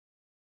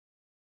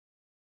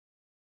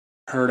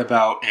Heard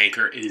about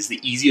Anchor, it is the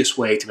easiest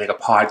way to make a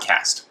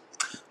podcast.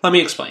 Let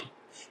me explain.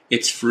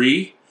 It's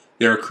free.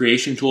 There are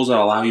creation tools that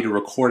allow you to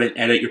record and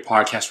edit your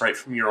podcast right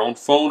from your own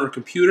phone or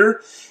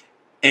computer.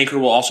 Anchor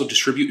will also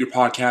distribute your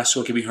podcast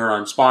so it can be heard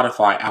on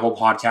Spotify, Apple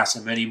Podcasts,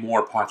 and many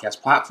more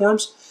podcast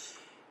platforms.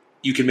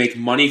 You can make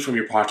money from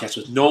your podcast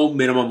with no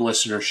minimum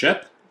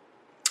listenership.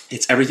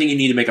 It's everything you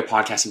need to make a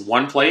podcast in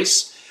one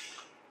place.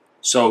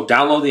 So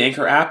download the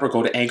Anchor app or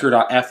go to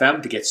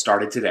anchor.fm to get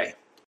started today.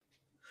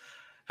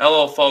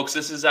 Hello, folks.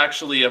 This is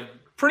actually a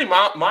pretty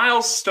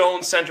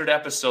milestone-centered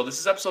episode. This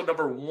is episode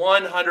number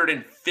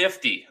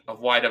 150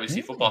 of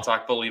YWC Football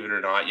Talk, believe it or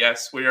not.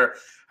 Yes, we are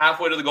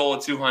halfway to the goal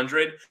of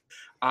 200.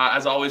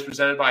 As always,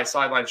 presented by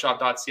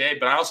SidelineShop.ca.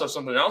 But I also have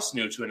something else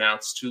new to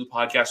announce to the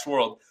podcast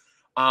world.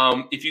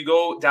 If you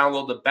go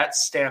download the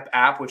BetStamp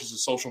app, which is a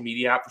social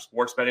media app for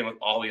sports betting with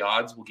all the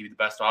odds, we'll give you the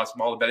best odds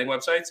from all the betting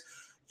websites.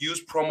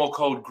 Use promo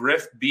code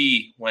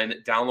GRIFB when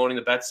downloading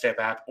the BetStamp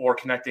app or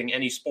connecting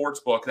any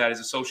sports book that is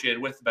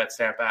associated with the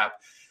BetStamp app.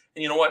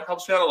 And you know what?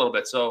 Helps me out a little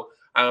bit. So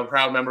I'm a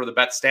proud member of the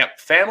BetStamp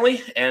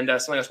family, and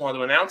something I just wanted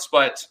to announce.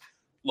 But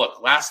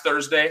look, last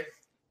Thursday,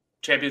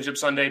 Championship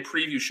Sunday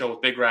preview show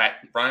with Big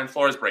Rat, Brian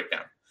Flores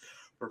breakdown.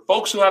 For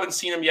folks who haven't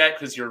seen him yet,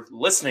 because you're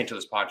listening to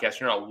this podcast,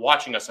 you're not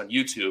watching us on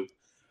YouTube,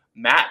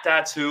 Matt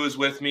That's Who is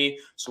with me.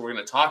 So we're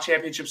going to talk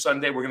Championship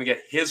Sunday. We're going to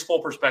get his full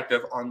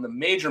perspective on the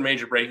major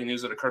breaking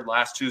news that occurred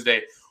last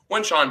Tuesday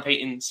when Sean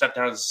Payton stepped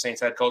down as the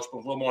Saints head coach, but a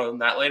little more than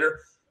that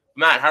later.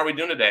 Matt, how are we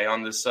doing today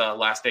on this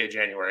last day of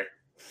January?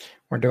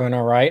 We're doing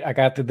all right. I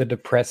got through the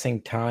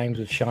depressing times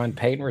with Sean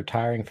Payton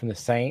retiring from the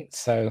Saints,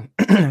 so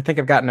I think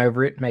I've gotten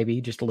over it,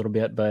 maybe just a little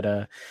bit.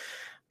 But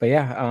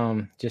yeah,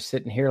 just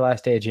sitting here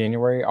last day of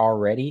January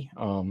already.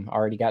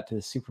 Already got to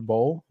the Super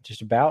Bowl,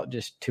 just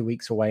 2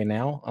 weeks away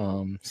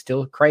now.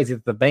 Still crazy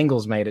that the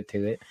Bengals made it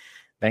to it.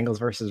 Bengals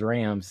versus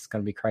Rams. It's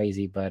going to be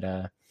crazy, but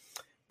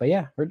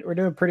yeah, we're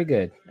doing pretty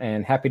good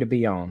and happy to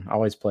be on.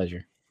 Always a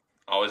pleasure.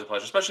 Always a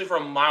pleasure, especially for a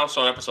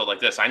milestone episode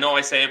like this. I know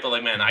I say it, but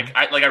like, man, I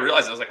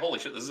realized I was like, holy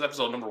shit, this is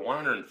episode number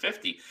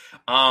 150.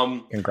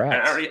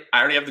 Congrats! And I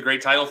already have the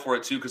great title for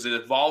it too, because it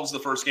involves the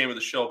first game of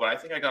the show. But I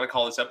think I got to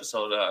call this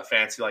episode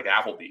 "Fancy Like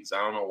Applebees."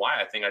 I don't know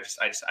why. I think I just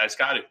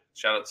got to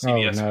shout out to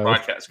CBS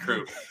broadcast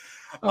crew.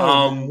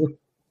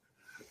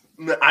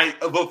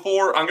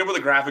 Before I'm gonna put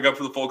the graphic up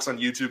for the folks on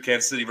YouTube,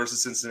 Kansas City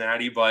versus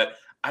Cincinnati, but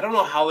I don't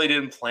know how they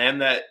didn't plan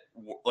that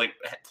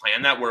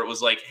where it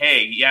was like,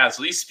 hey, yeah,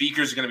 so these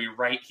speakers are going to be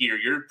right here.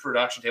 Your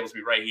production tables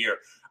will be right here.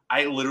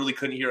 I literally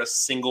couldn't hear a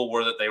single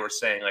word that they were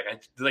saying. It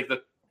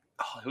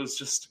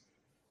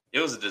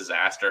was a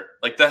disaster.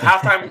 Like the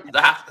halftime, the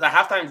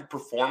halftime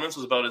performance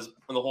was about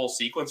the whole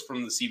sequence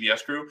from the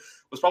CBS crew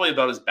was probably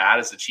about as bad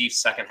as the Chiefs'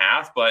 second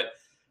half. But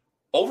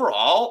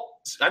overall,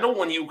 I know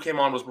when you came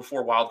on was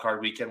before Wild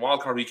Card Weekend.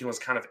 Wild Card Weekend was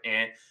kind of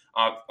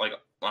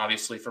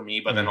obviously for me,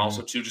 but then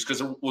also too, just because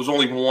there was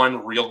only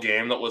one real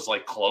game that was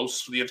like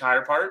close for the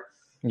entire part.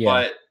 Yeah.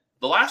 But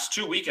the last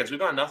 2 weekends, we've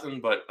got nothing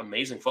but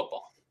amazing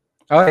football.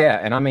 Oh yeah.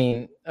 And I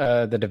mean,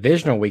 the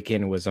divisional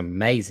weekend was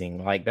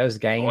amazing. Like those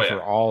games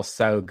were all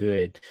so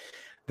good.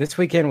 This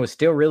weekend was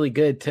still really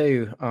good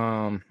too.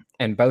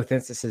 In both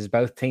instances,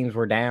 both teams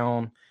were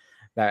down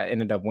that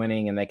ended up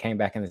winning and they came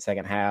back in the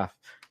second half.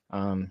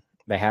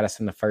 They had us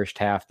in the first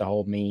half. The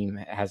whole meme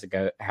has it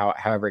go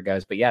however it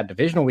goes. But yeah,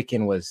 divisional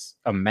weekend was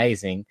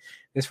amazing.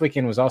 This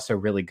weekend was also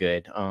really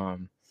good.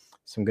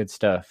 Some good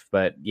stuff.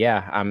 But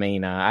yeah, I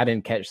mean, I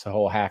didn't catch the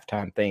whole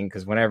halftime thing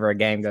because whenever a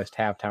game goes to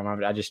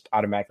halftime, I just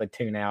automatically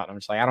tune out. I'm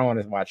just like, I don't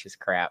want to watch this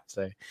crap.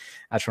 So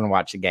I just want to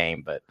watch the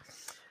game. But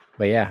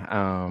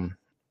yeah,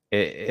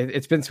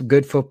 it's been some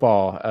good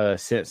football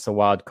since the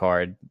wild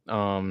card,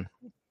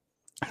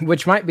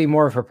 which might be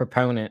more of a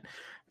proponent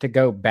to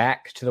go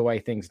back to the way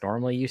things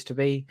normally used to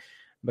be,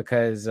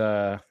 because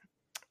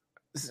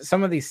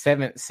some of these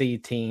 7th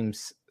seed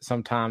teams,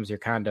 sometimes you're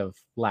kind of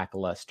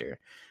lackluster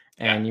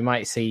and you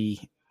might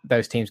see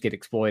those teams get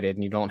exploited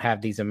and you don't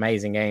have these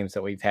amazing games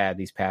that we've had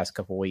these past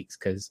couple of weeks.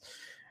 Cause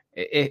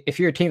if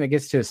you're a team that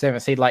gets to a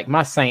 7th seed, like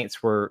my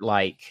Saints were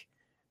like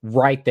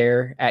right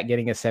there at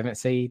getting a 7th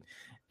seed,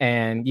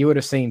 and you would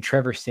have seen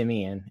Trevor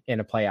Siemian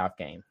in a playoff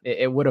game.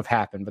 It would have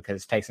happened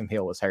because Taysom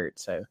Hill was hurt.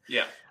 So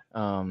yeah.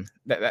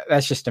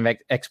 That's just an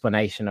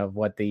explanation of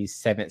what these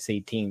 7th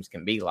seed teams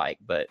can be like.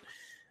 But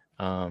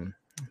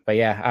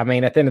yeah, I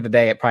mean, at the end of the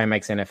day, it probably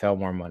makes NFL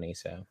more money.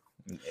 So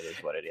it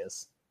is what it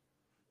is.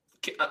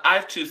 I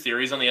have two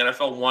theories on the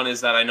NFL. One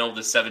is that I know the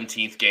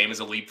 17th game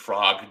is a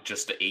leapfrog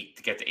just to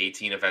get to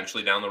 18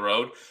 eventually down the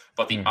road.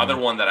 But the other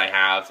one that I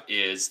have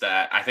is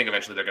that I think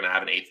eventually they're going to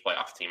have an 8th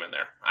playoff team in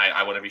there.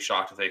 I wouldn't be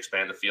shocked if they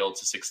expand the field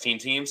to 16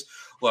 teams.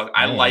 Look,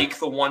 I like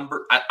the one.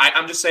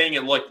 I'm just saying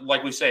it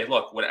like we say,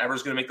 look,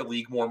 whatever's going to make the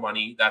league more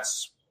money,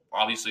 that's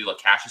obviously, look,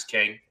 cash is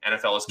king.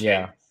 NFL is king.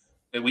 Yeah.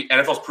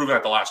 NFL's proven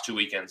at the last 2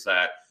 weekends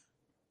that,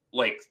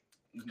 like,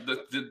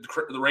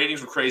 the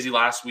ratings were crazy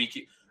last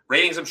week.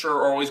 Ratings, I'm sure,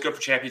 are always good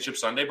for Championship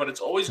Sunday, but it's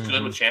always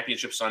good with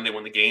Championship Sunday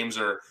when the games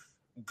are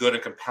good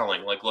and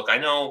compelling. Like, look, I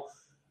know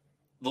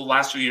the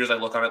last 2 years I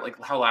look on it, like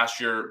how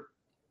last year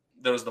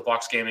there was the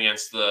Bucs game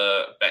against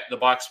the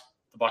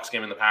Bucs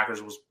game and the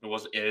Packers what it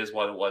was.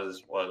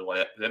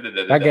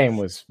 That game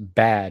was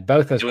bad.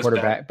 Both those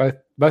quarterback,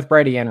 both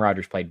Brady and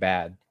Rodgers played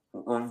bad.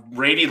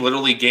 Brady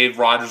literally gave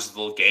Rodgers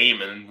the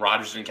game, and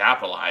Rodgers didn't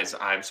capitalize.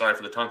 I'm sorry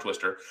for the tongue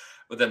twister,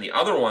 but then the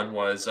other one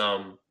was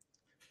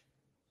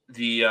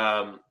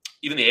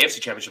even the AFC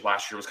Championship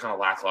last year was kind of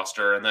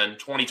lackluster, and then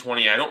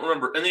 2020 I don't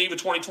remember, and then even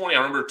 2020 I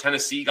remember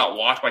Tennessee got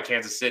walked by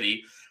Kansas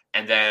City,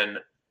 and then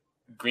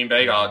Green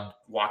Bay got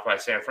walked by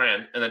San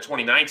Fran, and then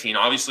 2019.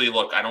 Obviously,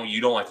 look, I know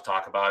you don't like to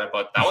talk about it,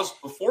 but that was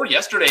before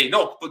yesterday.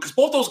 No, because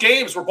both those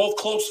games were both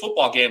close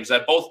football games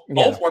that both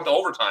went to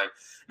overtime.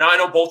 Now I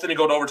know both didn't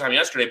go to overtime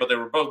yesterday, but they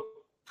were both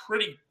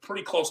pretty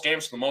close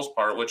games for the most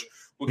part, which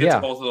we'll get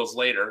to both of those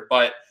later.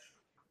 But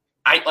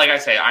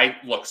I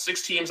look,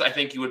 6 teams. I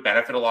think you would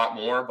benefit a lot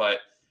more, but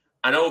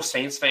I know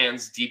Saints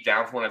fans deep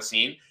down from what I've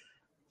seen,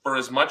 for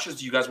as much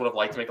as you guys would have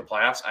liked to make the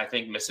playoffs, I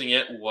think missing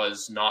it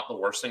was not the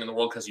worst thing in the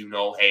world because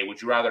hey,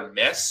 would you rather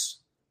miss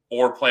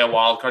or play a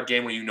wild card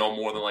game where you know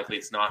more than likely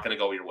it's not going to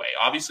go your way?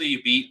 Obviously,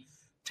 you beat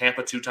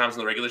Tampa 2 times in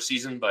the regular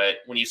season, but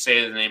when you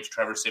say the names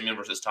Trevor Siemian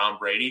versus Tom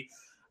Brady,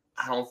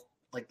 I don't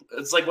like.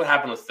 It's like what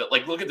happened with Phil.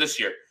 Like, look at this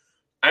year.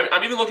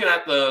 I'm even looking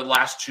at the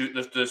last 2,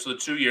 the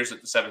 2 years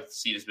that the 7th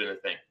seed has been a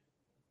thing.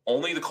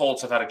 Only the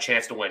Colts have had a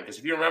chance to win because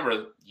if you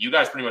remember, you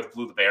guys pretty much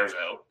blew the Bears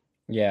out.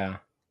 Yeah.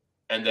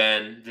 And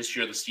then this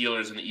year, the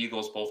Steelers and the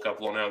Eagles both got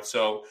blown out.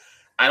 So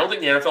I don't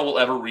think the NFL will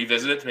ever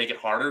revisit it to make it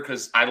harder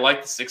because I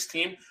like the 6th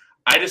team.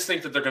 I just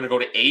think that they're going to go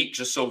to 8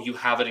 just so you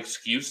have an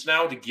excuse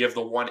now to give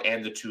the 1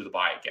 and the 2 the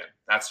bye again.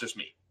 That's just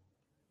me.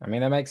 I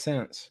mean, that makes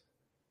sense.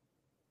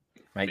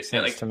 Makes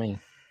sense to me.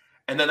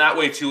 And then that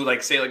way, too,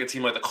 say a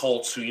team like the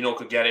Colts who,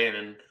 could get in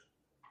and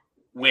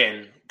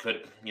win, they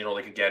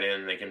could get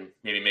in, they can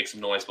maybe make some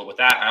noise. But with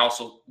that, I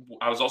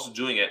was also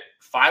doing it.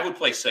 5 would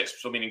play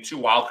 6, so meaning 2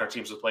 wildcard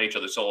teams would play each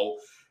other. So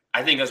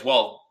I think as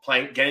well,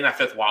 getting that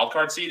 5th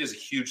wildcard seed is a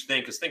huge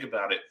thing because think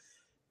about it.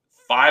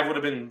 5 would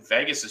have been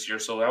Vegas this year,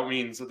 so that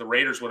means that the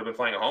Raiders would have been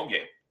playing a home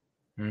game.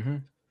 Mm-hmm.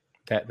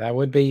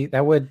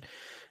 That would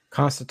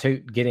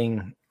constitute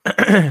getting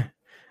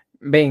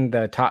being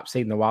the top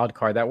seed in the wild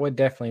card. That would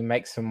definitely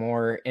make some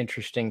more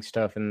interesting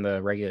stuff in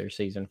the regular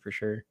season for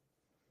sure.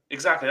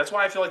 Exactly. That's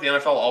why I feel like the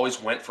NFL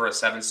always went for a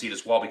 7 seed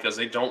as well, because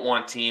they don't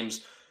want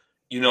teams,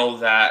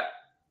 that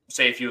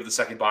say if you have the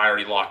second bye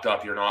already locked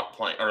up, you're not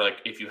playing, or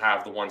if you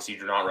have the 1 seed,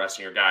 you're not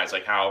resting your guys.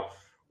 Like how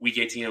week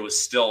 18, it was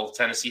still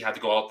Tennessee had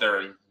to go out there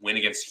and win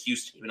against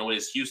Houston, even though it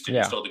is Houston,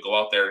 you still had to go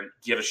out there and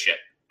give a shit.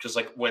 Because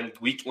when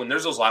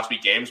there's those last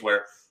week games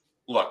where,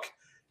 look,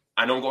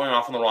 I know I'm going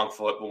off on the wrong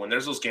foot, but when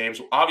there's those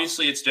games,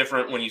 obviously it's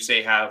different when you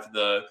say if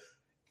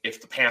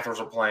the Panthers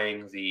are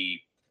playing the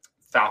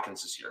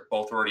Falcons this year,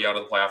 both already out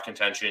of the playoff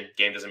contention.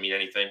 Game doesn't mean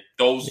anything.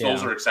 Those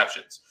are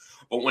exceptions.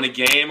 But when a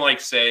game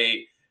like,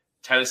 say,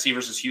 Tennessee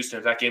versus Houston,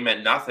 if that game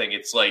meant nothing,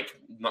 it's like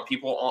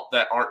people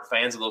that aren't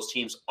fans of those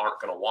teams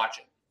aren't going to watch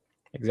it.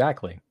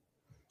 Exactly.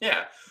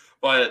 Yeah.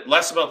 But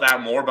less about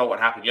that, more about what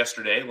happened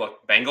yesterday.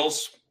 Look,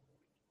 Bengals,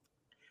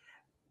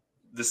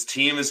 this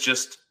team is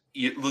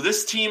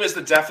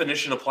the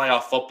definition of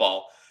playoff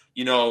football.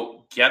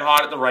 Get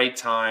hot at the right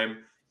time,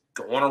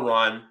 go on a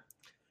run.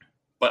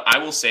 But I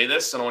will say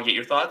this, and I want to get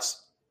your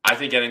thoughts. I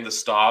think getting the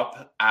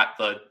stop at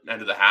the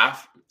end of the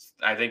half,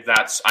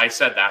 I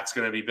said that's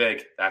going to be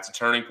big. That's a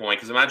turning point.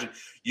 Because imagine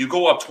you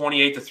go up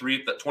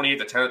 28-3,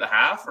 28-10 at the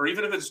half, or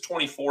even if it's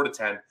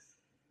 24-10.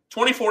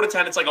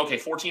 24-10, it's like, okay,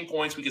 14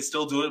 points, we could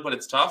still do it, but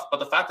it's tough.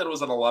 But the fact that it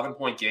was an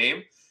 11-point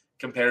game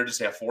compared to,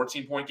 say, a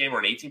 14-point game or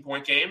an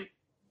 18-point game,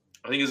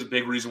 I think is a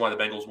big reason why the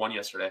Bengals won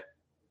yesterday.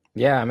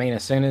 Yeah, I mean,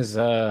 as soon as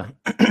the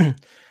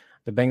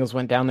Bengals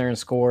went down there and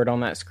scored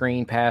on that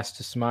screen pass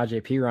to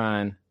Samaje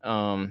Perine,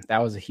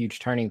 that was a huge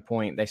turning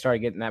point. They started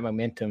getting that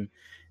momentum.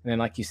 And then,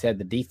 like you said,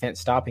 the defense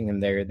stopping them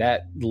there,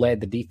 that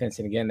led the defense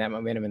and again that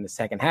momentum in the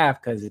second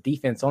half because the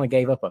defense only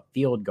gave up a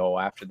field goal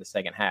after the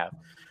second half,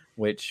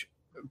 which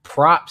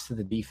props to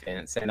the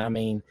defense. And, I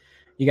mean,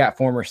 you got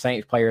former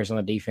Saints players on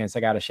the defense. I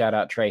got to shout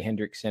out Trey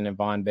Hendrickson and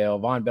Von Bell.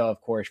 Von Bell, of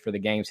course, for the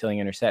game-sealing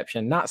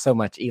interception. Not so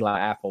much Eli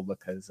Apple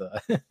because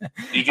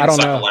you can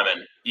suck a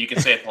lemon. You can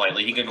say it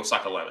politely. He can go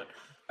suck a lemon.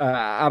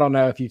 I don't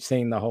know if you've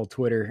seen the whole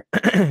Twitter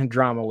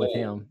drama with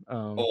him.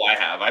 I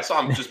have. I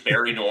saw him just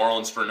bury New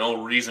Orleans for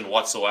no reason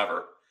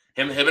whatsoever.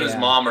 Him and his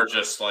mom are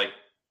just like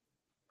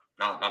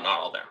not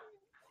all there.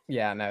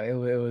 Yeah, no,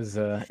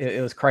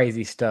 it was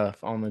crazy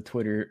stuff on the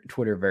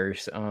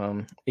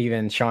Twitterverse.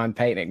 Even Sean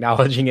Payton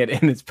acknowledging it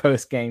in his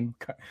post game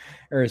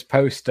or his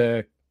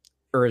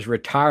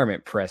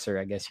retirement presser,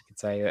 I guess you could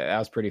say. That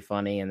was pretty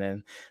funny. And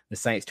then the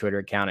Saints Twitter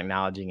account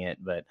acknowledging it,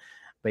 but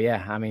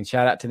yeah, I mean,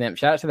 shout out to them.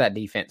 Shout out to that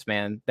defense,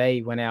 man.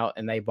 They went out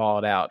and they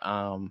balled out.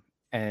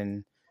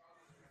 And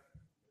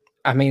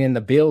I mean, in the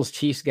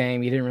Bills-Chiefs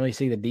game, you didn't really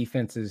see the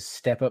defenses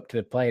step up to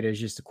the plate. It was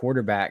just the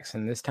quarterbacks.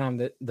 And this time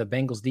the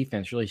Bengals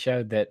defense really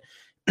showed that,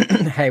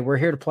 hey, we're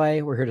here to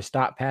play. We're here to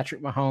stop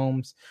Patrick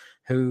Mahomes,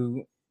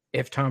 who,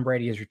 if Tom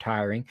Brady is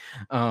retiring,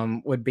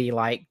 would be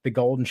like the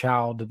golden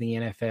child of the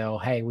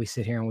NFL. Hey, we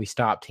sit here and we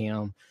stopped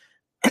him.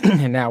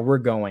 and now we're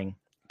going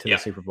to the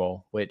Super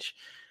Bowl, which,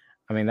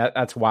 I mean,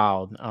 that's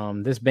wild.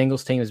 This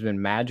Bengals team has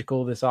been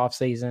magical this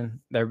offseason.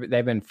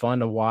 They've been fun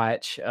to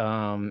watch.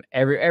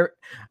 Every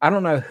I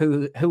don't know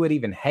who would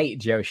even hate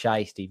Joe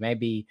Shiesty.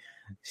 Maybe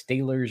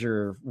Steelers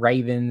or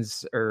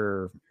Ravens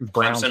or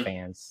Browns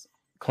fans.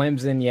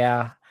 Clemson,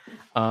 yeah.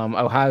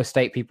 Ohio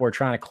State people were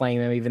trying to claim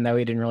him, even though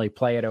he didn't really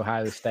play at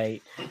Ohio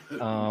State.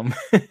 But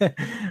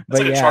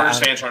like a Chargers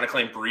fan trying to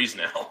claim Breeze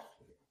now.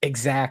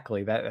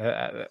 Exactly.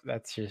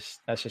 That's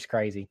just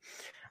crazy.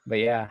 But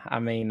yeah, I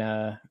mean,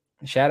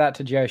 shout out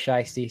to Joe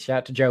Shiesty. Shout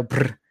out to Joe,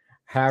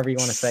 however you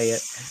want to say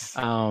it.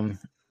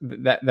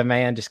 That the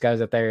man just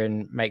goes up there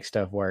and makes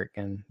stuff work.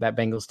 And that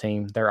Bengals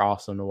team, they're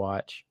awesome to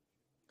watch.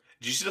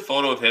 Did you see the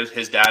photo of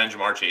his dad and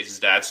Jamar Chase's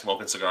dad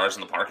smoking cigars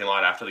in the parking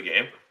lot after the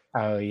game?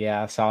 Oh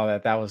yeah, I saw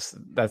that.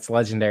 That's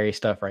legendary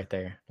stuff right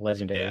there.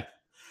 Legendary. Yeah.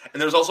 And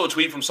there was also a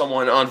tweet from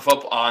someone on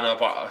football.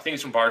 I think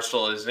it's from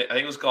Barstool. I think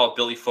it was called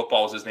Billy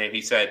Football was his name.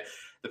 He said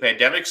the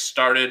pandemic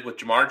started with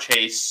Jamar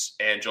Chase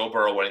and Joe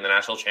Burrow winning the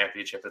national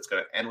championship. It's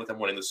going to end with them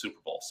winning the Super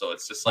Bowl. So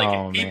it's just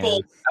like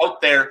people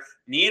out there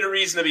need a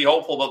reason to be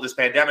hopeful about this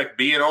pandemic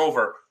being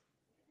over.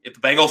 If the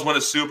Bengals win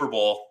a Super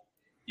Bowl,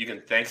 you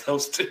can thank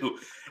those two.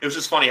 It was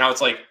just funny how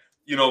it's like,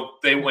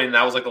 they win.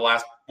 That was like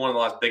one of the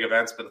last big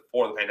events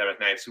before the pandemic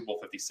night, Super Bowl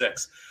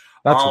 56.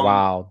 That's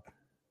wild.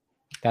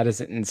 That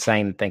is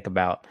insane to think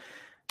about.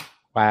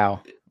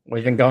 Wow.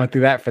 We've been going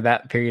through that for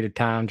that period of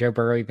time. Joe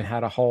Burrow even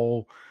had a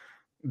whole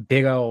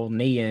big old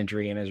knee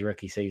injury in his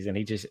rookie season.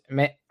 He just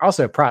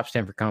also props to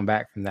him for coming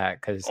back from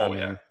that because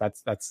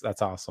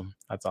that's awesome.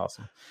 That's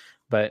awesome.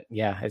 But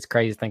yeah, it's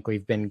crazy to think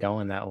we've been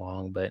going that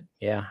long. But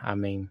yeah, I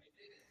mean,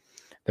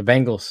 the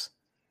Bengals,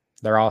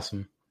 they're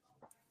awesome.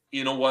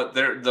 You know what?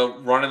 They're the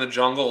run in the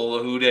jungle,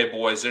 the Houday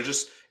boys. They're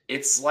just.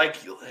 It's like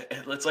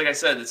I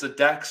said, it's a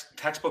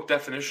textbook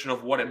definition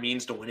of what it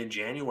means to win in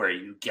January.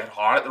 You get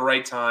hot at the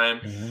right time.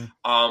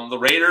 Mm-hmm. The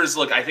Raiders,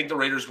 I think the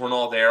Raiders weren't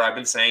all there. I've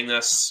been saying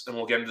this, and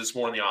we'll get into this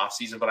more in the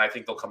offseason, but I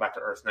think they'll come back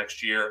to earth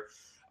next year.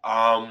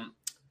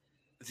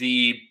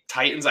 The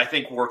Titans, I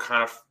think, were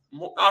kind of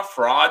not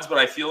frauds, but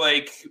I feel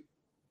like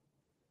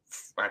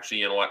actually,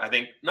 you know what? I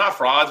think not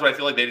frauds, but I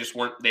feel like they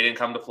didn't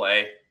come to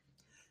play.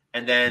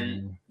 And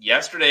then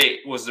yesterday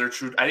was their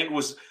true, I think it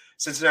was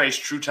Cincinnati's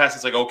true test.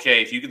 It's like,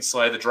 okay, if you can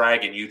slay the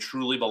dragon, you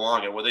truly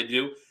belong. And what they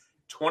do,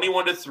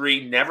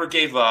 21-3, never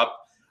gave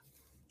up.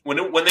 When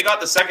they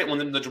got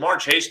when the Jamar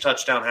Chase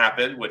touchdown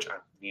happened, which I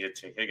needed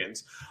to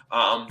Higgins,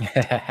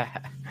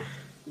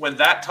 when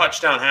that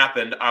touchdown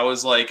happened, I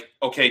was like,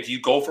 okay, do you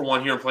go for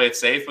one here and play it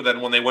safe? But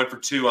then when they went for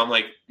two, I'm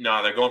like,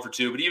 no, they're going for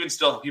two. But even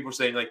still, people are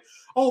saying like,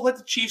 oh, let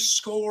the Chiefs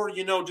score,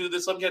 do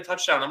this, let them get a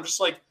touchdown. I'm just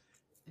like,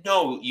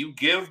 no, you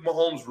give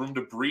Mahomes room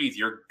to breathe.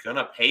 You're going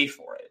to pay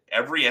for it.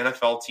 Every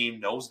NFL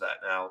team knows that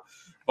now.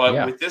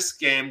 But with this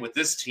game, with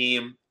this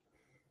team,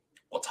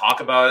 we'll talk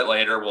about it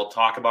later. We'll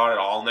talk about it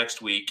all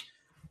next week.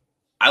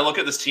 I look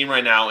at this team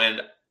right now,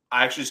 and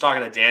I actually was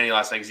talking to Danny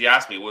last night because he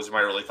asked me, what were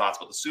my early thoughts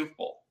about the Super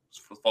Bowl?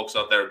 For folks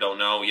out there who don't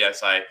know,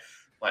 yes,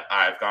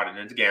 I've gotten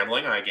into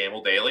gambling. I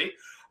gamble daily.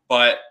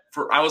 But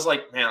I was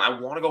like, man, I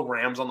want to go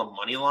Rams on the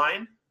money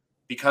line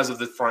because of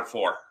the front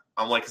four.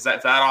 I'm like, because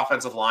that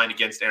offensive line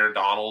against Aaron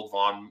Donald,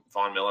 Von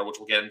Miller, which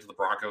we'll get into the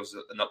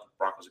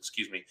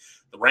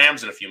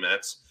Rams in a few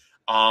minutes.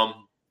 But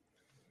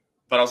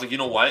I was like, you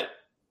know what?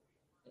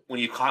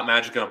 When you caught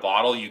magic in a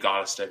bottle, you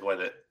got to stick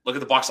with it. Look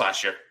at the Bucs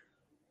last year.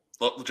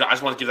 Look, I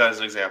just want to give that as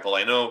an example.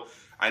 I know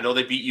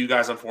they beat you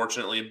guys,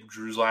 unfortunately, in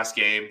Drew's last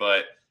game,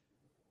 but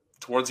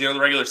towards the end of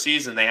the regular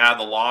season, they had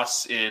the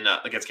loss in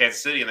against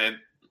Kansas City, and then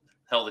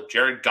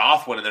Jared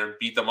Goff went in there and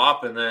beat them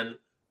up. And then,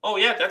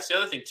 that's the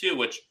other thing too,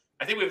 which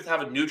I think we have to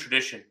have a new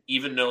tradition,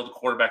 even though the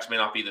quarterbacks may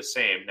not be the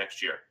same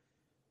next year.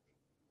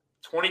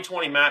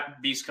 2020,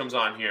 Matt Beast comes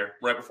on here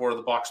right before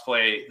the Bucs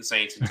play the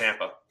Saints in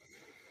Tampa.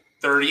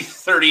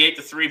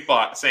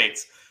 38-3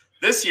 Saints.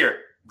 This year,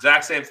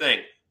 exact same thing.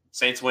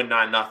 Saints win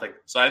 9-0.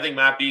 So I think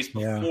Matt Beast,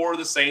 before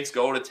the Saints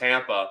go to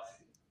Tampa,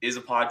 is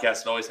a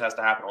podcast that always has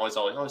to happen. Always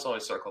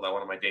circle that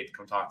one on my date to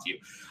come talk to you.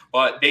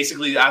 But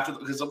basically,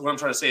 because what I'm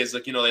trying to say is, they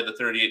had the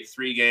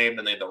 38-3 game,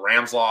 then they had the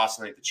Rams loss,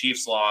 and they had the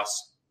Chiefs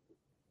loss.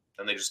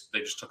 And they just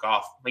took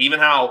off. Like even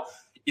how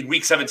in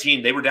week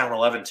 17 they were down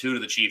 11-2 to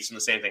the Chiefs, and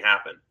the same thing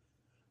happened.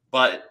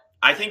 But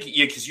I think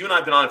because you and I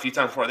have been on a few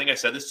times before, I think I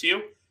said this to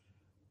you.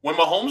 When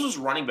Mahomes was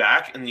running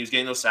back and he was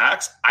getting those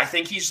sacks, I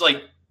think he's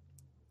like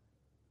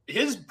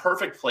his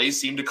perfect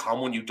plays seem to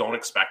come when you don't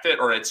expect it,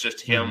 or it's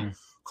just him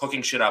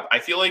cooking shit up. I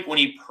feel like when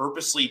he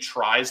purposely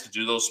tries to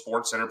do those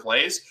Sports Center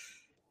plays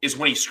is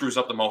when he screws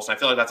up the most. And I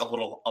feel like that's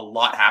a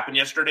lot happened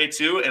yesterday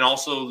too. And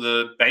also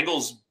the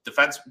Bengals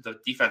the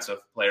defensive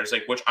players,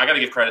 which I got to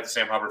give credit to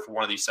Sam Hubbard for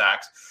one of these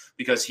sacks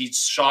because he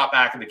shot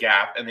back in the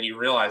gap and then he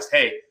realized,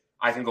 hey,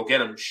 I can go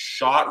get him.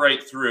 Shot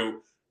right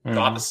through,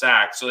 got the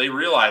sack. So they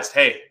realized,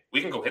 hey,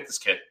 we can go hit this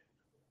kid.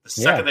 The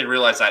second they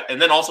realized that.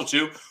 And then also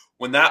too,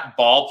 when that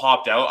ball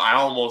popped out, I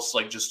almost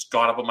just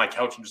got up on my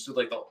couch and just did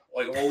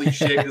holy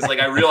shit. Because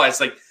I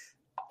realized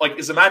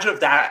imagine if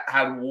that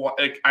had,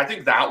 I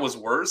think that was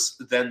worse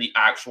than the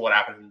actual what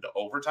happened into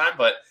overtime.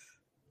 But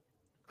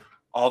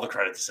all the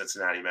credit to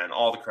Cincinnati, man.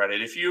 All the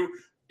credit. If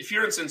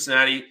you're in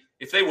Cincinnati,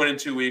 if they win in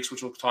 2 weeks,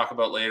 which we'll talk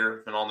about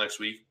later and all next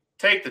week,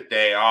 take the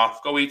day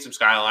off. Go eat some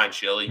Skyline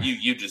chili.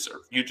 You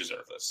deserve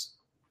this.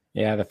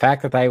 Yeah, the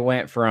fact that they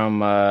went from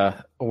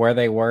where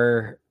they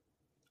were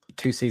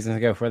 2 seasons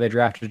ago, before they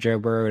drafted Joe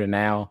Burrow, to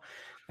now,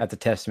 that's a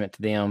testament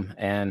to them.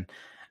 And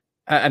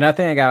another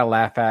thing I got to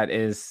laugh at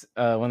is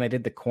when they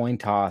did the coin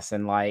toss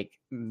and like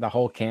the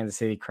whole Kansas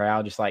City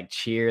crowd just like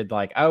cheered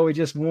like, oh, we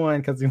just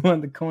won because we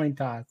won the coin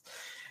toss.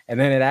 And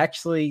then it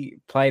actually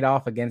played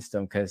off against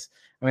them because,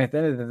 I mean, at the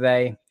end of the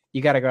day,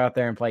 you got to go out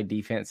there and play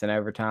defense in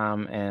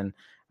overtime. And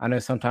I know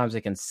sometimes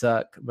it can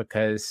suck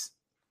because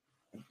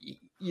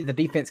the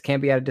defense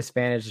can be at a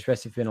disadvantage,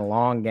 especially if it's been a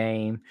long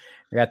game.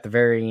 You're at the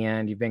very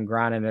end. You've been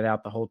grinding it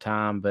out the whole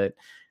time. But at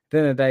the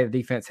end of the day, the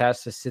defense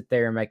has to sit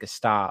there and make a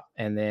stop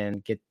and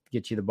then get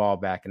you the ball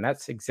back. And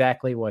that's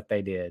exactly what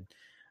they did.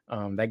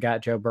 They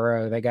got Joe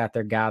Burrow. They got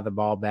their guy the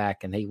ball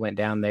back, and he went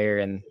down there,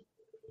 and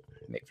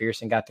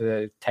McPherson got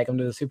to take them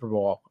to the Super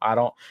Bowl. I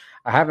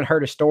haven't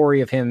heard a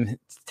story of him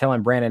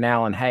telling Brandon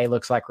Allen, hey,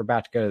 looks like we're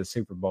about to go to the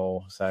Super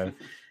Bowl. So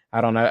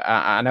I don't know.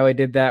 I know he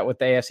did that with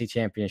the AFC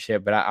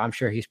Championship, but I'm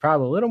sure he's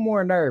probably a little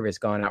more nervous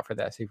going out for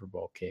that Super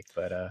Bowl kick.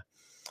 But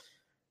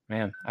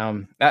man,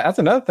 that's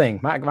another thing.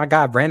 My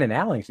guy Brandon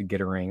Allen should get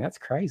a ring. That's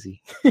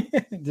crazy.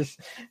 just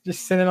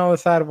sitting on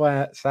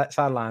the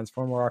sidelines,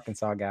 former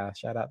Arkansas guy.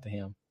 Shout out to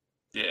him.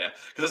 Yeah,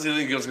 because that's the other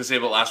thing I was going to say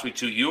about last week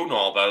too. You know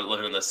all about it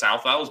living in the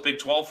South. That was Big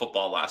 12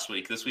 football last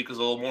week. This week was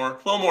a little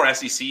more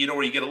SEC. You know,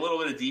 where you get a little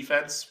bit of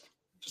defense,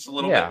 just a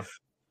little bit.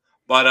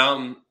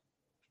 But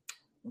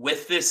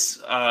with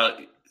this,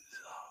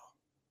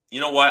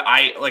 you know what?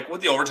 I like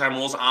with the overtime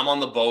rules. I'm on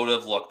the boat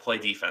of play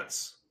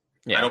defense.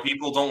 Yeah. I know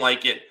people don't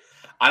like it.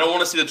 I don't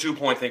want to see the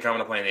 2-point thing coming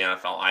to play in the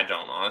NFL. I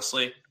don't,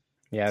 honestly.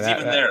 Yeah,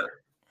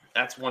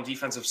 that's one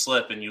defensive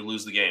slip and you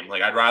lose the game.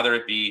 Like I'd rather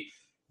it be.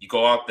 You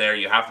go out there,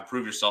 you have to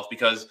prove yourself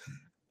because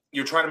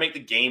you're trying to make the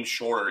game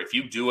shorter. If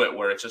you do it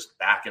where it's just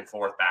back and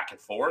forth,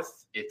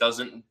 it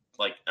doesn't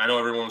I know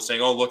everyone was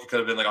saying, oh, look, it could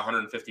have been like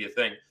 150th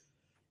thing.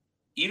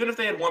 Even if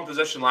they had one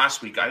possession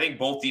last week, I think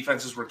both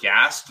defenses were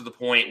gassed to the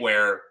point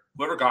where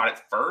whoever got it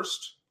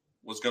first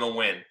was going to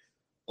win.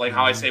 Like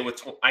how I say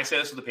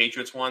this with the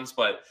Patriots once,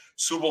 but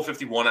Super Bowl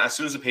 51, as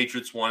soon as the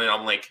Patriots won it,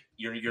 I'm like,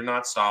 you're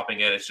not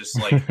stopping it. It's just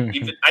like, I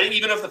think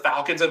even if the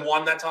Falcons had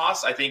won that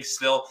toss, I think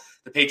still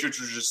the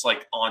Patriots were just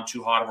like on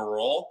too hot of a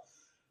roll.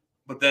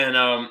 But then,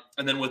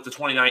 and then with the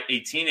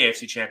 2018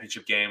 AFC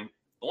Championship game,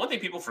 the one thing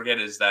people forget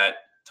is that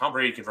Tom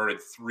Brady converted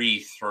 3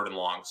 third and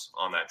longs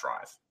on that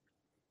drive.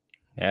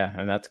 Yeah,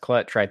 and that's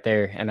clutch right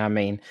there. And I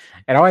mean,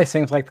 it always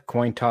seems like the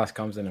coin toss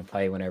comes into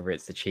play whenever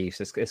it's the Chiefs.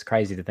 It's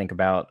crazy to think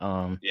about.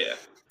 Yeah.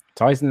 It's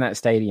always in that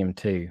stadium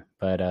too,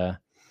 but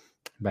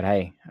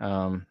hey,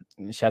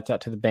 shouts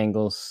out to the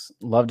Bengals.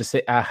 Love to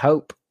see. I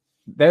hope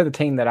they're the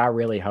team that I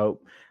really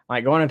hope.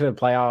 Like going into the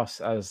playoffs,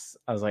 I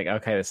was like,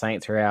 okay, the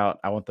Saints are out.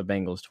 I want the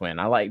Bengals to win.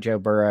 I like Joe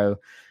Burrow.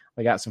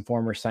 We got some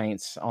former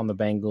Saints on the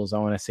Bengals. I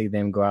want to see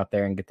them go out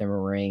there and get them a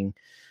ring.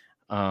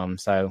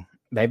 So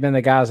they've been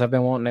the guys I've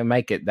been wanting to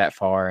make it that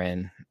far,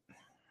 and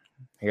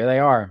here they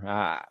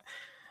are.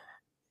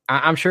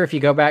 I'm sure if you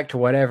go back to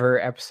whatever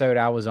episode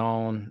I was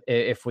on,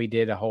 if we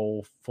did a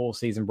whole full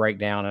season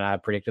breakdown and I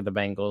predicted the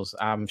Bengals,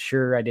 I'm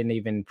sure I didn't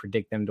even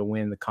predict them to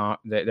win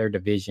their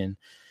division.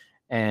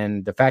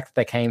 And the fact that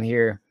they came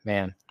here,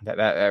 man,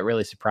 that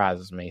really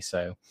surprises me.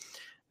 So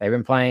they've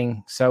been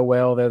playing so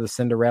well. They're the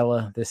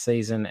Cinderella this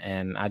season,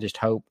 and I just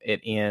hope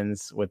it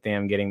ends with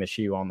them getting the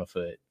shoe on the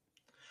foot.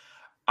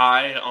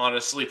 I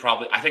honestly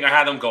I think I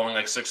had them going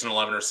like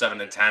 6-11 or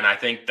 7-10. I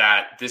think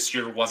that this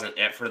year wasn't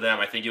it for them.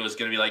 I think it was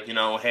going to be like,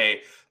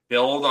 hey,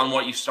 build on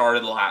what you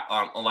started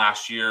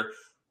last year.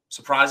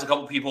 Surprise a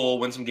couple people,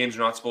 win some games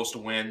you're not supposed to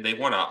win. They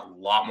won a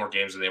lot more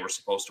games than they were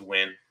supposed to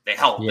win. They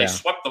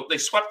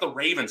swept the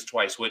Ravens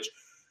twice, which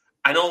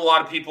I know a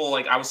lot of people,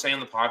 like I was saying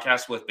on the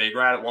podcast with Big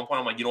Rat at one point,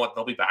 I'm like, you know what,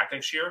 they'll be back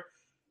next year.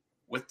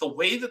 With the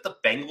way that the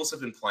Bengals have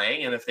been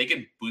playing, and if they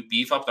can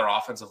beef up their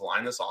offensive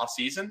line this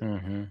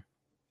offseason,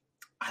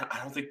 I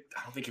don't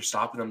think you're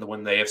stopping them to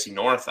win the AFC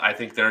North. I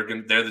think they're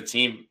the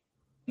team.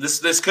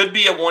 This could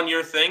be a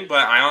 1-year thing,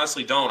 but I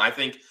honestly don't. I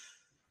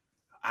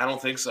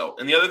don't think so.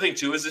 And the other thing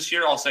too is this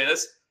year, I'll say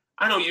this.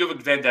 I know you have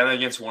a vendetta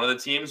against one of the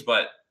teams,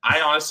 but I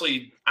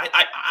honestly,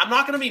 I'm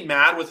not going to be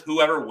mad with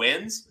whoever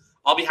wins.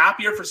 I'll be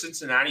happier for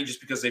Cincinnati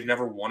just because they've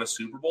never won a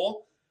Super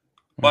Bowl.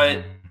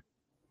 But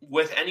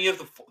with any of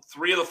the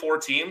 3 of the 4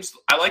 teams,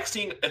 I like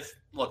seeing if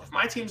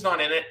my team's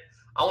not in it,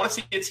 I want to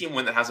see a team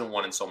win that hasn't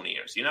won in so many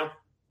years,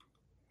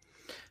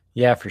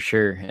 Yeah, for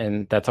sure.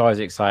 And that's always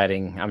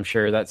exciting. I'm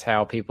sure that's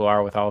how people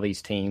are with all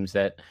these teams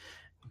that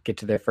get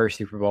to their first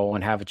Super Bowl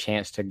and have a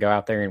chance to go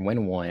out there and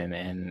win one.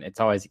 And it's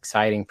always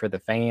exciting for the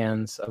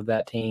fans of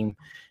that team.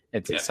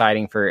 It's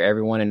exciting for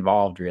everyone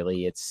involved,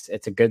 really. It's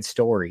a good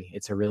story.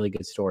 It's a really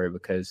good story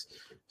because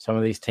some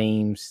of these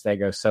teams, they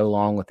go so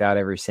long without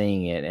ever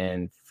seeing it.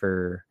 And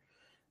for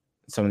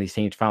some of these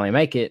teams finally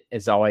make it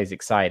is always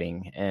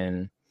exciting.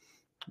 And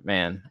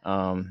man,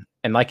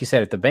 and like you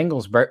said, if the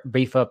Bengals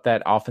beef up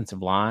that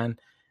offensive line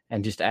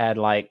and just add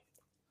like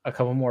a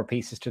couple more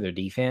pieces to their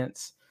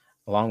defense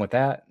along with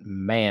that,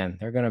 man,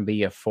 they're going to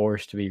be a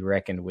force to be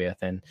reckoned with.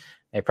 And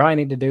they probably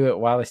need to do it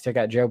while they still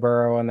got Joe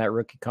Burrow on that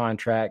rookie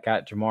contract,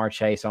 got Jamar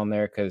Chase on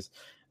there, because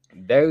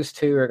those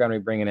two are going to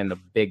be bringing in the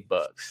big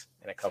bucks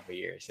in a couple of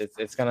years.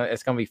 It's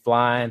gonna be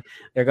flying.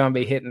 They're going to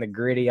be hitting the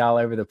gritty all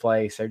over the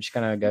place. They're just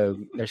going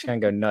to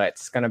go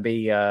nuts. It's going to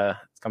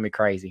be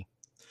crazy.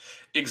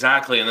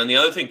 Exactly. And then the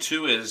other thing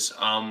too is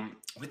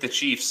with the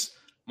Chiefs,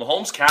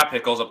 Mahomes' cap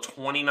hit goes up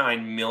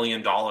 $29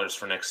 million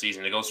for next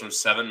season. It goes from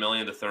 $7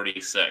 million to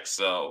 $36 million.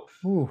 So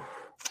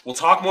we'll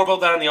talk more about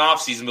that in the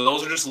offseason, but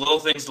those are just little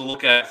things to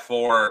look at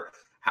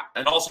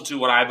and also to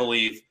what I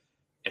believe,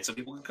 and some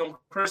people can come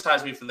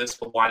criticize me for this,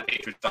 but why the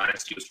Patriots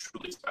dynasty was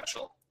truly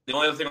special. The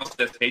only other thing I'll say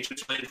that's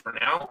Patriots related for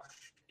now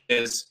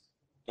is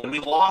when we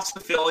lost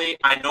to Philly,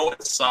 I know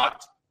it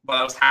sucked, but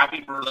I was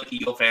happy for like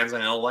Eagle fans.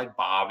 I know like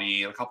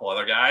Bobby and a couple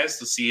other guys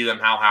to see them,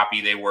 how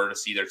happy they were to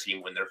see their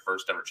team win their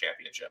first ever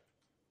championship.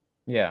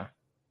 Yeah.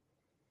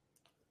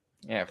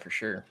 Yeah, for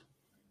sure.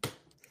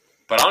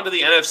 But on to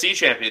the NFC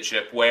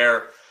Championship,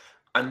 where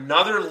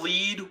another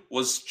lead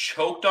was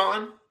choked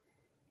on.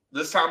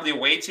 This time the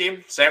away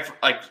team,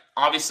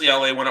 obviously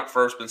LA went up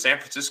first, but San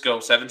Francisco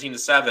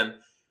 17-7.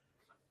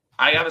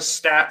 I have a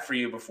stat for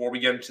you before we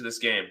get into this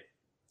game.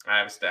 I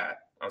have a stat.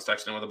 I was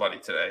texting with a buddy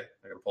today.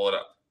 I gotta pull it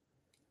up.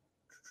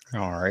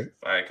 All right.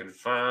 If I can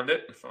find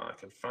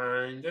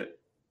it.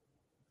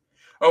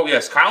 Oh,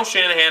 yes. Kyle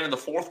Shanahan in the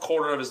fourth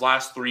quarter of his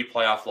last 3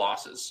 playoff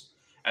losses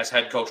as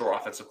head coach or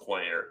offensive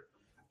coordinator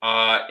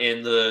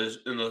in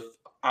the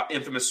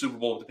infamous Super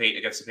Bowl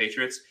against the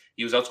Patriots,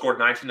 he was outscored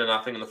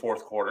 19-0 in the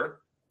fourth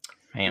quarter.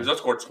 Man. He was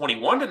outscored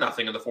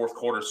 21-0 in the fourth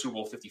quarter of Super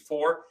Bowl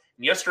 54.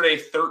 And yesterday,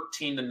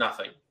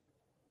 13-0.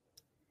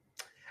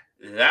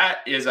 That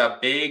is a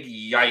big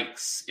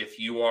yikes if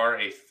you are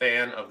a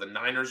fan of the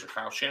Niners or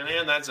Kyle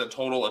Shanahan. That's a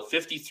total of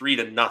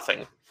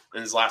 53-0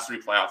 in his last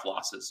 3 playoff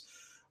losses.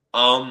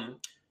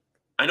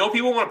 I know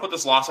people want to put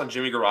this loss on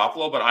Jimmy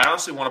Garoppolo, but I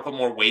honestly want to put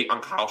more weight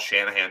on Kyle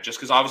Shanahan, just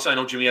because obviously I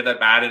know Jimmy had that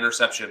bad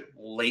interception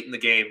late in the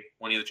game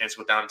when he had the chance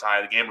to go down and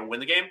tie the game or win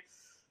the game.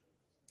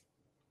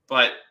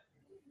 But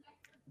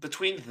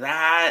between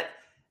that,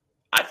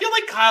 I feel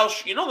like Kyle,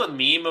 you know the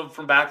meme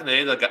from back in the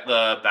day,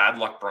 the Bad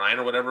Luck Brian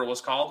or whatever it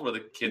was called, where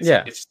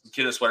it's the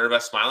kid in a sweater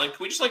vest smiling. Can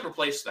we just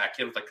replace that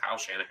kid with Kyle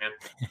Shanahan?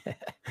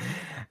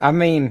 I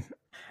mean,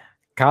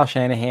 Kyle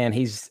Shanahan,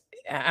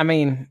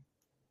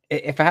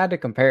 if I had to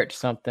compare it to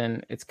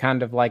something, it's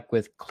kind of like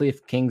with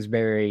Cliff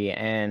Kingsbury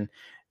and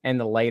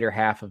the later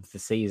half of the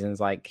seasons.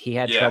 Like he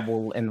had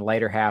trouble in the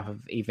later half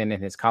of even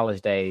in his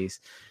college days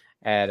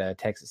at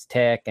Texas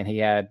Tech, and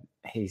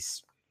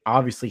he's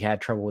obviously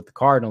had trouble with the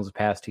Cardinals the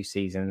past 2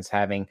 seasons,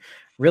 having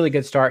really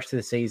good starts to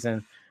the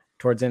season.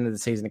 Towards the end of the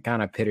season, it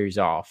kind of pitters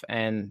off.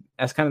 And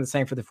that's kind of the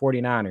same for the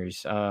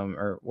 49ers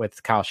or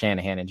with Kyle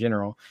Shanahan in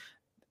general.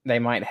 They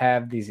might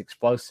have these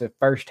explosive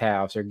first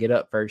halves or get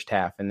up first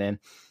half, and then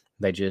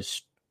they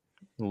just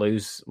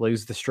lose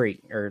the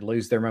streak or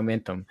lose their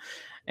momentum.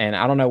 And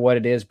I don't know what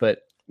it is,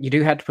 but you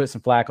do have to put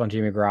some flack on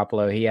Jimmy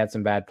Garoppolo. He had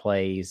some bad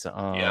plays.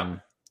 The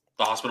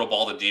hospital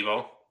ball to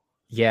Debo.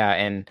 Yeah,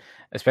 and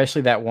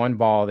especially that one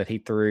ball that he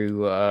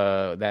threw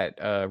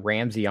that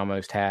Ramsey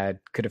almost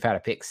could have had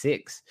a pick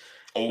 6.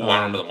 Oh, I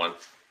remember the one.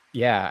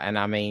 Yeah, and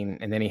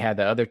then he had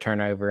the other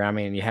turnover. I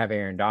mean, you have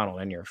Aaron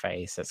Donald in your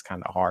face. That's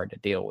kind of hard to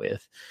deal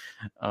with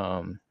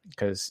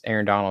because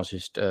Aaron Donald's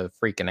just a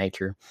freak of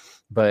nature.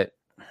 But,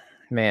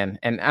 man,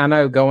 and I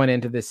know going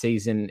into this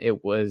season,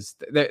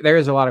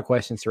 there's a lot of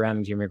questions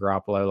surrounding Jimmy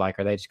Garoppolo. Like,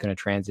 are they just going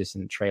to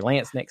transition to Trey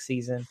Lance next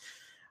season?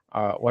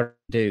 What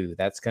do?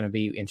 That's going to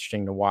be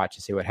interesting to watch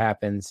and see what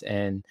happens.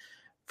 And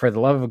for the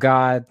love of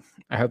God,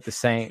 I hope the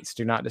Saints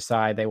do not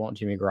decide they want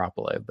Jimmy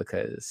Garoppolo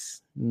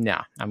because,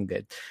 I'm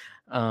good.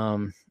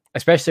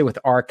 Especially with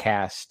our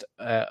cast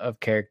of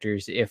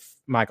characters, if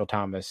Michael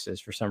Thomas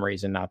is for some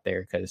reason not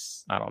there,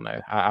 because I don't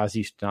know. I was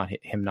used to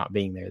him not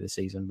being there this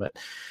season. But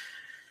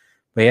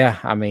yeah,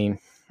 I mean,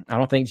 I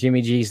don't think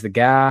Jimmy G's the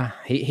guy.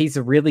 He's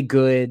a really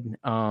good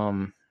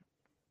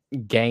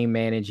game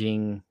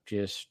managing,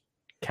 just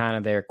kind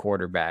of their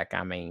quarterback.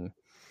 I mean,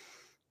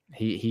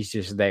 he's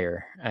just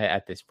there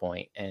at this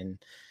point, and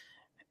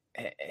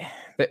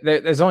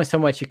there's only so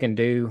much you can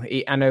do.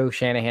 I know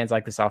Shanahan's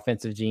like this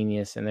offensive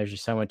genius, and there's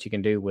just so much you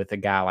can do with a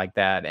guy like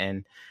that.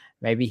 And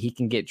maybe he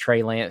can get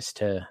Trey Lance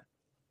to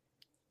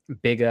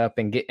big up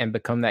and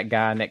become that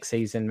guy next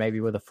season,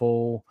 maybe with a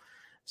full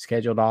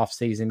scheduled off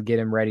season, get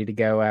him ready to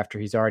go after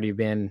he's already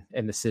been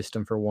in the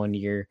system for 1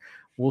 year.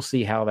 We'll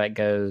see how that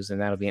goes, and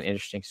that'll be an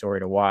interesting story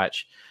to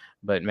watch.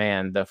 But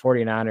man, the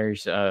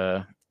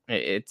 49ers,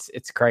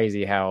 it's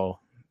crazy how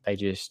they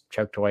just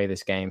choked away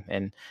this game.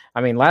 And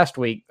I mean, last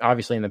week,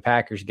 obviously in the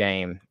Packers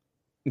game,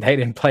 they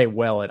didn't play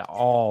well at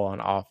all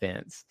on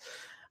offense.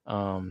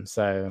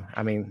 So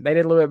I mean, they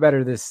did a little bit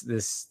better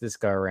this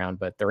go around,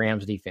 but the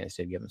Rams defense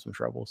did give them some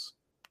troubles.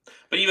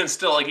 But even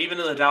still, like even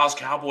in the Dallas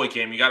Cowboy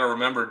game, you got to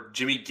remember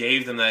Jimmy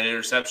gave them that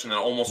interception that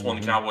almost won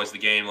the Cowboys the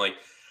game. Like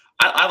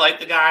I like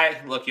the guy.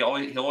 Look, he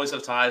always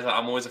has ties.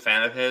 I'm always a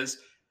fan of his.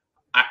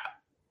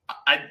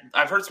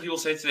 I've heard some people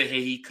say today,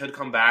 hey, he could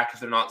come back if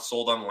they're not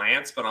sold on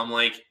Lance. But I'm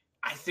like,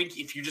 I think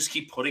if you just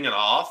keep putting it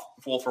off,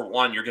 well, for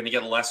one, you're going to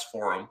get less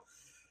for him.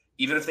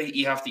 Even if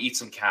you have to eat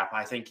some cap,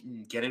 I think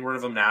getting rid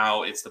of him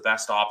now, it's the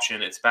best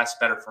option. It's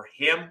better for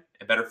him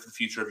and better for the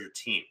future of your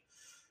team.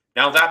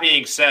 Now, that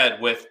being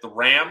said, with the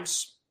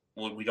Rams,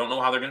 we don't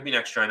know how they're going to be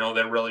next year. I know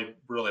they're really,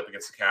 really up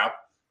against the cap.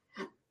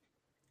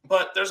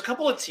 But there's a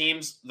couple of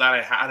teams that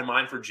I had in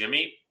mind for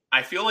Jimmy.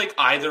 I feel like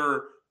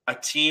either a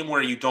team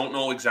where you don't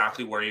know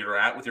exactly where you're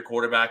at with your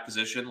quarterback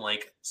position,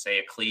 like, say,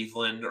 a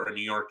Cleveland or a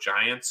New York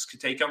Giants could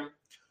take him,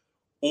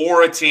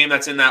 or a team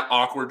that's in that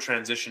awkward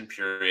transition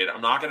period.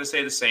 I'm not going to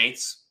say the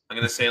Saints. I'm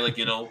going to say, like,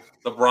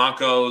 the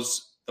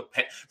Broncos,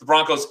 the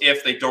Broncos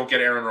if they don't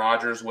get Aaron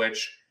Rodgers,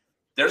 which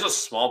there's a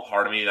small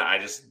part of me that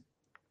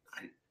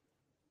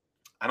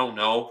I don't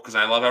know, because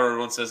I love how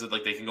everyone says that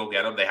like they can go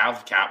get him. They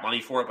have cap money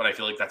for it, but I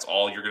feel like that's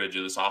all you're going to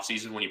do this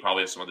offseason when you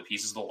probably have some other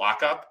pieces to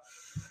lock up.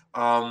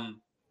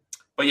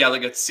 But yeah,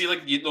 like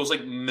those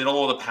like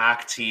middle of the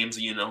pack teams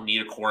that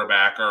need a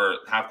quarterback or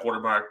have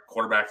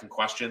quarterbacking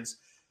questions.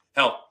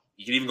 Hell,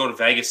 you can even go to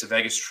Vegas if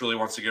Vegas truly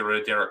wants to get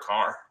rid of Derek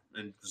Carr,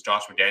 and because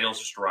Josh McDaniels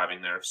just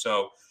arriving there,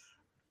 so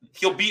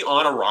he'll be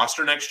on a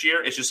roster next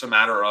year. It's just a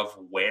matter of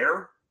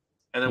where.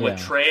 And then with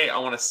Trey, I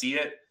want to see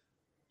it.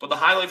 But the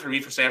highlight for me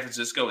for San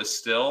Francisco is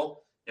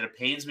still, and it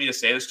pains me to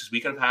say this because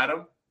we could have had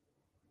him,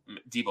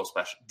 Debo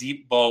special.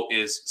 Debo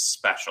is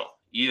special.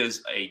 He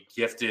is a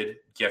gifted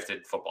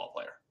football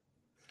player.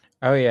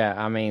 Oh, yeah.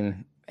 I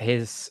mean,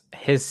 his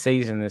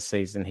season this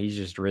season, he's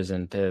just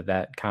risen to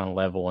that kind of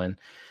level. And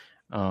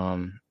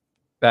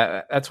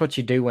that's what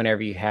you do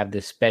whenever you have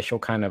this special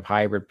kind of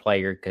hybrid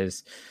player,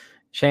 because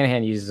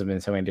Shanahan uses them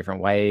in so many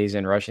different ways,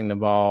 and rushing the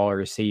ball or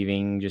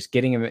receiving, just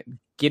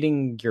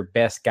getting your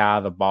best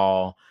guy the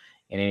ball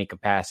in any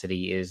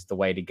capacity is the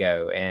way to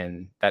go.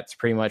 And that's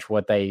pretty much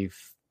what they've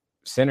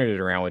centered it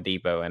around with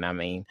Debo. And I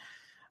mean,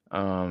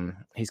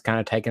 he's kind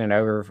of taken it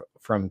over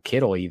from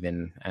Kittle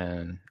even.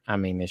 And I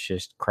mean, it's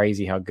just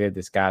crazy how good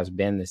this guy's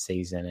been this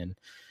season. And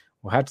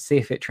we'll have to see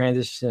if it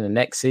transitions into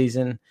next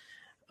season.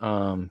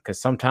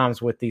 Because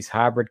sometimes with these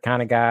hybrid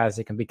kind of guys,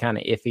 it can be kind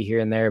of iffy here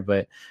and there.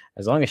 But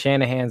as long as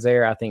Shanahan's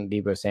there, I think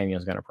Debo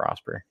Samuel's going to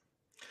prosper.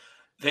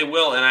 They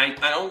will, and I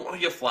don't want to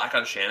get flack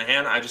on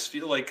Shanahan. I just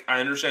feel like I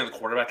understand the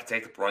quarterback can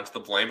take the brunt of the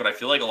blame, but I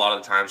feel like a lot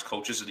of the times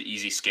coaches are the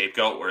easy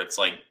scapegoat where it's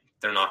like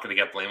they're not going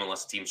to get blame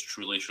unless the team's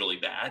truly, truly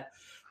bad.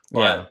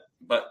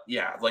 But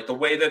yeah, like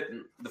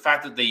the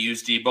fact that they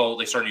used Debo,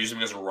 they started using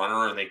him as a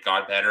runner and they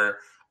got better.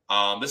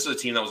 This is a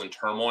team that was in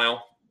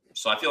turmoil.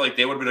 So I feel like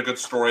they would have been a good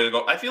story to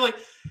go. I feel like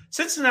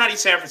Cincinnati,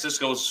 San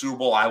Francisco is a Super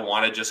Bowl I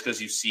wanted just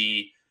because you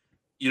see,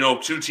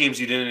 two teams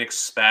you didn't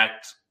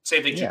expect.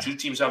 Same thing, two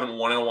teams haven't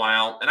won in a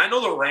while. And I know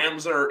the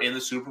Rams are in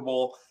the Super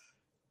Bowl,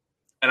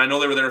 and I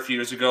know they were there a few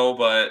years ago,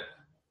 but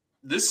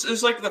this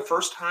is like the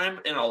first time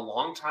in a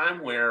long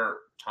time where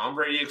Tom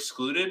Brady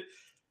excluded.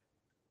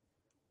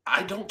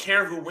 I don't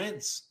care who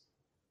wins.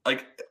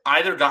 Like,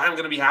 either guy I'm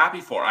going to be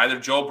happy for. Either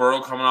Joe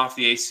Burrow coming off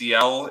the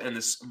ACL in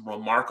this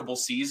remarkable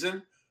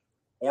season,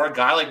 or a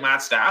guy like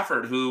Matt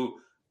Stafford, who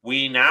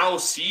we now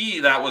see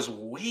that was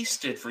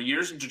wasted for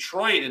years in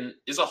Detroit and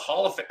is a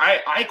Hall of Fame.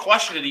 I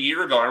questioned it a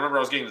year ago. I remember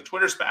I was getting the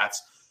Twitter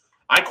spats.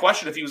 I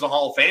questioned if he was a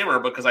Hall of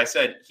Famer because I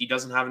said he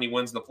doesn't have any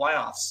wins in the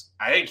playoffs.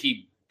 I think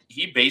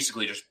he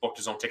basically just booked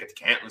his own ticket to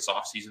Canton this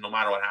offseason, no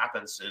matter what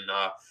happens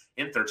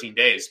in 13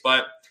 days.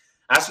 But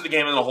as for the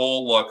game as a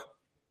whole, look,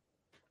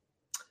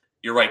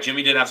 you're right.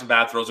 Jimmy did have some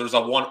bad throws. There was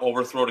a one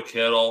overthrow to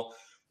Kittle.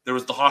 There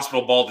was the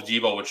hospital ball to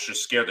Debo, which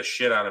just scared the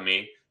shit out of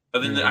me.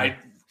 But then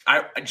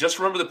I just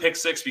remember the pick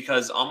six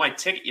because on my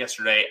ticket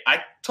yesterday, I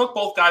took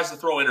both guys to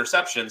throw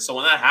interceptions. So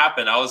when that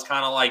happened, I was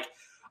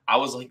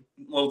a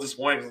little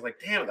disappointed. I was like,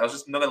 damn, that was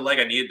just another leg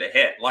I needed to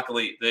hit.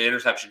 Luckily, the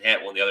interception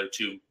hit when the other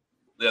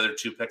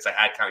two picks I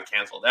had kind of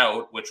canceled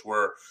out, which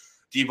were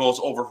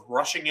Debo's over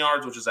rushing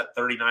yards, which is at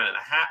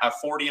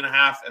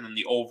 40.5, and then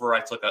the over,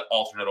 I took an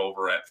alternate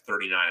over at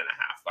 39.5.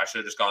 I should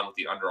have just gone with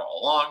the under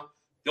all along.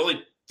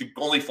 The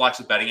only flex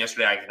of betting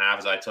yesterday I can have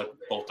is I took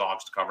both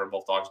dogs to cover, and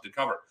both dogs did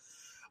cover.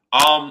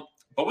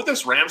 But with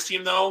this Rams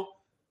team, though,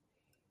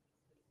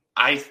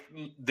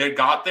 they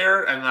got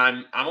there,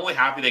 and I'm only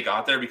happy they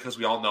got there because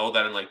we all know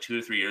that in like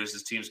 2 to 3 years,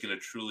 this team's going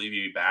to truly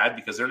be bad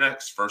because their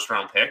next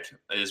first-round pick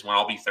is when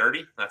I'll be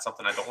 30. That's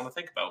something I don't want to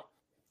think about.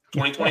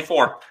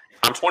 2024.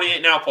 I'm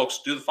 28 now, folks.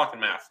 Do the fucking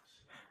math.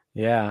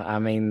 Yeah, I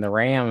mean, the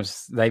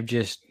Rams, they've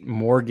just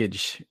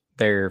mortgaged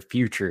their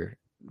future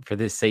for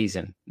this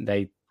season.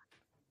 They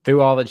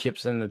threw all the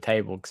chips in the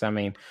table because, I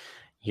mean,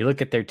 you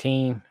look at their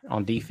team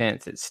on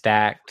defense, it's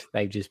stacked.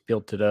 They've just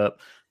built it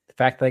up. The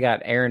fact they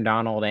got Aaron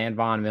Donald and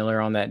Von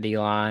Miller on that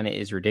D-line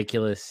is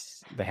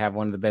ridiculous. They have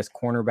one of the best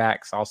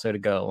cornerbacks also to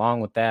go along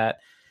with that.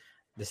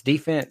 This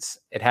defense,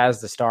 it has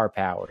the star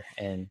power.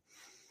 And,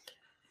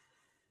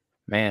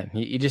 Man,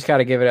 you just got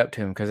to give it up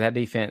to him because that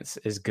defense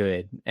is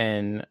good.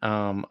 And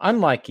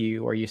unlike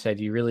you, where you said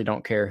you really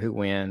don't care who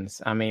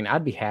wins, I mean,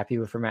 I'd be happy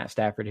for Matt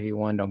Stafford if he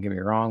won, don't get me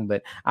wrong,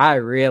 but I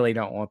really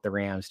don't want the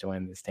Rams to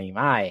win this team.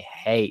 I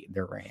hate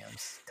the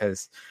Rams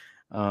because,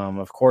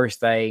 of course,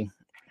 they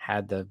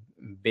had the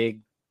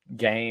big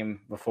game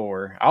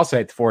before. I also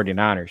hate the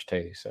 49ers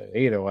too. So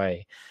either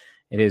way,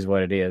 it is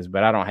what it is.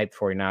 But I don't hate the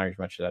 49ers as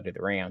much as I do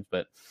the Rams.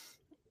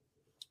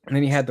 And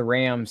then you had the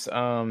Rams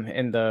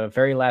in the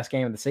very last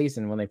game of the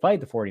season when they played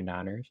the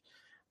 49ers.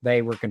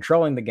 They were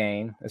controlling the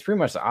game. It's pretty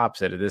much the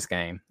opposite of this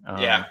game.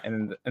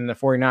 And the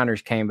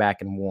 49ers came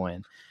back and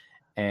won.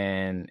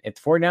 And if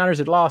the 49ers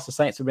had lost, the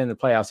Saints would have been in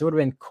the playoffs. It would have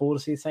been cool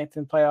to see the Saints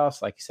in the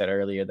playoffs. Like you said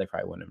earlier, they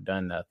probably wouldn't have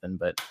done nothing,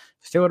 but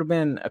still would have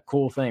been a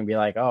cool thing. Be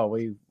like, oh,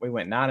 we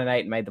went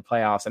 9-8 and made the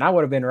playoffs, and I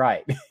would have been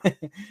right. That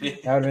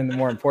would have been the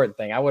more important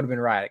thing. I would have been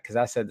right because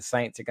I said the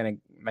Saints are going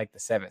to make the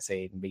 7th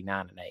seed and be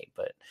 9-8,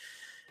 but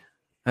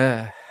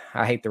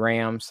I hate the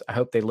Rams. I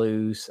hope they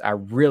lose. I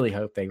really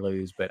hope they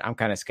lose, but I'm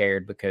kind of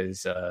scared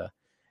because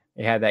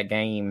they had that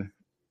game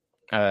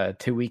 2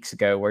 weeks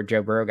ago where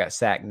Joe Burrow got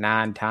sacked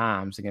 9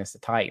 times against the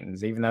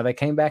Titans, even though they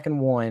came back and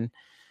won.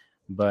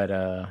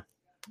 But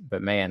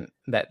man,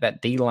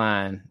 that D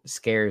line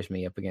scares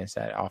me up against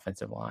that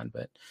offensive line.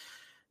 But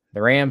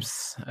the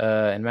Rams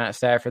and Matt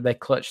Stafford, they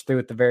clutched through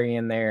at the very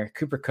end there.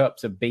 Cooper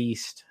Kupp's a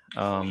beast.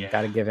 Got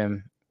to give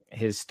him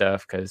his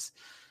stuff because,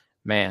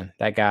 man,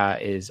 that guy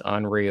is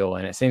unreal.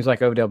 And it seems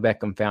like Odell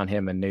Beckham found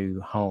him a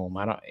new home.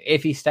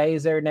 If he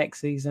stays there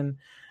next season,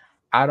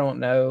 I don't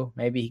know.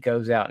 Maybe he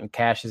goes out and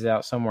cashes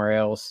out somewhere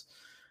else.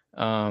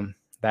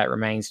 That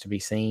remains to be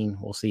seen.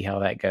 We'll see how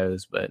that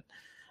goes. But,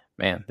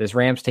 man, this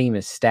Rams team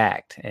is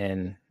stacked.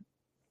 And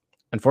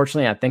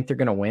unfortunately, I think they're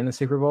going to win the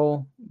Super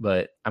Bowl,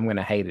 but I'm going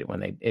to hate it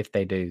if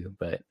they do.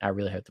 But I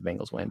really hope the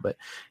Bengals win. But,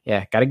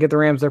 yeah, got to give the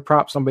Rams their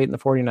props on beating the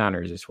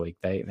 49ers this week.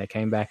 They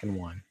came back and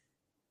won.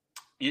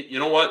 You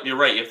know what? You're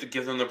right. You have to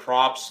give them the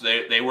props.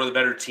 They were the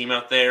better team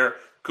out there.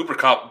 Cooper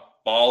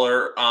Kupp,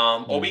 baller.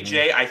 OBJ,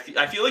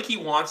 I feel like he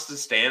wants to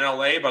stay in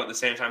LA, but at the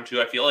same time,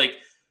 too, I feel like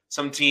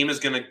some team is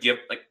going to give,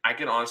 like, I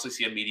can honestly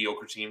see a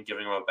mediocre team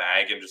giving him a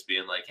bag and just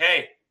being like,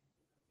 hey,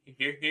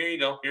 here you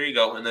go.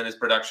 And then his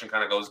production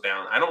kind of goes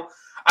down. I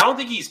don't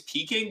think he's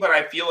peaking, but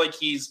I feel like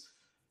he's,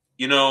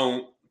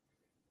 this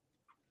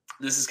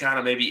is kind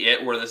of maybe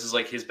it where this is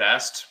like his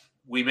best.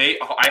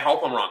 I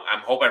hope I'm wrong.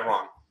 I'm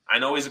wrong. I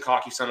know he's a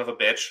cocky son of a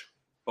bitch,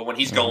 but when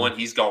he's going,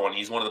 he's going.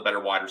 He's one of the better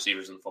wide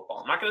receivers in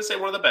football. I'm not going to say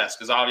one of the best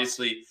because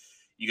obviously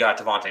you got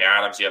Devontae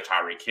Adams, you have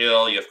Tyreek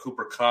Hill, you have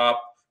Cooper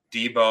Kupp,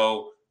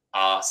 Debo,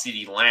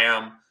 CeeDee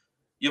Lamb.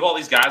 You have all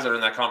these guys that are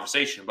in that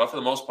conversation. But for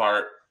the most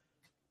part,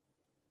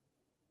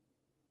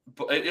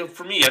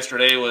 for me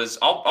yesterday was,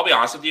 I'll be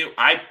honest with you,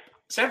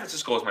 San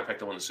Francisco was my pick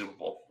to win the Super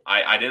Bowl.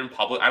 I don't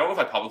know if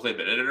I publicly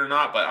admitted it or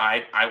not, but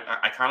I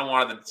kind of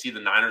wanted to see the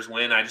Niners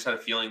win. I just had a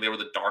feeling they were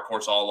the dark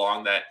horse all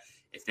along that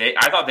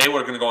I thought they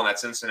were going to go on that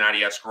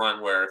Cincinnati-esque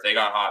run where if they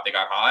got hot, they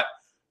got hot,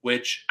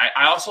 which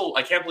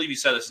I can't believe you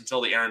said this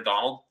until the Aaron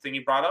Donald thing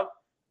you brought up.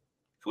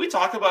 Can we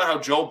talk about how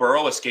Joe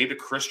Burrow escaped a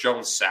Chris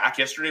Jones sack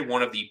yesterday,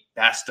 one of the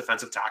best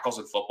defensive tackles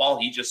in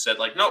football? He just said,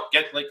 like, nope,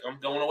 I'm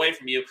going away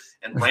from you,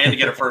 and ran to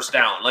get a first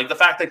down. Like the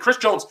fact that Chris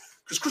Jones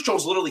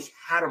literally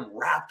had him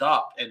wrapped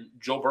up and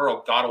Joe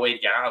Burrow got away to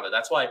get out of it.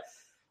 That's why,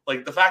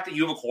 like, the fact that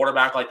you have a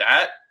quarterback like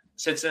that,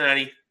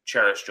 Cincinnati,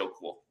 cherish Joe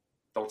Cool.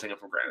 Don't take it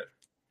for granted.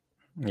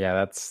 Yeah,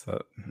 that's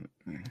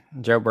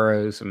Joe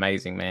Burrow's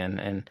amazing, man.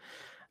 And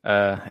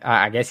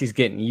I guess he's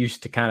getting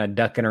used to kind of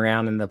ducking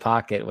around in the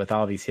pocket with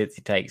all these hits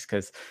he takes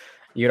because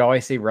you'd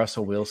always see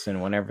Russell Wilson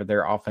whenever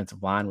their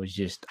offensive line was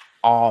just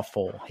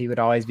awful. He'd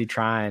always be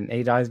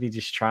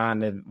just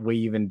trying to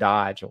weave and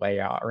dodge away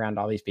around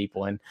all these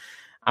people. And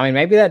I mean,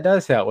 maybe that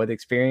does help with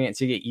experience.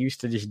 You get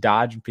used to just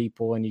dodging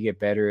people and you get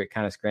better at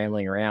kind of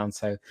scrambling around.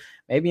 So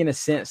maybe in a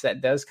sense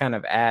that does kind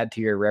of add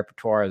to your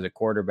repertoire as a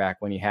quarterback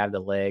when you have the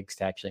legs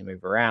to actually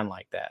move around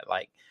like that.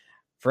 Like,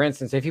 for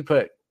instance, if you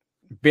put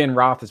Ben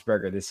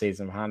Roethlisberger this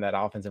season behind that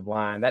offensive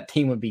line, that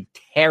team would be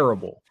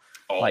terrible,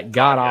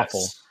 god-awful.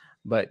 Yes.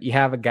 But you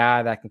have a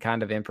guy that can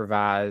kind of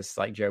improvise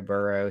like Joe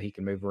Burrow. He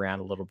can move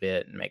around a little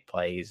bit and make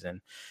plays, and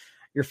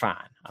you're fine.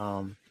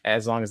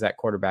 As long as that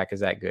quarterback is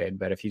that good.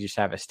 But if you just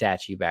have a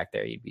statue back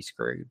there, you'd be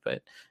screwed.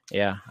 But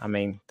yeah, I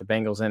mean, the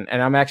Bengals, and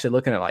I'm actually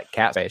looking at like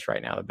cap space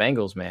right now. The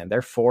Bengals, man,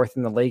 they're 4th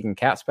in the league in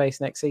cap space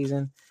next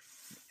season,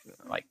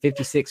 like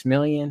 $56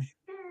 million.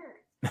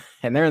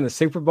 And they're in the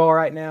Super Bowl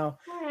right now.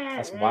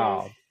 That's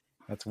wild.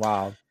 That's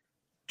wild.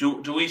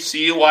 Do we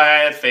see why I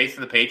had faith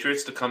in the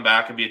Patriots to come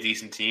back and be a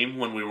decent team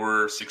when we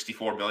were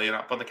 $64 million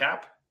up on the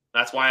cap?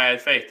 That's why I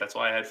had faith.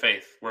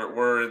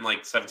 We're in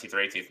like 17th or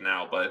 18th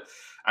now, but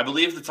I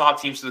believe the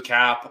top teams to the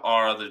cap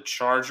are the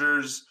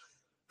Chargers,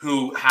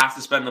 who have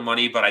to spend the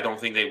money, but I don't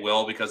think they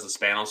will because the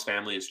Spanos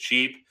family is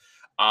cheap.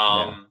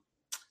 Bengals,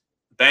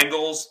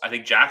 I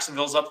think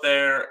Jacksonville's up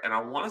there, and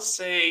I want to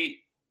say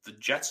the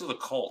Jets or the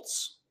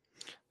Colts.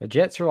 The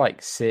Jets are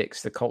like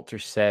 6, the Colts are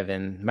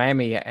 7.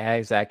 Miami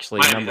is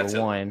actually number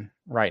 1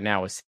 right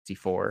now with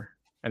 64.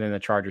 And then the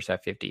Chargers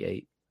have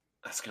 58.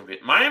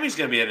 Miami's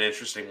gonna be an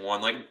interesting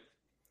one. Like,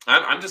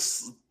 I'm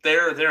just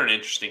they're an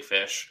interesting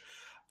fish.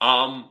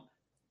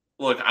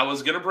 Look, I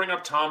was gonna bring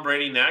up Tom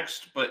Brady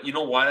next, but you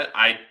know what?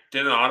 I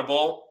did an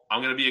audible.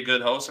 I'm gonna be a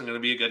good host. I'm gonna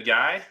be a good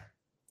guy.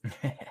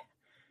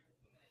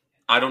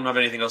 I don't have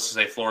anything else to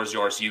say. Floor is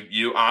yours.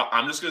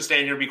 I'm just gonna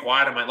stand here and be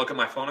quiet. I might look at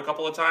my phone a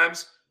couple of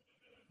times.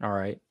 All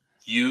right.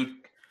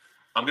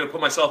 I'm gonna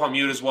put myself on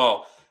mute as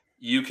well.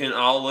 You can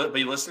all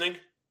be listening,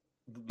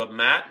 but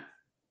Matt,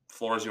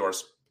 floor is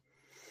yours.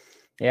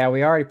 Yeah,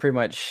 we already pretty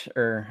much,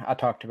 I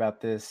talked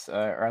about this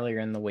earlier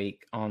in the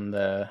week on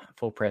the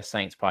Full Press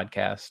Saints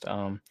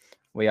podcast.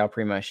 We all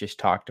pretty much just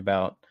talked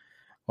about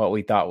what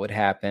we thought would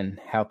happen,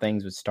 how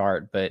things would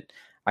start. But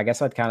I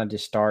guess I'd kind of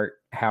just start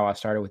how I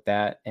started with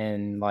that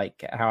and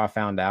like how I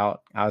found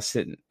out. I was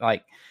sitting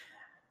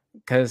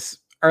because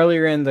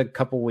earlier in the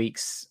couple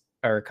weeks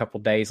or a couple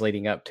days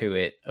leading up to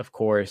it, of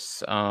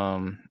course,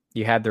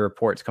 you had the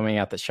reports coming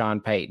out that Sean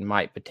Payton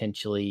might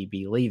potentially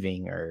be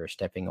leaving or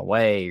stepping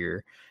away,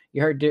 or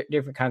you heard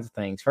different kinds of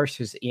things. First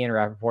was Ian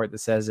Rappaport that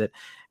says it,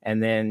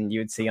 and then you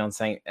would see on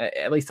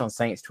at least on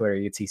Saints Twitter,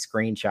 you'd see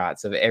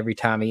screenshots of every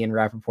time Ian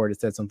Rappaport had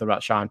said something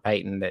about Sean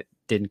Payton that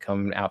didn't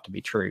come out to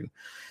be true.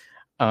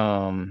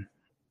 And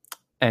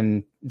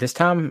this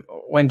time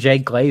when Jay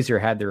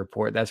Glazer had the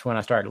report, that's when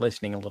I started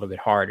listening a little bit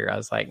harder. I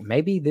was like,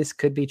 maybe this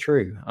could be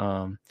true.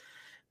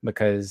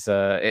 Because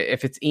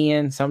if it's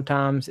Ian,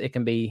 sometimes it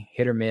can be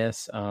hit or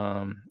miss.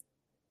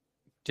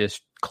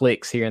 Just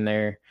clicks here and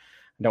there.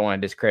 I don't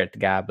want to discredit the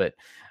guy, but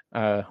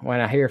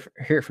when I hear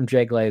it from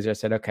Jay Glazer, I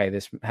said, okay,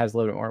 this has a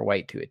little bit more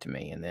weight to it to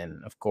me. And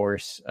then, of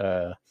course,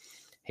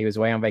 he was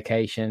away on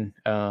vacation.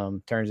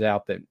 Turns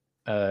out that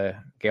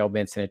Gail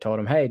Benson had told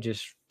him, hey,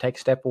 just take a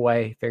step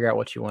away, figure out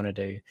what you want to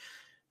do.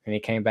 And he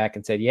came back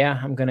and said, yeah,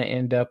 I'm going to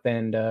end up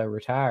and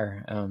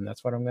retire.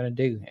 That's what I'm going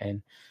to do.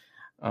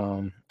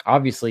 And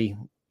obviously,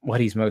 what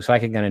he's most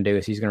likely going to do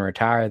is he's going to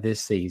retire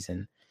this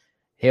season.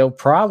 He'll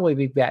probably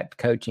be back to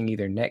coaching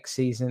either next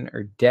season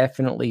or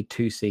definitely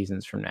 2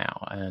 seasons from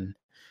now. And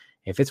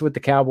if it's with the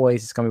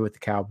Cowboys, it's going to be with the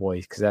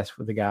Cowboys because that's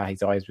what the guy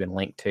he's always been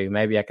linked to.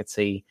 Maybe I could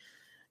see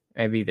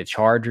maybe the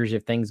Chargers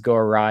if things go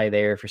awry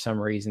there for some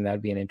reason. That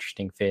would be an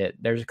interesting fit.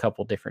 There's a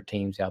couple different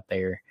teams out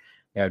there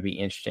that would be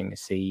interesting to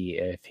see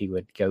if he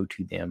would go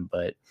to them.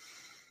 But,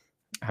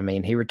 I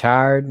mean, he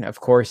retired. Of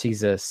course,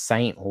 he's a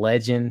Saint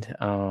legend.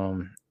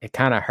 It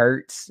kind of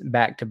hurts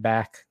back to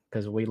back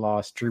because we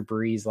lost Drew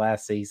Brees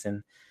last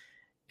season,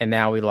 and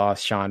now we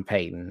lost Sean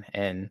Payton.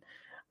 And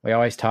we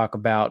always talk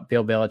about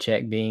Bill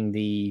Belichick being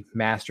the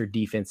master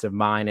defensive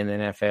mind in the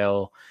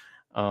NFL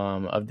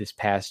of this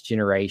past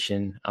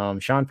generation.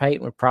 Sean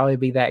Payton would probably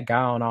be that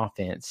guy on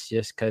offense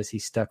just because he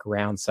stuck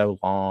around so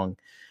long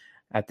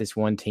at this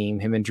one team.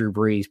 Him and Drew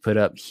Brees put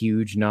up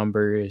huge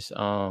numbers.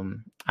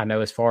 I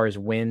know as far as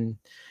in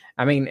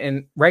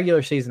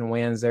regular season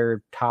wins,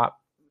 they're top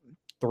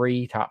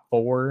 3, top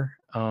 4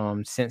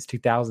 since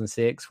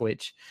 2006,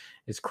 which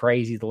is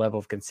crazy, the level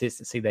of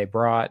consistency they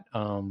brought.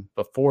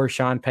 Before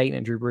Sean Payton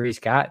and Drew Brees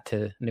got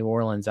to New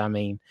Orleans, I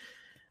mean,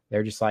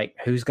 they're just like,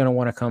 who's going to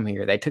want to come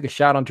here? They took a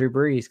shot on Drew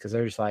Brees because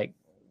they're just like,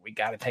 we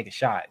got to take a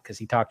shot because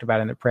he talked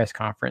about in the press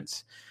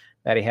conference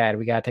that he had,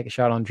 we got to take a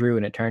shot on Drew,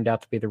 and it turned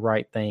out to be the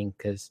right thing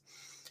because,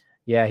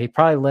 yeah, he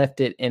probably left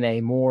it in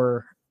a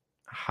more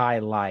high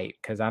light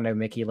because I know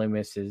Mickey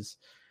Loomis is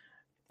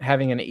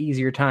having an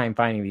easier time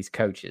finding these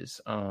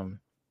coaches.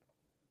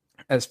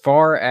 As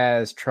far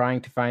as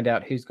trying to find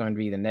out who's going to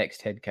be the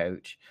next head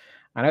coach,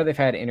 I know they've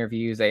had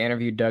interviews. They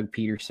interviewed Doug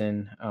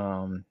Peterson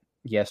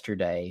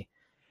yesterday.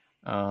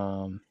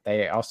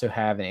 They also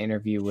have an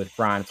interview with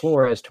Brian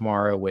Flores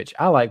tomorrow, which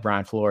I like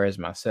Brian Flores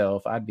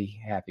myself. I'd be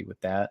happy with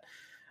that.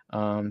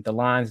 The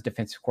Lions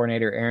defensive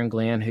coordinator, Aaron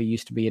Glenn, who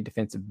used to be a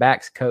defensive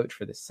backs coach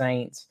for the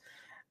Saints.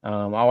 I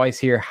always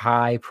hear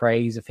high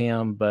praise of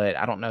him, but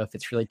I don't know if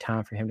it's really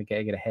time for him to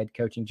get a head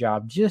coaching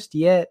job just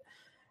yet.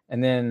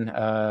 And then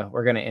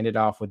we're going to end it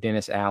off with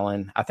Dennis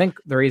Allen. I think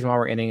the reason why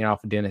we're ending it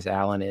off with Dennis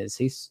Allen is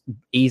he's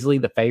easily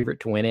the favorite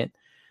to win it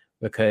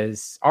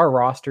because our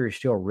roster is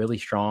still really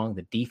strong.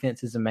 The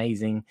defense is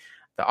amazing.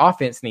 The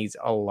offense needs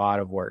a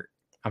lot of work.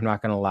 I'm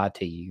not going to lie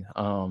to you.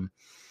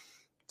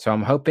 So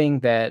I'm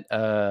hoping that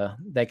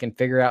they can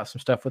figure out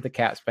some stuff with the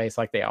cap space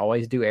like they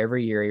always do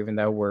every year, even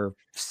though we're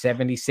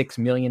 $76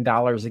 million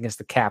against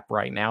the cap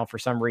right now. For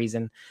some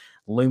reason,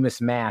 Loomis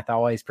math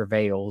always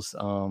prevails.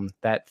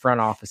 That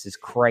front office is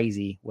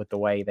crazy with the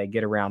way they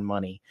get around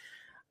money.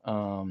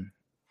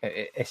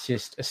 It's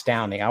just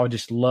astounding. I would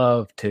just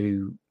love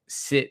to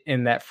sit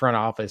in that front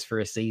office for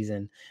a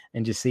season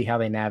and just see how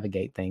they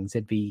navigate things.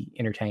 It'd be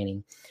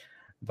entertaining.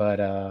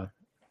 But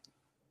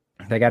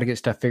they got to get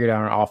stuff figured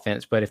out on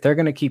offense. But if they're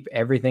going to keep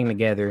everything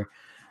together,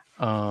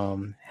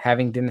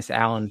 having Dennis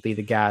Allen be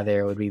the guy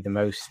there would be the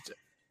most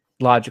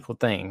logical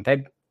thing.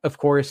 They'd, of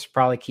course,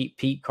 probably keep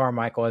Pete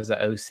Carmichael as the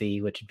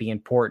OC, which would be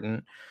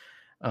important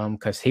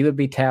because he would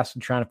be tasked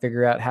with trying to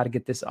figure out how to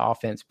get this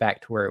offense back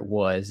to where it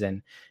was.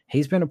 And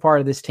he's been a part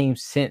of this team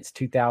since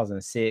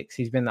 2006.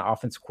 He's been the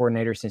offensive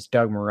coordinator since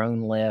Doug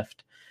Marrone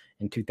left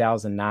in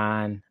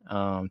 2009,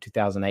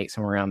 2008,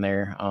 somewhere around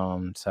there.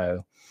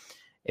 So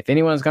if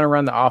anyone's going to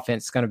run the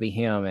offense, it's going to be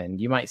him. And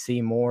you might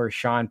see more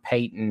Sean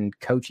Payton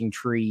coaching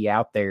tree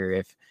out there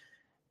if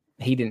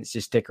he didn't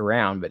just stick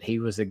around, but he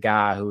was a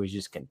guy who was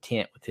just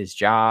content with his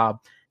job.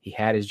 He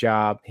had his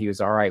job. He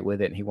was all right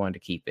with it, and he wanted to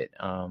keep it.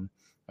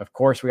 Of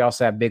course, we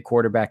also have big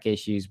quarterback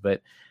issues,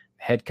 but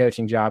head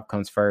coaching job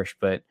comes first.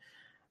 But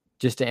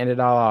just to end it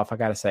all off, I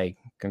got to say,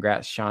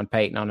 congrats, Sean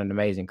Payton, on an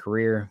amazing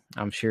career.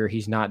 I'm sure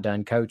he's not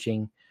done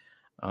coaching.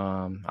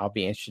 I'll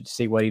be interested to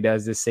see what he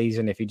does this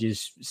season. If he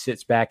just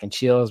sits back and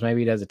chills,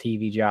 maybe he does a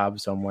TV job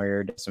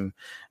somewhere, does some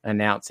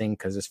announcing,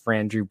 because his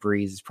friend Drew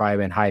Brees has probably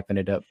been hyping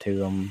it up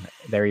to him.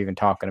 They're even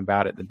talking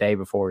about it the day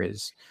before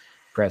his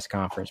press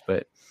conference.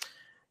 But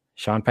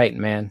Sean Payton,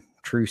 man,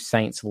 true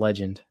Saints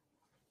legend.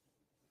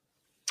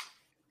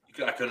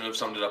 I couldn't have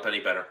summed it up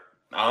any better.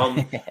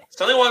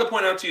 Something I wanted to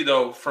point out to you,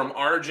 though, from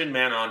Arjun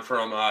Manon,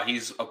 from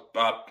he's in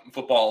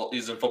football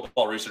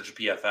research at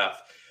PFF.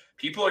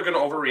 People are going to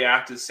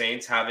overreact to the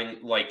Saints having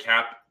in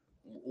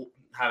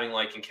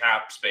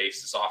cap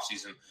space this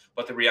offseason.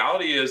 But the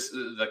reality is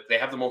that they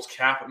have the most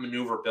cap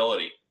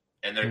maneuverability,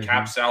 and their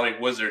cap salary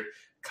wizard,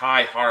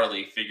 Kai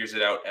Harley, figures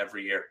it out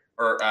every year.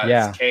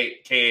 It's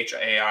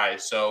KHAI.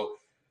 So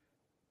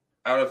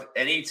out of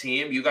any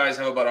team, you guys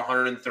have about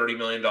 $130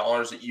 million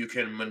that you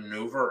can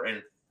maneuver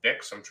and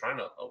fix. I'm trying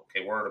to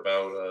word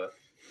about a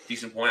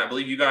decent point. I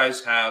believe you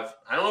guys have.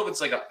 I don't know if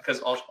it's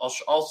because I'll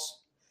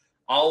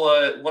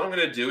what I'm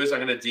going to do is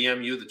I'm going to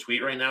DM you the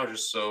tweet right now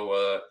just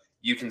so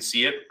you can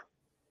see it.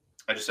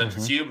 I just sent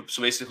it to you.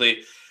 So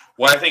basically,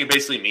 what I think it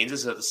basically means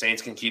is that the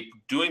Saints can keep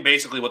doing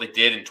basically what they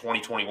did in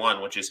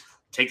 2021, which is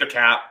take their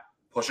cap,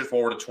 push it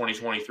forward to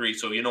 2023.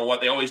 So you know what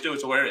they always do.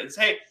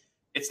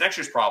 It's next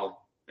year's problem.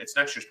 It's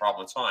next year's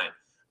problem. It's fine.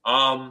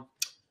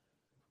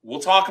 We'll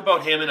talk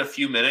about him in a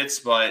few minutes,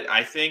 but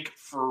I think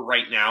for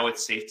right now,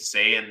 it's safe to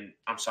say, and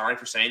I'm sorry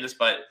for saying this,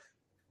 but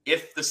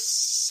if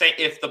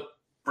the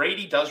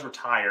Brady does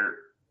retire,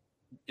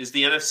 is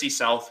the NFC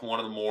South one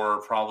of the more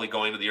probably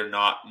going to the or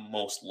not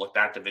most looked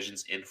at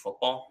divisions in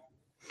football?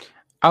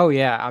 Oh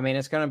yeah, I mean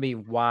it's going to be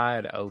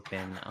wide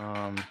open.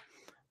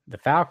 The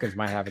Falcons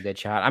might have a good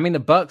shot. I mean the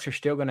Bucs are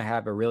still going to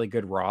have a really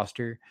good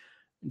roster,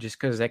 just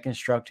because they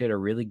constructed a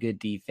really good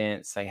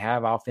defense. They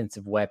have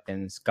offensive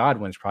weapons.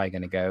 Godwin's probably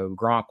going to go.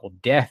 Gronk will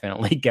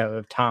definitely go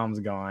if Tom's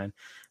gone.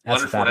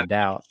 That's without a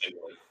doubt.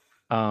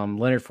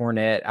 Leonard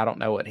Fournette, I don't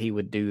know what he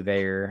would do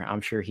there.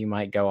 I'm sure he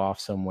might go off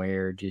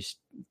somewhere, just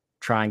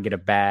try and get a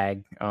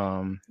bag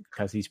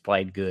because he's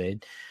played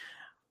good.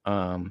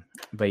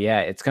 But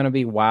yeah, it's going to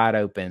be wide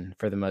open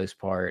for the most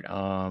part,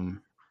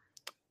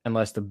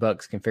 unless the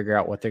Bucs can figure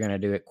out what they're going to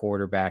do at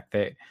quarterback.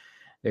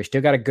 They're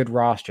still got a good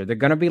roster. They're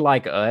going to be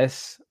like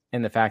us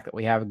in the fact that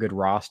we have a good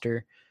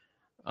roster.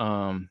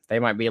 They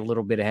might be a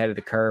little bit ahead of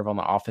the curve on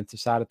the offensive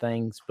side of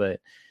things, but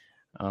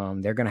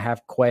they're going to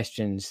have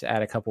questions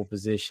at a couple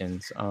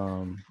positions.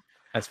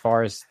 As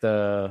far as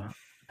the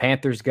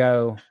Panthers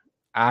go,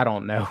 I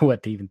don't know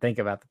what to even think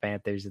about the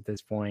Panthers at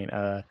this point.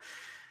 They're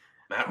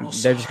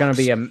just going to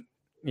be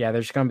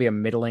they're just going to be a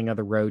middling of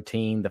the road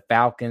team. The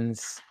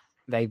Falcons,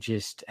 they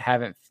just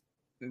haven't.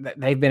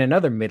 They've been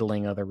another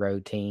middling of the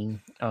road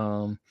team.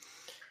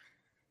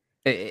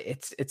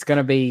 It's going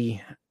to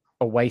be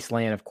a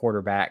wasteland of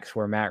quarterbacks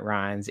where Matt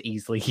Ryan's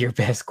easily your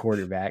best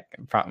quarterback,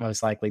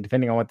 most likely,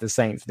 depending on what the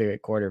Saints do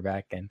at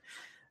quarterback. And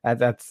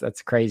that's a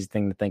crazy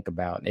thing to think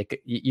about.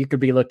 You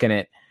could be looking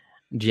at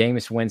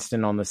Jameis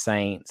Winston on the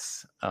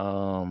Saints,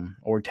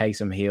 or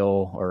Taysom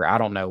Hill, or I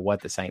don't know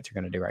what the Saints are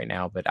going to do right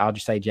now, but I'll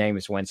just say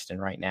Jameis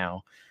Winston right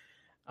now.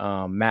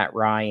 Matt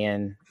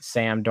Ryan,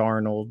 Sam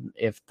Darnold,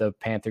 if the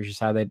Panthers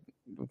decide they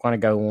want to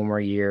go one more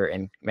year,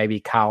 and maybe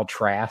Kyle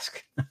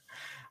Trask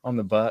on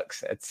the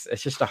Bucs. It's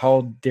just a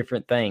whole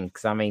different thing.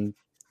 Because I mean,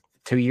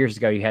 2 years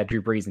ago you had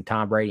Drew Brees and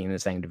Tom Brady in the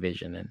same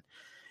division, and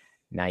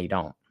now you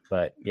don't.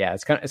 But yeah,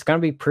 it's gonna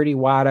be pretty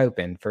wide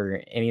open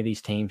for any of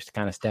these teams to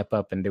kind of step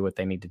up and do what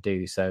they need to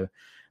do. So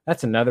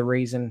that's another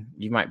reason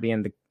I might be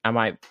in the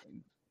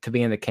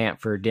camp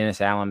for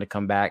Dennis Allen to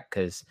come back,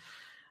 because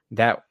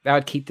that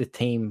would keep the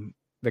team,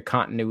 the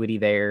continuity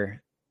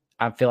there.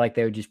 I feel like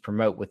they would just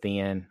promote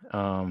within.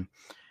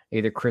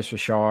 Either Chris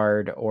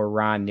Richard or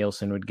Ryan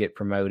Nielsen would get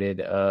promoted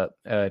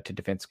to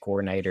defense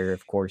coordinator.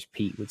 Of course,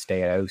 Pete would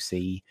stay at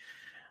OC.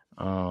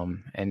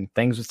 And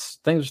things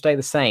would stay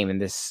the same,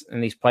 and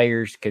these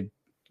players could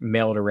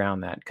meld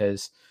around that,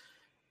 because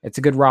it's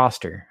a good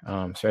roster,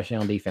 especially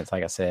on defense,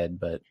 like I said.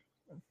 But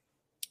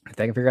if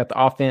they can figure out the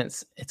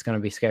offense, it's going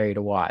to be scary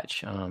to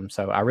watch.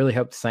 So I really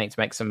hope the Saints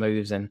make some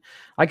moves. And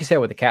like you said,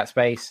 with the cap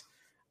space,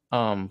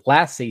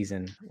 last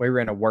season we were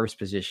in a worse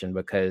position,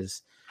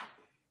 because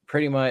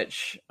pretty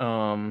much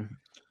to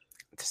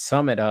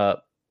sum it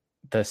up,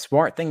 the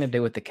smart thing to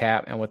do with the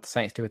cap, and what the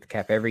Saints do with the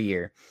cap every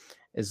year,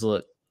 is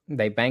look,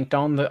 they banked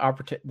on the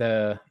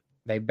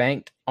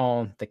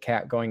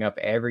cap going up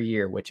every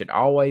year, which it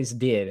always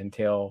did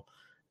until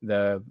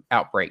the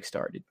outbreak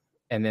started,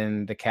 and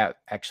then the cap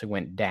actually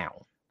went down.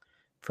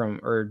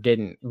 or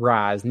didn't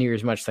rise near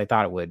as much as they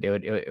thought it would.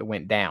 It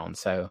went down.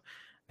 So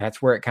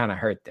that's where it kind of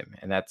hurt them.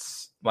 And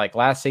that's like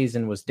last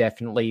season was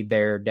definitely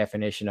their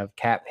definition of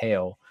cap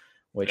hell,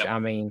 which I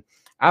mean,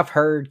 I've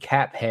heard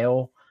cap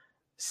hell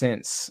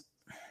since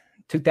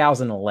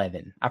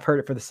 2011. I've heard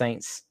it for the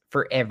Saints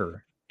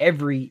forever.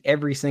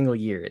 Every single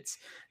year, it's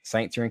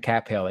Saints are in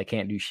cap hell. They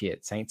can't do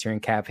shit. Saints are in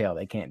cap hell.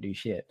 They can't do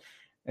shit.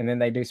 And then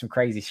they do some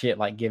crazy shit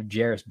like give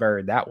Jarris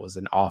Bird. That was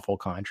an awful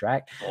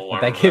contract.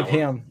 They give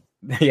him,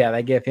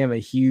 they give him a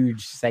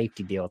huge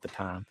safety deal at the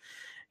time.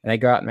 And they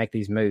go out and make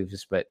these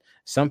moves. But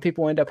some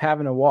people end up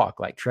having to walk,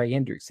 like Trey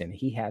Hendrickson.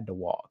 He had to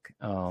walk.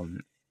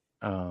 Teron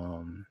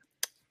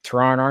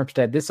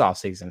Armstead this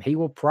offseason, he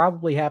will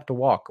probably have to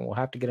walk, and we'll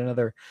have to get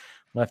another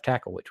left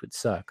tackle, which would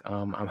suck.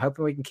 I'm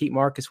hoping we can keep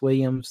Marcus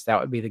Williams. That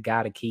would be the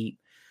guy to keep.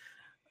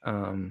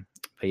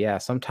 But yeah,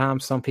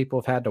 sometimes some people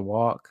have had to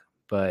walk,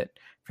 but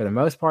for the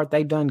most part,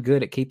 they've done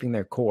good at keeping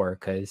their core,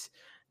 because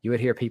you would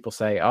hear people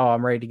say, oh,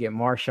 I'm ready to get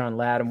Marshawn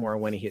Lattimore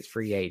when he hits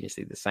free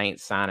agency. The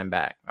Saints sign him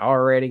back.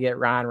 Already get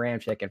Ryan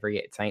Ramczyk and free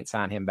agency. Saints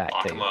sign him back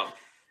too.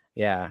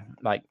 Yeah,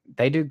 like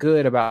they do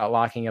good about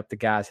locking up the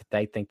guys that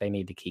they think they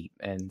need to keep.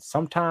 And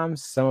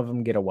sometimes some of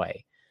them get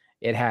away.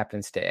 It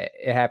happens to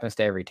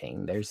every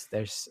team. There's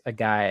a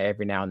guy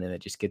every now and then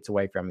that just gets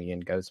away from you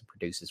and goes and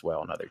produces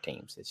well on other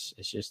teams. It's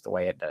just the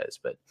way it does.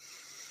 But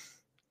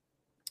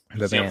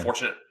it's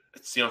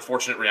the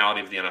unfortunate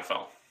reality of the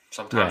NFL.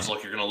 Sometimes,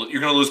 look, you're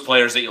gonna lose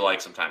players that you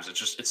like. Sometimes it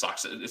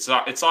sucks.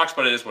 It sucks,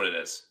 but it is what it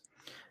is.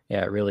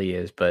 Yeah, it really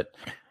is. But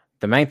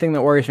the main thing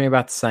that worries me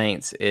about the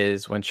Saints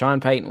is when Sean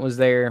Payton was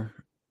there.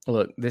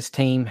 Look, this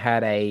team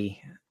had a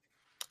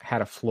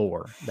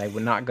floor. They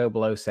would not go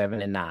below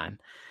 7-9.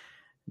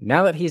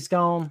 Now that he's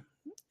gone,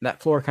 that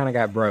floor kind of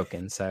got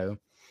broken. So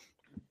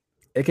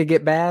it could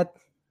get bad.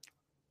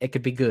 It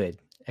could be good.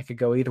 It could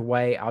go either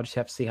way. I'll just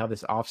have to see how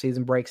this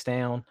offseason breaks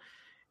down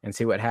and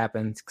see what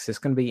happens, because it's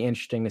going to be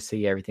interesting to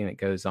see everything that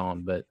goes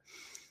on. But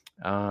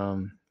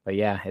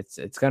yeah,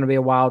 it's going to be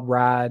a wild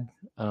ride,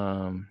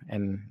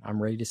 and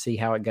I'm ready to see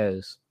how it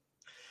goes.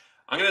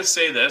 I'm going to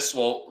say this.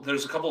 Well,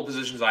 there's a couple of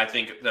positions I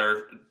think that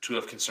are to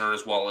have concern,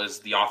 as well as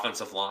the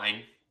offensive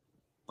line.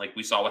 Like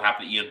we saw what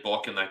happened to Ian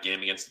Book in that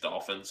game against the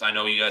Dolphins. I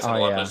know you guys had a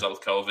lot of those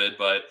with COVID,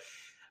 but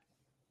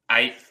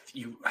I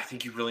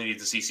think you really need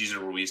to see Cesar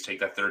Ruiz take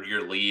that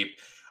third-year leap.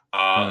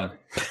 I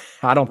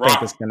don't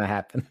think it's going to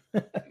happen.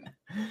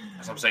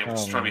 As I'm saying, I'm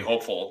just trying to be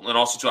hopeful. And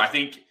also, too, I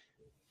think,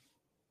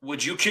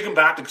 would you kick him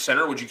back to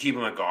center, or would you keep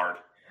him at guard?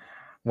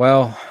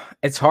 Well,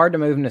 it's hard to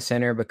move him to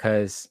center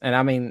because, and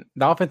I mean,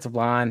 the offensive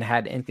line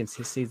had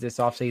inconsistencies this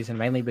offseason,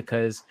 mainly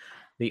because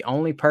the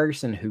only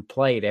person who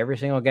played every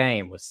single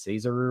game was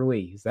Cesar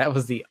Ruiz. That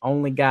was the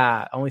only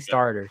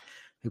starter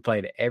who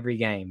played every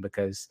game,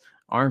 because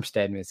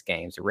Armstead missed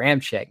games,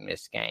 Ramczyk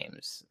missed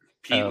games,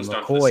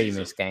 McCoy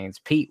missed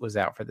games, Pete was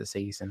out for the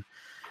season.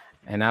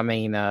 And I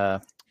mean,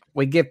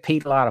 we give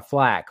Pete a lot of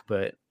flack,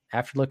 but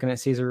after looking at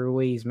Cesar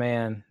Ruiz,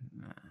 man,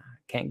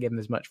 can't give him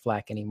as much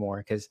flack anymore,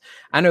 because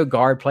I know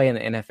guard play in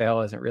the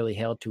NFL isn't really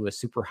held to a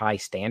super high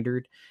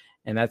standard.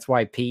 And that's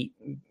why Pete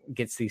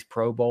gets these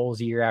Pro Bowls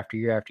year after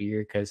year after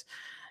year, because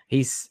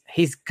he's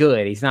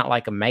good. He's not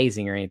like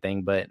amazing or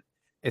anything, but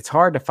it's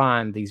hard to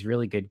find these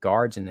really good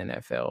guards in the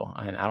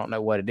NFL. And I don't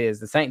know what it is.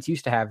 The Saints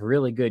used to have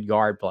really good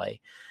guard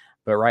play,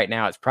 but right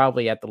now it's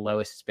probably at the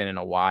lowest it's been in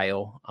a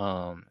while,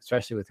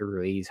 especially with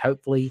Ruiz.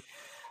 Hopefully,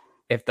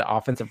 if the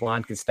offensive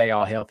line can stay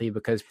all healthy,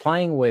 because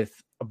playing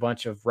with a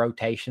bunch of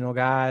rotational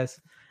guys,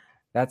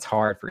 that's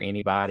hard for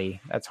anybody.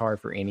 That's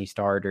hard for any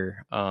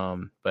starter.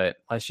 But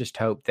let's just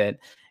hope that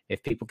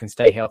if people can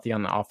stay healthy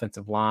on the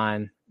offensive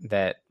line,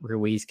 that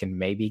Ruiz can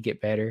maybe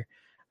get better.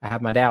 I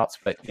have my doubts,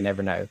 but you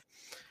never know.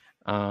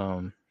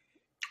 But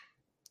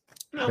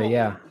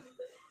yeah,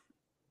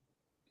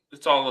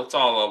 it's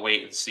all a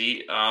wait and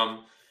see.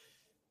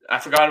 I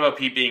forgot about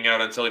Pete being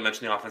out until he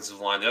mentioned the offensive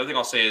line. The other thing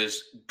I'll say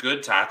is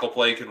good tackle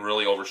play can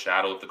really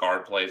overshadow if the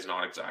guard play is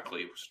not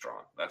exactly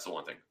strong. That's the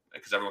one thing,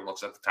 because everyone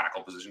looks at the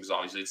tackle position, because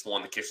obviously it's the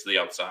one that kicks to the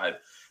outside.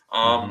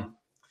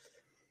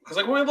 Because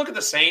like when I look at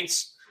the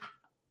Saints,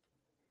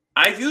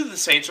 I view the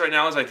Saints right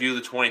now as I view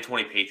the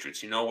 2020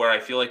 Patriots, where I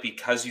feel like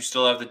because you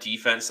still have the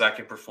defense that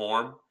can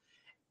perform.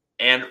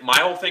 And my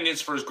whole thing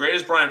is, for as great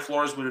as Brian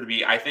Flores would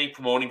be, I think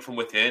promoting from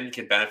within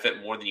can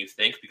benefit more than you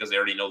think, because they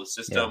already know the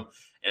system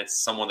and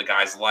it's someone the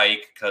guys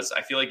like. Because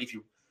I feel like if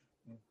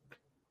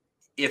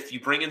you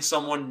bring in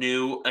someone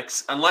new,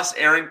 unless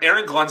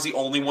Aaron Glenn's the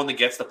only one that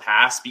gets the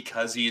pass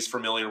because he is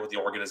familiar with the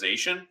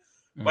organization.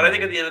 Mm-hmm. But I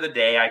think at the end of the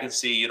day, I can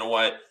see,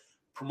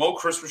 promote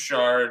Chris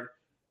Richard,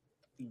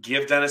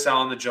 give Dennis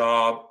Allen the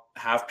job,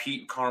 have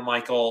Pete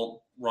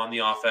Carmichael run the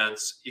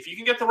offense. If you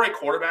can get the right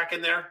quarterback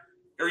in there,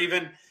 or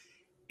even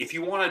if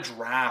you want to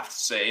draft,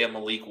 say, a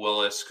Malik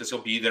Willis, because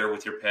he'll be there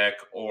with your pick,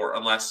 or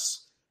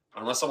unless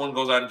someone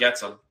goes out and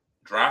gets him,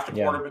 draft a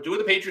quarterback. Do what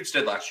the Patriots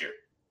did last year.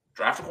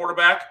 Draft a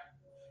quarterback,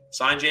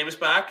 sign Jameis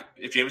back.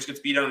 If Jameis gets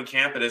beat out in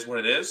camp, it is what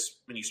it is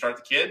when you start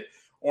the kid.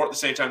 Or at the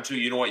same time, too,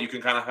 you know what? You can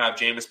kind of have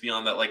Jameis be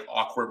on that, like,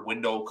 awkward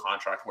window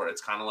contract where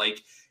it's kind of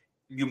like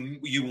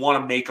you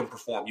want to make him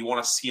perform. You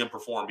want to see him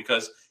perform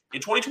because in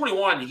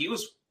 2021 he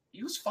was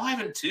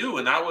 5-2,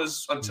 and that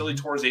was until he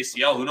tore his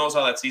ACL. Who knows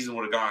how that season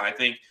would have gone? I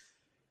think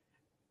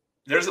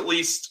there's at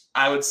least,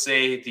 I would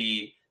say,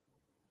 the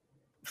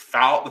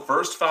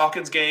first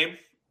Falcons game,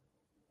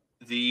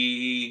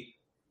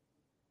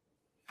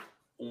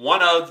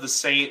 one of the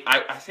Saints.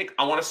 I think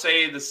I want to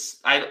say this.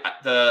 I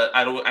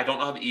don't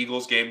know how the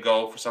Eagles game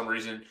go for some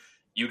reason.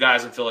 You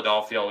guys in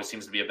Philadelphia always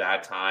seems to be a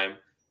bad time.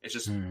 It's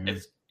just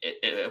it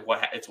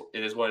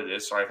is what it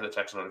is. Sorry for the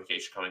text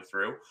notification coming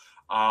through.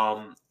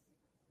 I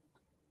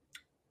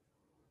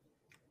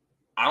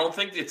don't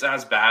think it's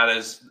as bad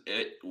as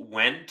it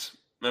went.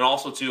 And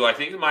also, too, I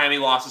think the Miami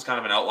loss is kind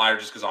of an outlier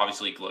just because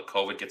obviously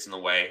COVID gets in the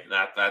way.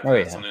 That's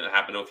something that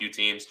happened to a few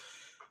teams.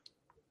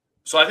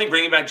 So I think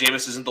bringing back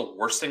Jameis isn't the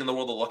worst thing in the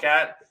world to look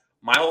at.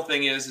 My whole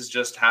thing is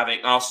just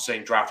having – also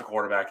saying draft a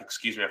quarterback.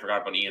 Excuse me, I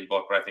forgot about Ian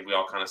Book, but I think we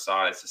all kind of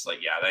saw it. It's just like,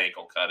 yeah, that ain't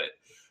going to cut it.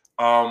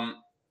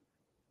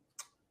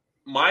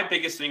 My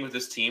biggest thing with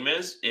this team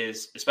is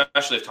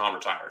especially if Tom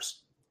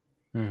retires.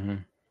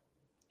 9-8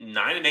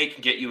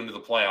 can get you into the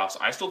playoffs.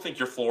 I still think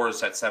your floor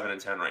is at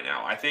 7-10 right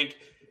now. I think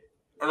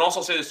 – and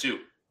also say this too.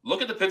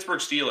 Look at the Pittsburgh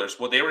Steelers,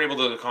 what they were able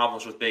to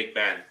accomplish with Big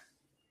Ben.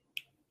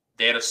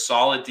 They had a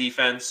solid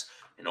defense,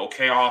 an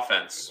okay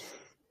offense.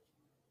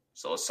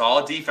 So a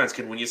solid defense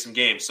can win you some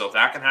games. So if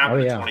that can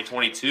happen in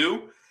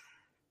 2022,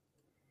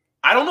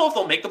 I don't know if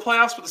they'll make the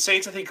playoffs, but the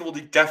Saints, I think, will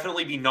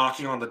definitely be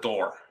knocking on the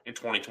door in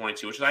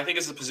 2022, which I think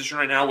is the position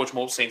right now which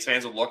most Saints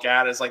fans would look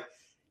at as like,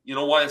 you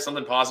know what, it's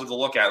something positive to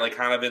look at, like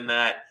kind of in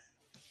that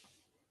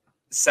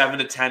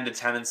 7-10 to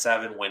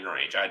 10-7 win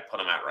range. I'd put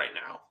them at right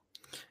now.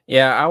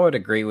 Yeah, I would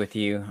agree with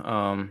you.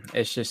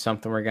 It's just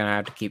something we're going to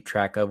have to keep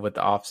track of with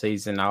the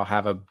offseason. I'll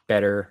have a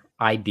better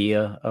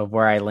idea of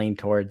where I lean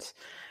towards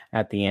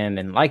at the end.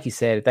 And like you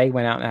said, if they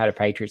went out and had a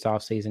Patriots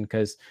offseason,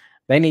 because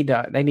they need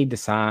to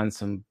sign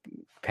some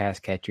pass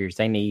catchers.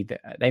 They need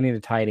a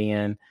tight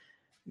end.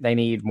 They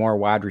need more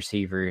wide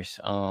receivers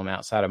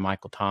outside of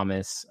Michael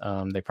Thomas.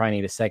 They probably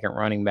need a second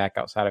running back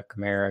outside of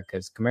Kamara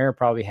because Kamara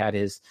probably had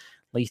his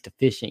least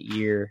efficient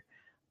year.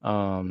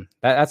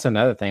 That's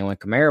another thing. When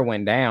Kamara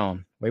went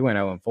down, we went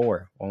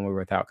 0-4 when we were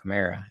without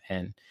Kamara.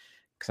 And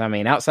because, I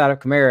mean, outside of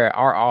Kamara,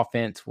 our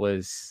offense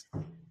was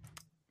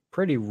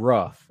pretty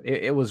rough.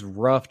 It was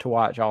rough to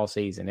watch all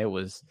season. It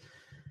was,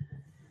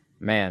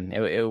 man,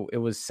 it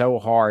was so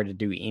hard to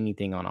do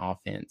anything on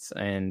offense.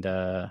 And,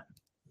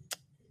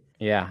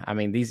 yeah, I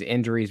mean, these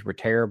injuries were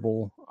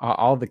terrible.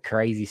 All the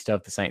crazy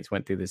stuff the Saints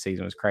went through this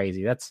season was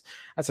crazy. That's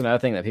another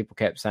thing that people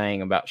kept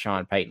saying about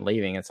Sean Payton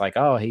leaving. It's like,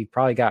 oh, he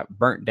probably got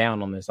burnt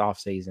down on this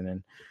offseason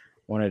and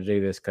wanted to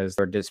do this because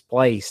they're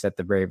displaced at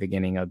the very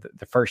beginning of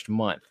the first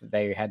month.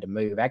 They had to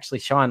move. Actually,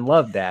 Sean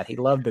loved that. He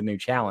loved the new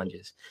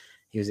challenges.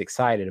 He was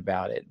excited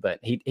about it. But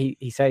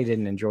he said he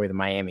didn't enjoy the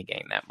Miami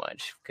game that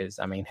much because,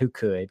 I mean, who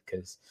could?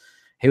 Because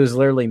he was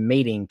literally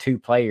meeting two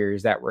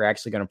players that were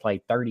actually going to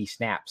play 30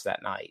 snaps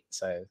that night.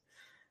 So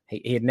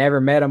he had never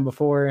met them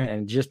before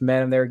and just met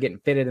them. They were getting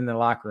fitted in the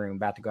locker room,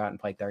 about to go out and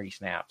play 30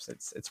 snaps.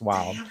 It's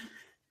wild.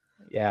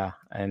 Yeah.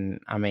 And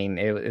I mean,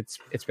 it's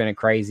been a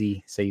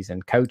crazy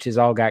season. Coaches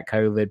all got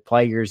COVID.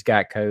 Players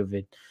got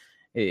COVID.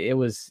 It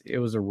was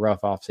a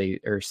rough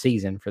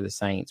season for the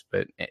Saints,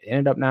 but it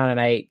ended up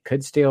 9-8.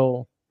 Could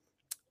still,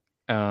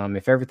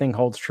 if everything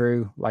holds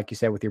true, like you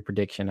said with your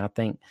prediction, I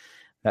think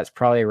that's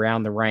probably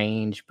around the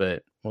range,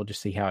 but we'll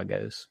just see how it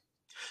goes.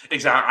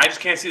 Exactly. I just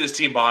can't see this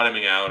team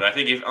bottoming out. I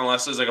think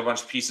unless there's like a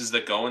bunch of pieces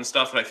that go and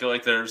stuff, and I feel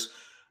like there's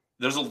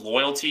a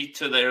loyalty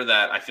to there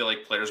that I feel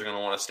like players are going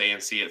to want to stay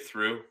and see it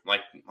through,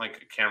 like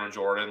Cameron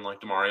Jordan, like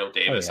DeMario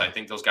Davis. Oh, yeah. I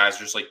think those guys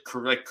are just like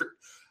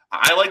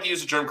I like to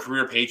use the term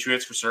career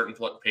Patriots for certain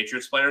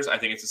Patriots players. I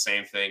think it's the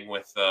same thing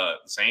with the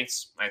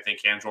Saints. I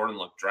think Cam Jordan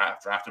looked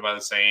drafted by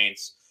the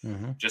Saints,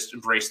 just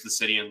embraced the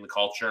city and the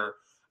culture.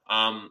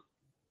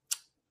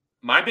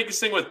 My biggest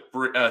thing with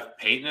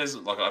Peyton is,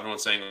 like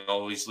everyone's saying,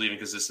 oh, he's leaving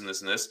because this and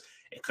this and this.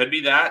 It could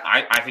be that.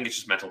 I think it's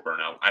just mental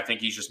burnout. I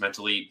think he just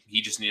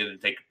needed to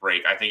take a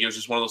break. I think it was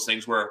just one of those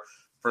things where,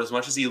 for as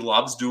much as he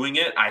loves doing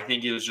it, I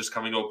think it was just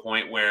coming to a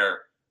point where,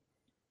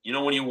 you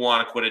know, when you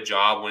want to quit a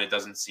job, when it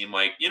doesn't seem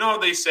like, you know,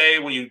 they say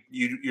when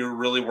you're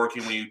really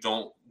working when you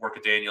don't work a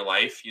day in your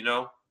life, you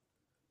know,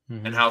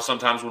 and how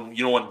sometimes when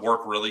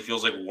work really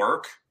feels like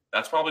work,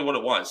 that's probably what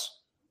it was.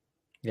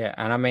 Yeah,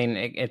 and I mean,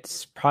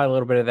 it's probably a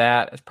little bit of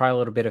that. It's probably a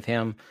little bit of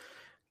him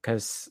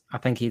because I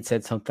think he'd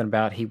said something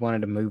about he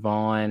wanted to move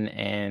on,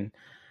 and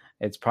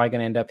it's probably going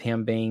to end up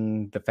him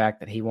being the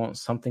fact that he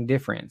wants something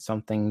different,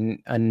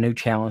 a new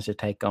challenge to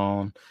take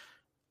on.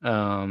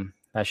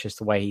 That's just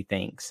the way he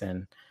thinks,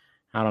 and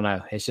I don't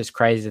know. It's just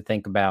crazy to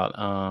think about.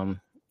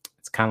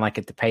 It's kind of like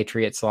if the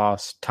Patriots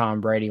lost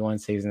Tom Brady one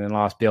season and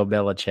lost Bill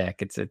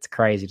Belichick. It's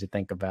crazy to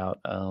think about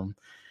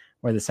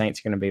where the Saints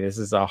are going to be. This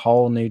is a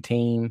whole new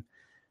team.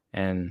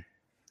 And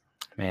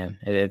man,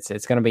 it's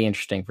going to be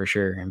interesting for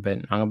sure. But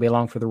I'm going to be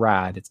along for the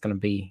ride. It's going to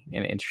be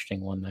an interesting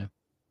one, though.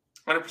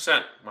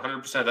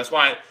 100%. That's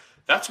why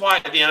That's why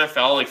the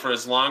NFL, like for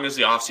as long as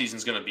the offseason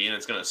is going to be and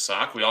it's going to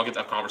suck, we all get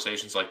to have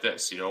conversations like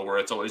this, where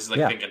it's always like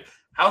thinking,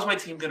 how's my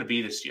team going to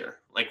be this year?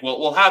 Like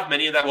we'll have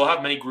many of that. We'll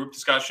have many group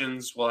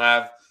discussions. We'll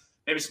have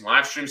maybe some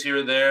live streams here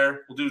or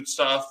there. We'll do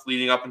stuff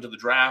leading up into the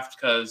draft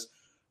because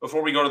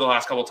before we go to the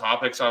last couple of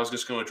topics, I was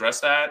just going to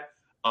address that.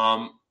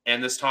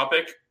 And this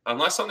topic,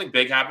 unless something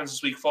big happens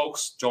this week,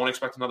 folks, don't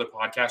expect another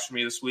podcast from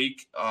me this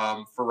week.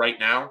 For right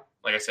now,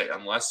 like I say,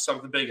 unless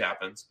something big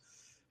happens.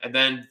 And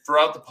then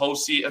throughout the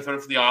postseason,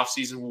 for the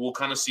offseason, we'll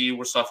kind of see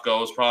where stuff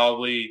goes.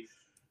 Probably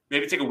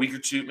maybe take a week or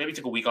two, maybe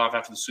take a week off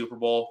after the Super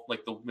Bowl, like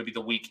maybe the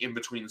week in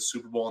between the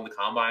Super Bowl and the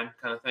Combine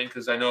kind of thing.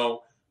 Because I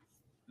know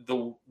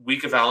the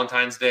week of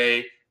Valentine's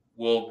Day,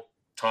 we'll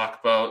talk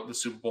about the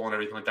Super Bowl and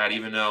everything like that,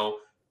 even though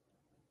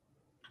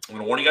I'm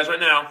going to warn you guys right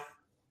now,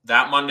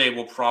 that Monday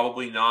will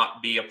probably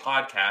not be a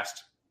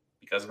podcast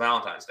because of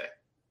Valentine's Day.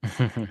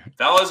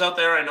 Fellas out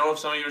there, I know if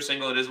some of you are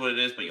single, it is what it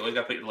is, but you always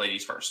got to put your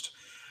ladies first.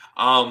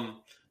 And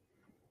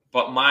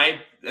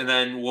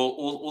then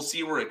we'll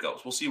see where it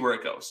goes. We'll see where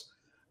it goes.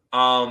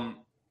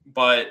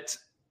 But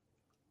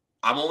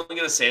I'm only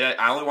going to say that.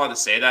 I only wanted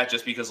to say that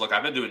just because, look,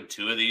 I've been doing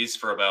 2 of these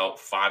for about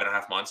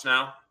 5.5 months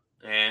now.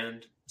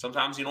 And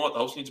sometimes, you know what, the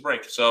host needs a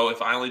break. So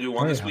if I only do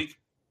one this week,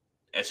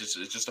 it's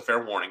just a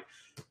fair warning.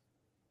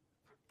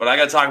 But I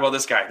got to talk about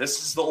this guy.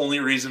 This is the only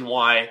reason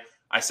why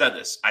I said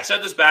this. I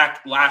said this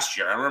back last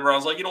year. I remember I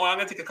was like, you know what, I'm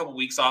going to take a couple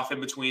weeks off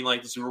in between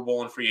like the Super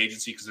Bowl and free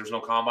agency because there's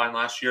no combine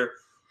last year.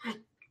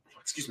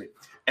 Excuse me.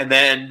 And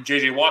then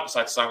J.J. Watt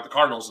decided to sign with the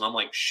Cardinals, and I'm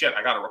like, shit,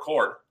 I got to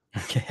record.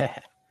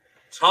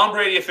 Tom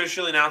Brady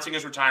officially announcing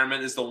his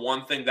retirement is the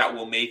one thing that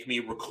will make me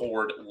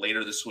record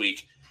later this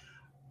week.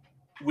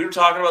 We were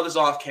talking about this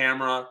off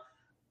camera.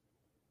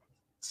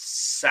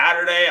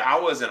 Saturday, I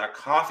was in a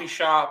coffee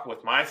shop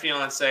with my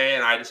fiance,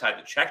 and I decided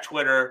to check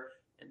Twitter,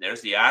 and there's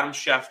the Adam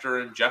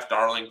Schefter and Jeff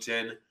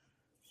Darlington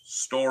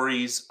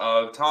stories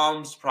of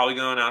Tom's probably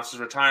going to announce his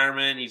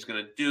retirement. He's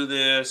going to do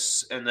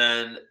this, and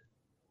then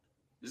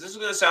this is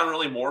going to sound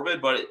really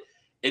morbid, but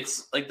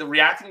it's like the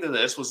reacting to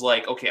this was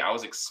like, okay, I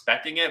was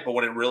expecting it, but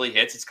when it really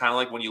hits, it's kind of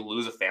like when you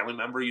lose a family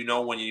member,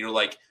 when you're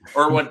like,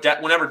 or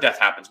whenever death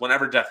happens, when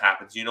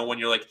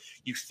you're like,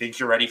 you think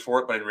you're ready for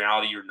it, but in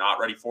reality, you're not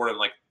ready for it. And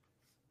like,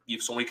 you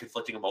have so many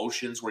conflicting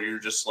emotions where you're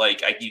just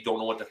like, you don't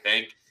know what to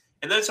think.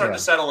 And then it started to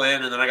settle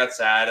in, and then I got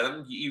sad. And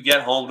then you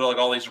get home to like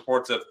all these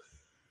reports of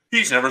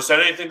he's never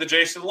said anything to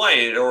Jason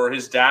Light, or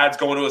his dad's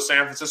going to a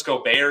San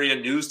Francisco Bay Area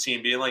news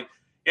team being like,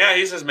 yeah,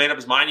 he hasn't made up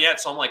his mind yet.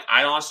 So I'm like,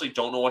 I honestly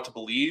don't know what to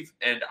believe.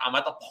 And I'm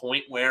at the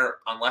point where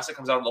unless it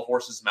comes out of the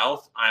horse's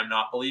mouth, I'm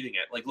not believing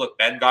it. Like, look,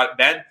 Ben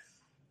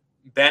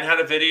had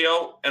a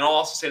video, and I'll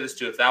also say this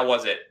too, if that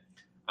was it,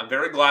 I'm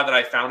very glad that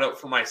I found out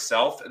for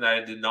myself and that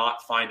I did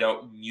not find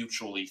out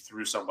mutually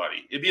through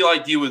somebody. It'd be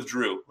like you with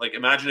Drew. Like,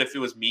 imagine if it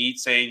was me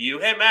saying to you,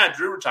 hey, man,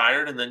 Drew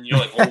retired, and then you're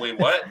like, oh, wait,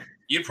 what?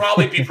 You'd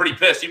probably be pretty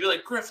pissed. You'd be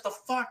like, Griff, the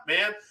fuck,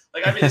 man?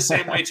 Like, I'd be the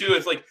same way too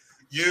if, like,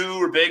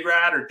 you or Big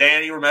Rat or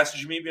Danny were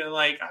messaging me being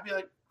like, I'd be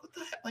like, what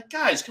the heck? Like,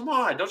 guys, come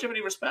on. Don't you have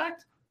any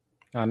respect?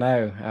 I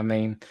know. I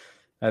mean,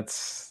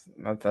 that's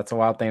a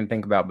wild thing to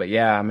think about. But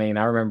yeah, I mean,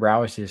 I remember I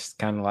was just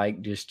kind of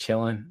like just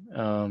chilling.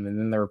 And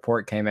then the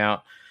report came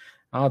out,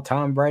 oh,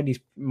 Tom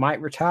Brady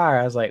might retire.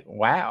 I was like,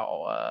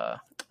 wow.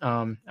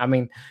 I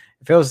mean,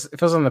 if it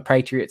was on the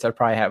Patriots, I'd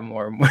probably have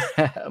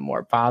a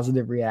more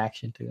positive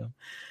reaction to him.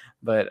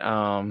 But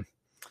I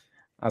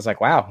was like,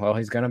 wow, well,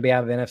 he's going to be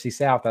out of the NFC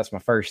South. That's my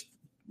first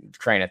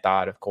train of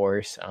thought, of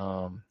course.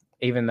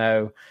 Even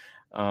though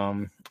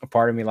a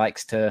part of me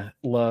likes to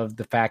love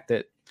the fact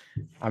that,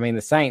 I mean,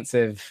 the Saints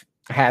have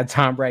had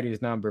Tom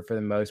Brady's number for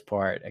the most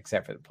part,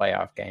 except for the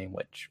playoff game,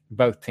 which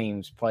both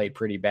teams played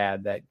pretty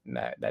bad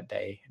that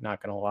day.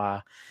 Not going to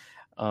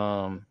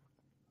lie.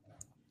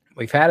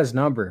 We've had his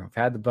number. We've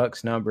had the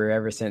Bucs number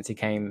ever since he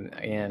came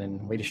in,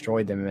 and we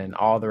destroyed them in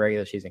all the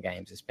regular season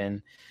games.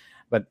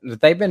 But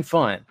they've been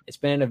fun. It's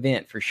been an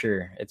event for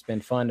sure. It's been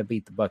fun to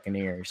beat the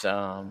Buccaneers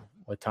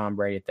with Tom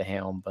Brady at the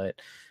helm. But,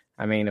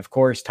 I mean, of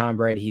course, Tom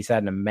Brady, he's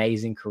had an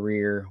amazing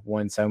career,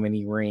 won so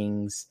many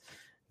rings,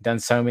 done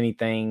so many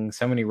things,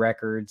 so many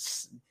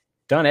records,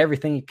 done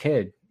everything he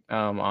could,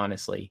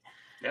 honestly.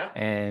 Yeah.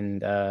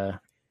 And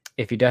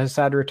if he does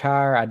decide to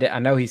retire, I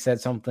know he said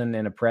something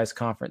in a press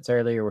conference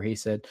earlier where he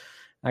said,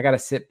 I got to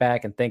sit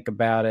back and think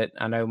about it.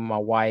 I know my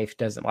wife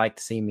doesn't like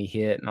to see me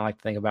hit, and I like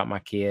to think about my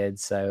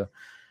kids. So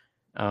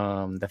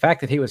the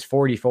fact that he was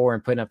 44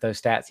 and putting up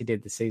those stats he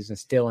did this season is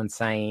still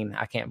insane.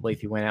 I can't believe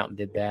he went out and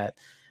did that.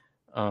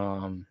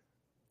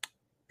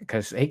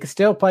 Because he could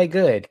still play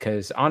good.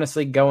 Because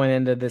honestly, going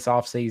into this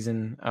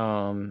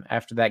offseason,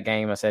 after that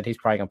game, I said he's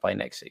probably gonna play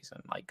next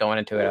season. Like going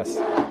into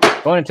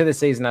the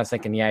season, I was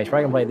thinking, yeah, he's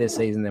probably gonna play this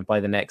season, then play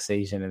the next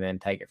season, and then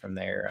take it from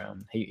there.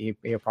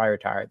 He'll probably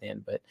retire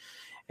then, but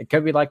it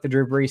could be like the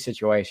Drew Brees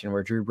situation,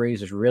 where Drew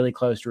Brees was really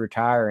close to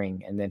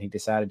retiring, and then he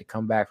decided to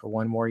come back for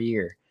one more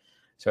year.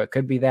 So it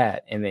could be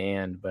that in the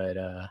end, but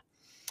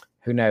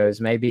who knows?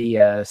 Maybe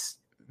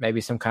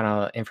some kind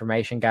of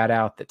information got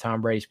out that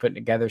Tom Brady's putting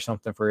together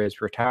something for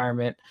his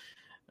retirement.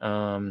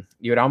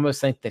 You would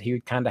almost think that he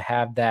would kind of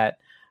have that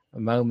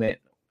moment,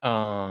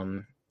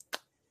 the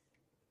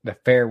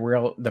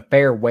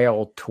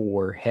farewell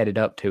tour headed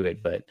up to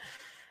it, but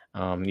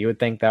you would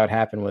think that would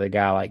happen with a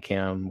guy like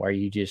him, where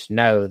you just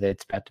know that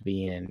it's about to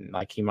be in.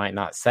 Like, he might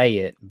not say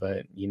it,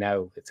 but you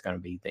know it's going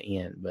to be the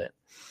end. But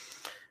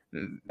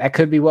that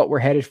could be what we're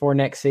headed for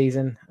next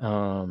season.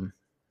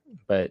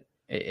 But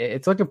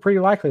it's looking pretty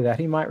likely that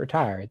he might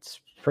retire. It's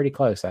pretty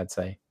close, I'd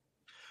say.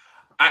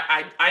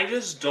 I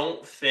just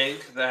don't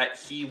think that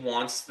he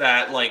wants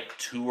that like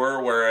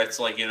tour where it's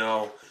like,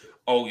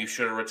 oh, you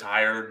should have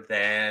retired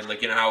then.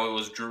 Like, how it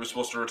was Drew was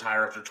supposed to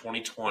retire after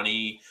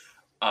 2020.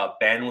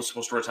 Ben was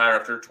supposed to retire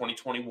after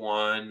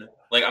 2021.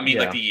 Like, I mean,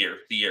 like the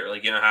year.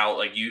 Like, how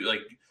like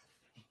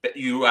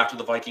you after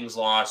the Vikings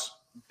lost,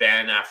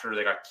 Ben after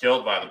they got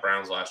killed by the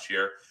Browns last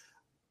year.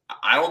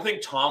 I don't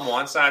think Tom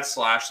wants that /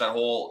 that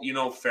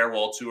whole,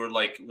 farewell tour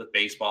like with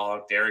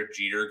baseball. Derek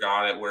Jeter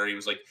got it where he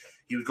was like,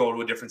 he would go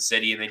to a different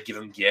city and they'd give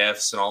him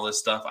gifts and all this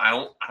stuff. I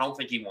don't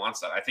think he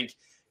wants that. I think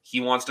he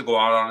wants to go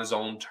out on his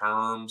own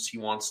terms. He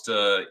wants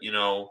to,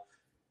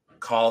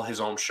 call his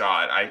own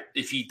shot.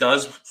 If he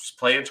does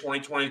play in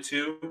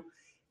 2022,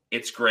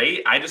 it's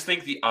great. I just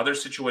think the other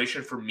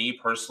situation for me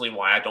personally,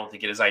 why I don't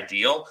think it is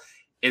ideal,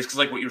 is because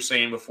like what you were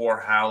saying before,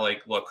 how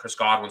like, look, Chris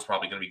Godwin's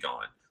probably going to be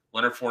gone.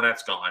 Leonard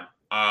Fournette's gone.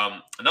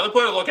 Another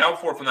player to look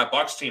out for from that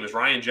Bucs team is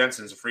Ryan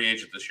Jensen's a free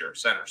agent this year,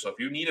 center. So if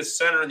you need a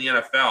center in the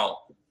NFL,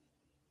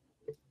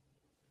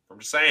 I'm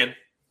just saying,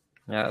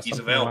 he's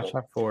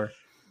available.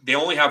 They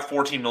only have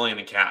 $14 million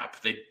in cap.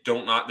 They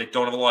don't have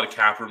a lot of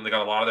cap room. They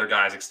got a lot of their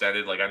guys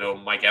extended. Like I know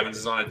Mike Evans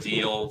is on a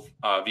deal.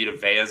 Vita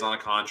Vea is on a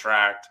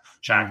contract.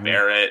 Shaq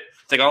Barrett.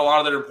 They got a lot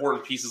of their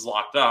important pieces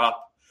locked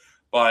up.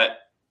 But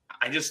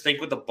I just think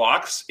with the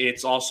Bucs,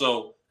 it's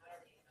also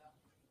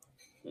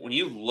when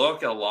you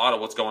look at a lot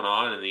of what's going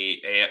on in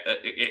the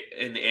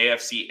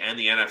AFC and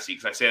the NFC.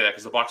 Because I say that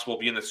because the Bucs will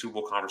be in the Super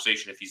Bowl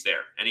conversation if he's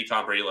there. Any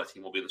Tom Brady-led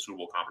team will be in the Super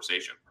Bowl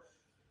conversation.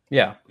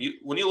 Yeah.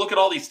 When you look at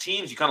all these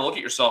teams, you kind of look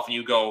at yourself and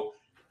you go,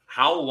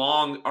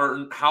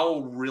 how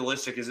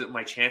realistic is it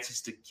my chances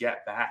to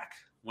get back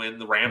when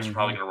the Rams are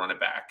probably going to run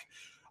it back?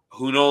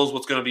 Who knows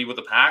what's going to be with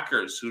the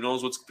Packers? Who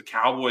knows what the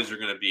Cowboys are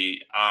going to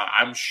be?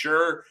 I'm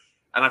sure,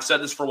 and I've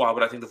said this for a while,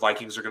 but I think the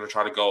Vikings are going to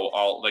try to go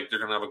they're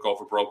going to have a go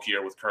for broke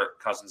year with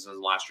Kirk Cousins in the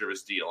last year of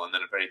his deal. And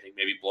then if anything,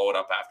 maybe blow it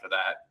up after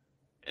that.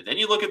 And then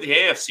you look at the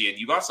AFC and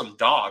you got some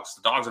dogs.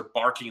 The dogs are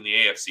barking in the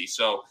AFC.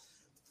 So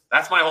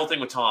that's my whole thing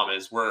with Tom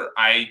is where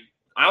I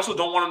also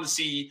don't want him to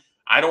see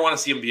 – I don't want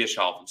to see him be a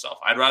shell of himself.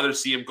 I'd rather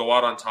see him go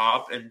out on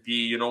top and be,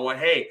 you know what,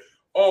 hey,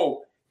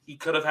 he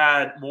could have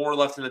had more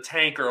left in the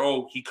tank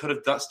or, he could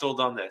have still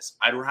done this.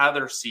 I'd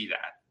rather see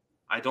that.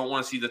 I don't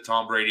want to see the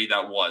Tom Brady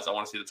that was. I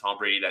want to see the Tom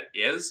Brady that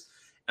is,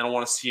 and I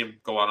want to see him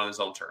go out on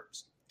his own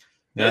terms.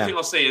 The other thing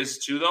I'll say is,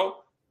 too, though,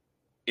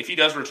 if he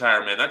does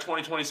retire, man, that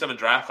 2027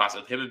 draft class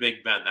of him and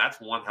Big Ben,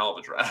 that's one hell of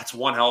a draft. That's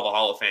one hell of a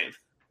Hall of Fame.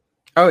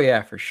 Oh,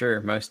 yeah, for sure.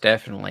 Most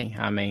definitely.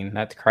 I mean,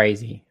 that's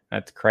crazy.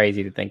 That's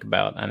crazy to think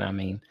about. And I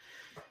mean,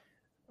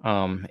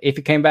 if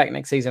he came back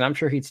next season, I'm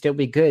sure he'd still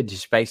be good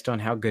just based on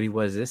how good he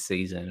was this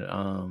season.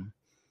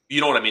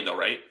 You know what I mean, though,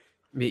 right?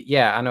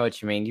 Yeah, I know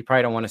what you mean. You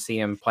probably don't want to see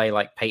him play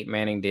like Peyton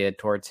Manning did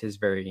towards his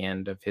very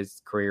end of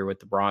his career with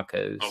the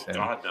Broncos. Oh,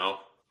 God, no.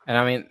 And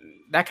I mean,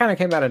 that kind of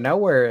came out of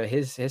nowhere,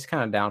 his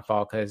kind of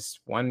downfall, because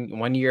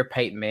one year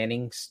Peyton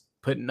Manning's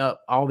putting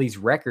up all these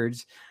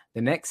records.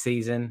 The next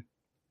season,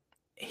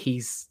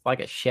 he's like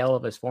a shell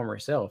of his former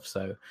self.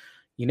 So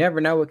you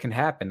never know what can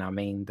happen. I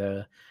mean,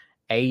 the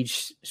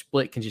age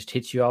split can just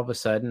hit you all of a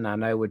sudden. I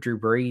know with Drew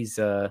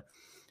Brees,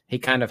 he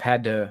kind of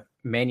had to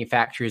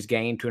manufacture his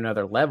game to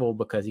another level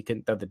because he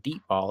couldn't throw the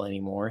deep ball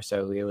anymore.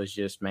 So it was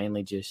just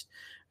mainly just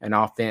an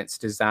offense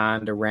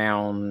designed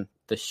around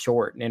the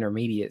short and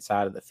intermediate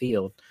side of the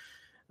field.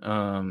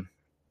 And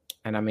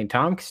I mean,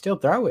 Tom can still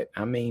throw it.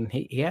 I mean,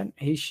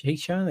 he's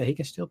shown that he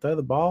can still throw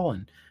the ball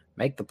and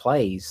make the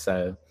plays.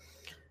 So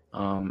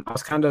I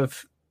was kind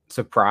of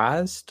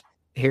surprised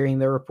hearing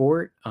the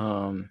report.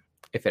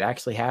 If it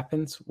actually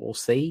happens, we'll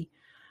see.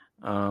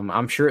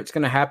 I'm sure it's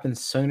going to happen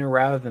sooner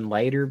rather than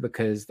later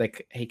because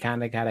he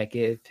kind of got to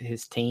give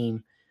his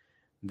team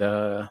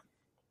the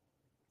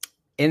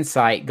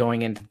insight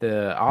going into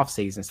the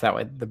offseason so that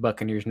way the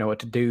Buccaneers know what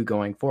to do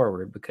going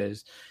forward.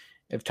 Because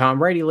if Tom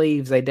Brady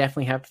leaves, they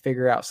definitely have to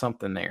figure out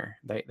something there.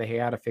 They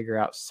got to figure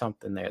out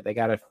something there. They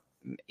got to,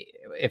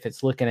 if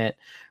it's looking at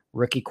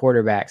rookie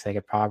quarterbacks, they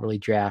could probably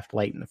draft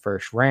late in the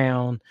first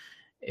round.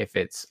 If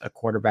it's a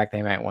quarterback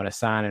they might want to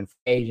sign in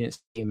free agency,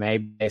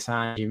 maybe they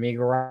sign Jimmy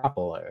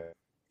Garoppolo.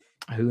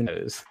 Who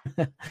knows?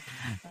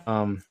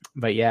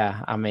 But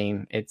yeah, I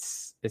mean,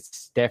 it's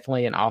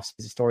definitely an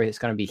off-season story. It's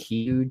going to be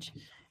huge.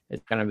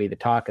 It's going to be the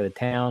talk of the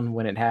town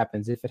when it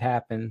happens, if it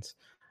happens.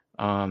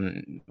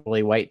 Will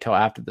he wait till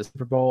after the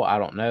Super Bowl? I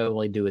don't know.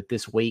 Will he do it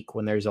this week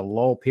when there's a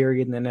lull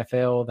period in the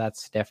NFL?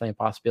 That's definitely a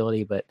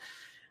possibility, but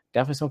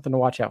definitely something to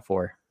watch out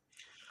for.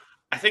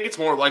 I think it's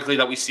more likely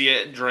that we see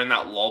it during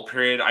that lull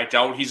period. I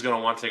doubt he's going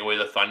to want to take away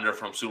the thunder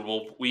from Super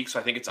Bowl week. So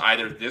I think it's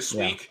either this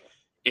week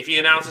if he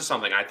announces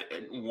something,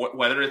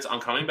 whether it's I'm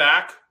coming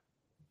back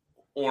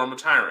or I'm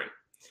retiring,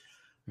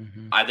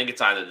 I think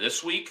it's either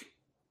this week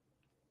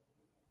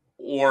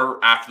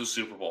or after the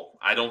Super Bowl.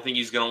 I don't think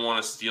he's going to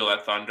want to steal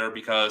that thunder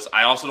because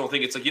I also don't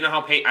think it's like,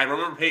 how I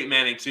remember Peyton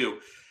Manning too.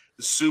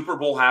 The Super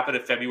Bowl happened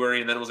in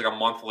February, and then it was like a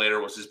month later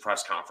was his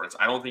press conference.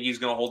 I don't think he's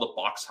going to hold the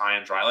Bucs high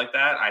and dry like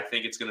that. I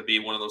think it's going to be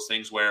one of those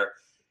things where,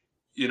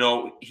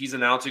 he's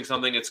announcing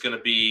something. It's going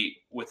to be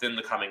within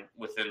the coming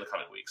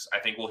weeks. I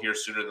think we'll hear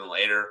sooner than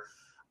later.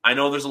 I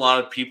know there's a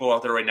lot of people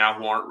out there right now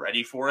who aren't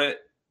ready for it,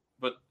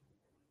 but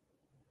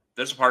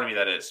there's a part of me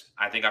that is.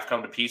 I think I've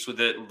come to peace with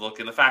it. Look,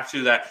 and the fact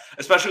too that,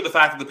 especially with the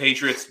fact that the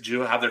Patriots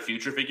do have their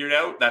future figured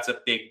out, that's a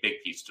big, big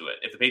piece to it.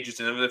 If the Patriots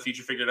didn't have their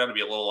future figured out, I'd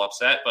be a little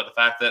upset. But the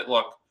fact that,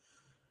 look,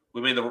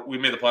 we made the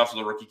playoffs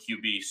with a rookie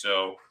QB,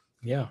 so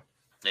yeah,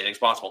 anything's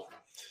possible.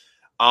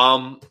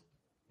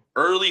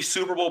 Early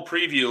Super Bowl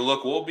preview.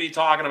 Look, we'll be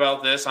talking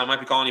about this. I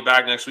might be calling you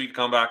back next week to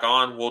come back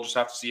on. We'll just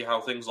have to see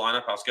how things line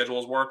up, how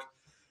schedules work.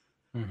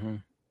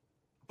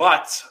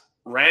 But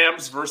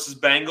Rams versus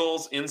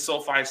Bengals in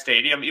SoFi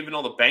Stadium, even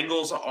though the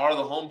Bengals are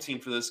the home team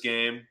for this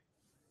game.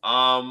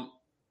 I'm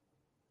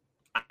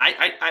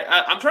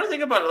trying to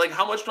think about it. Like,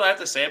 how much do I have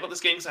to say about this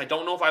game? Because I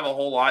don't know if I have a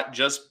whole lot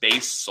just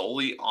based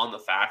solely on the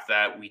fact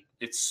that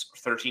it's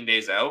 13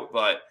 days out.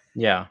 But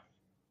yeah,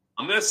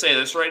 I'm going to say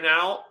this right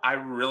now. I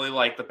really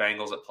like the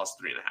Bengals at +3.5.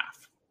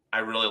 I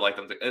really like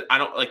them. I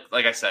don't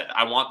like I said,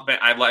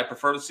 I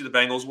prefer to see the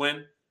Bengals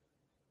win.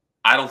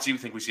 I don't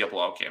think we see a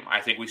blowout game.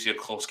 I think we see a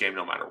close game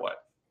no matter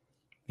what.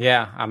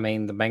 Yeah, I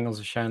mean, the Bengals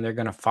have shown they're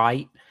going to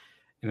fight.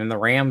 And then the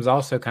Rams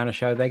also kind of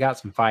showed they got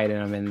some fight in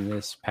them in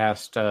this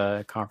past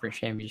conference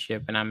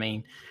championship. And I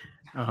mean,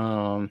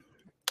 I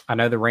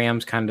know the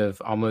Rams kind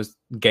of almost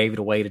gave it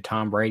away to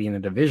Tom Brady in the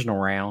divisional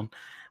round,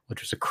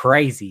 which was a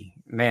crazy,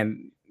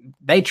 man.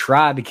 They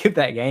tried to give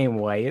that game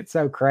away. It's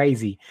so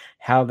crazy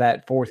how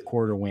that fourth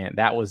quarter went.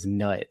 That was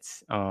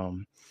nuts.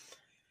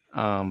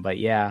 But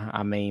yeah,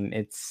 I mean,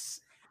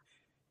 it's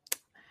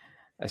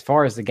as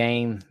far as the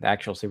game, the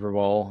actual Super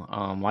Bowl.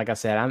 Like I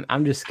said,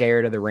 I'm just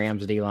scared of the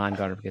Rams D-line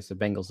going up against the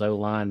Bengals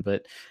O-line.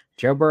 But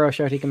Joe Burrow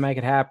showed he can make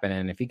it happen,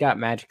 and if he got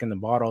magic in the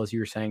bottle, as you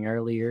were saying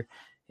earlier,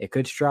 it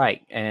could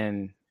strike.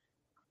 And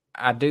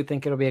I do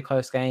think it'll be a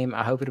close game.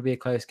 I hope it'll be a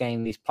close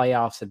game. These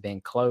playoffs have been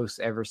close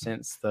ever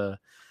since the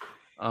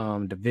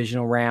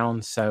divisional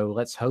round. So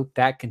let's hope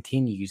that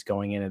continues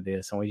going into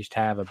this and we just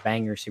have a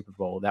banger Super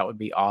Bowl. That would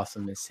be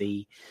awesome to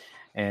see.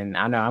 And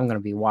I know I'm going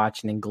to be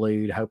watching and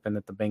glued, hoping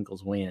that the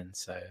Bengals win.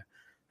 So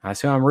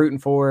that's who I'm rooting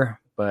for,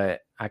 but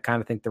I kind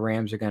of think the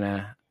Rams are going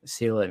to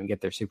seal it and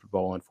get their Super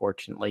Bowl,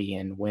 unfortunately,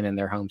 and win in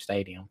their home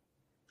stadium.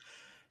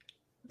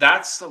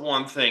 That's the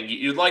one thing.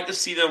 You'd like to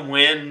see them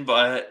win,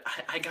 but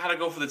I got to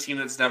go for the team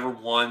that's never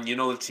won.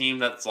 The team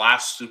that's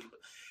last Super.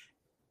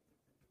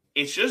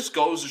 It just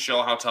goes to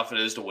show how tough it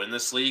is to win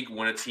this league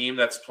when a team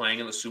that's playing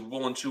in the Super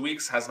Bowl in 2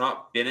 weeks has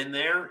not been in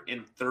there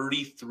in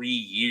 33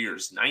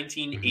 years.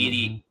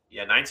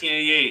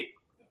 1988.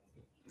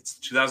 It's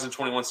the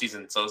 2021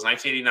 season. So it was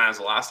 1989 is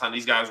the last time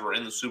these guys were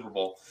in the Super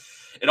Bowl.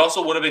 It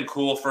also would have been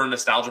cool for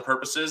nostalgia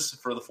purposes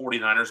for the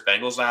 49ers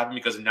Bengals to happen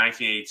because in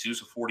 1982,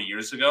 so 40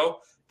 years ago,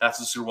 that's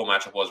the Super Bowl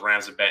matchup was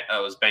Rams and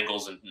was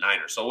Bengals and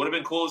Niners. So it would have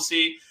been cool to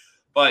see.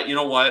 But you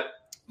know what?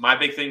 My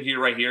big thing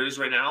right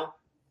now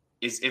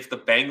is if the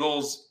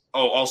Bengals –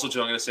 also,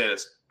 too, I'm going to say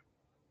this.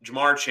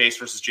 Jamar Chase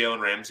versus Jalen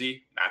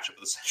Ramsey, matchup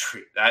of the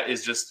century. That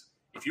is just –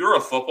 if you're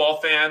a football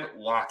fan,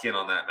 lock in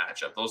on that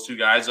matchup. Those two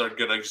guys are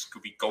going to just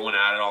be going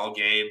at it all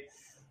game.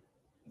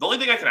 The only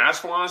thing I can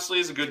ask for, honestly,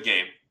 is a good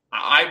game.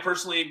 I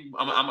personally –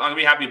 I'm going to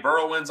be happy if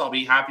Burrow wins. I'll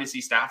be happy to see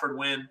Stafford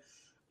win.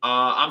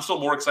 I'm still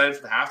more excited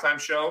for the halftime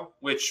show,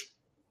 which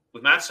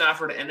with Matt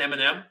Stafford and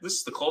Eminem, this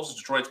is the closest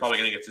Detroit's probably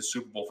going to get to the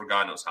Super Bowl for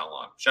God knows how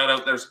long. Shout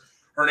out. There's –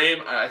 her name,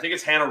 I think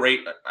it's Hannah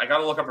Raitt. I got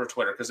to look up her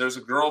Twitter because there's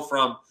a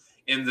girl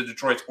in the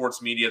Detroit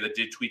sports media that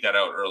did tweet that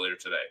out earlier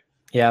today.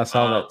 Yeah, I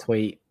saw that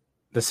tweet.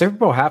 The Super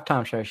Bowl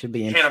halftime show should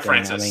be interesting. Hannah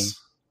Francis.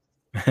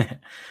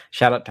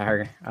 Shout out to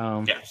her.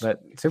 Yes.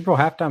 But Super Bowl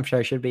halftime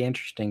show should be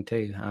interesting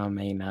too.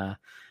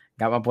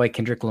 Got my boy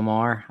Kendrick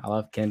Lamar. I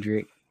love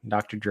Kendrick.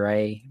 Dr.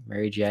 Dre,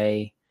 Mary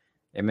J,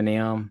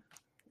 Eminem,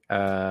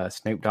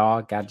 Snoop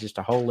Dogg. Got just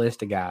a whole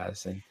list of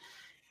guys, and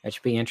that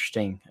should be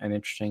interesting. An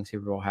interesting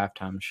Super Bowl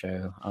halftime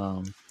show.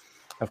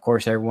 Of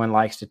course, everyone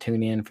likes to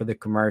tune in for the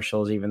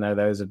commercials, even though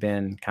those have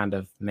been kind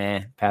of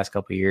meh past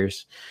couple of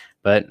years.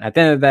 But at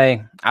the end of the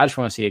day, I just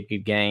want to see a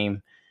good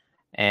game.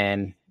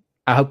 And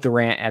I hope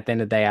at the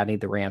end of the day, I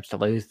need the Rams to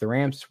lose. The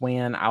Rams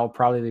win, I'll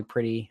probably be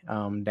pretty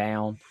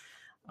down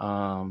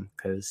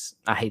because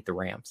I hate the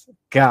Rams.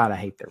 God, I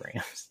hate the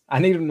Rams. I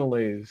need them to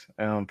lose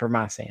for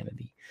my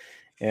sanity.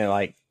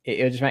 It'll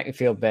just make me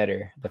feel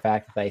better. The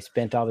fact that they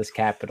spent all this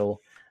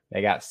capital,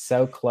 they got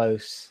so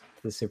close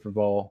to the Super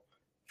Bowl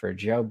for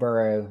Joe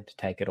Burrow to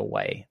take it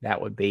away.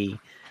 That would be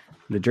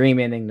the dream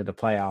ending to the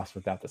playoffs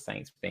without the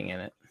Saints being in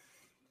it.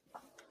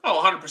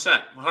 Oh,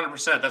 100%.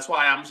 100%. That's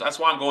why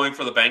I'm going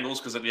for the Bengals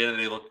because at the end of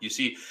the day, look, you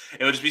see,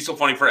 it would just be so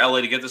funny for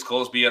LA to get this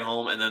close, be at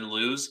home, and then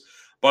lose.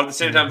 But at the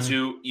same time,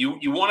 too,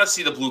 you want to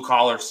see the blue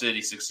collar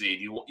city succeed.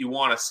 You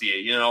want to see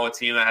it. You know, a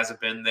team that hasn't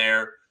been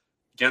there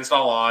against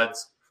all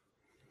odds.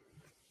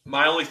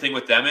 My only thing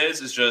with them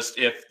is just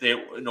if they,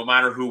 no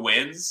matter who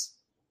wins,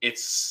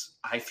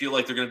 I feel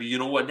like they're going to be, you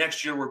know what,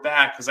 next year we're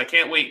back because I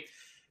can't wait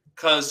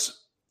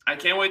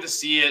to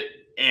see it.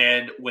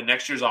 And when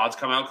next year's odds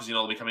come out, because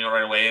they'll be coming out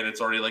right away, and it's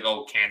already like,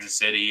 Kansas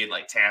City and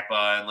like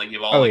Tampa, and like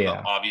you have all the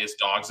obvious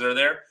dogs that are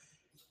there.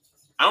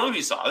 I don't know if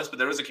you saw this, but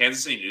there was a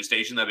Kansas City news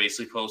station that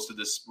basically posted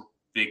this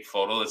big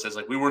photo that says,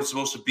 like, we weren't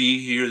supposed to be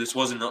here. This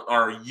wasn't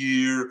our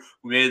year.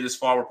 We made it this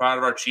far. We're proud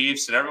of our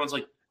Chiefs. And everyone's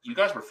like, you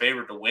guys were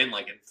favored to win,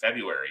 like, in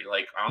February.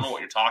 Like, I don't know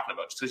what you're talking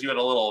about. Just because you had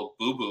a little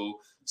boo-boo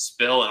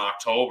spill in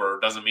October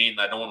doesn't mean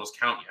that no one was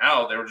counting you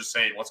out. They were just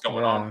saying what's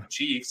going on with the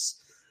Chiefs.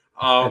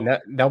 And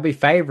they'll be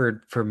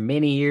favored for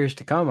many years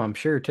to come, I'm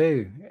sure,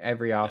 too,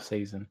 every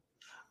offseason.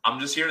 I'm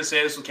just here to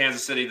say this with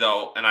Kansas City,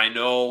 though, and I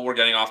know we're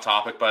getting off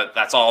topic, but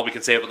that's all we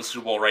can say about the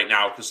Super Bowl right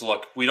now. Because,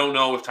 look, we don't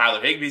know if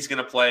Tyler Higbee's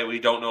going to play. We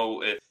don't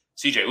know if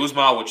CJ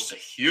Uzomah, which is a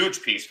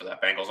huge piece for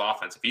that Bengals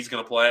offense, if he's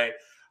going to play.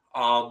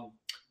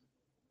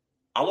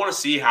 I want to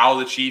see how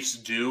the Chiefs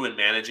do in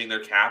managing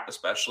their cap,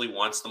 especially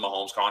once the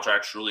Mahomes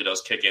contract truly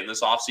does kick in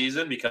this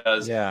offseason,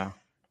 because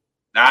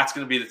that's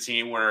going to be the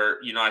team where,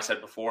 I said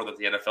before that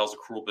the NFL is a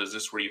cruel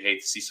business where you hate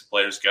to see some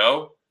players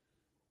go.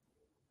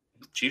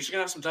 Chiefs are going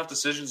to have some tough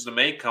decisions to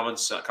make coming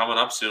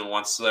up soon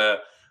once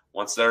they're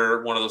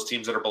one of those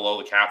teams that are below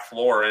the cap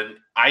floor. And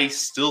I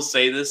still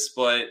say this,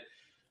 but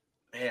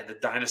man, the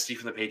dynasty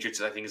from the Patriots,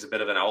 I think, is a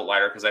bit of an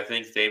outlier because I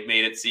think they've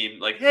made it seem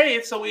like, hey,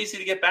 it's so easy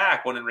to get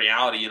back. When in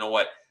reality, you know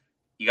what?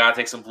 You got to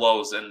take some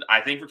blows. And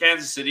I think for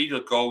Kansas City to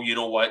go,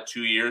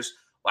 2 years,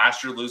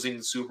 last year losing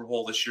the Super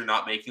Bowl, this year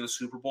not making the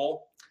Super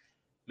Bowl,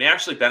 may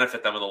actually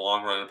benefit them in the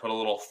long run and put a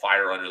little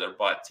fire under their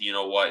butt to,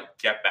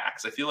 get back.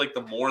 Because I feel like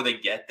the more they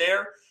get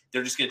there,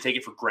 they're just going to take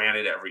it for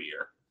granted every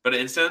year. But in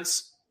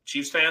instance,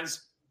 Chiefs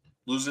fans,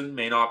 losing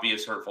may not be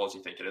as hurtful as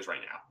you think it is right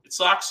now. It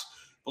sucks.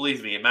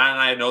 Believe me, and Matt and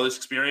I know this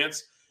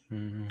experience.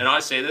 And I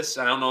say this,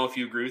 I don't know if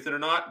you agree with it or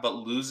not, but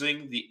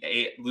losing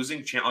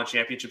on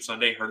Championship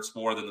Sunday hurts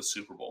more than the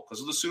Super Bowl. Because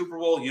of the Super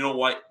Bowl, you know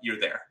what? You're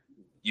there.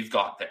 You've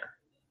got there.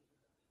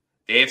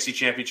 The AFC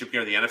Championship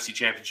game or the NFC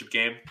Championship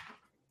game,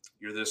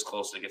 you're this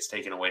close and it gets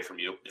taken away from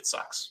you. It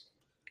sucks.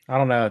 I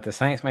don't know. If the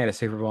Saints made a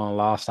Super Bowl and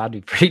lost, I'd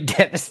be pretty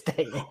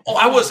devastated.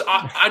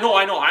 I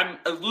know. I'm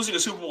losing a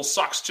Super Bowl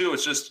sucks too.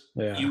 It's just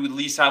you at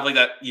least have like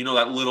that,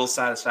 that little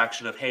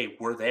satisfaction of, hey,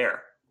 we're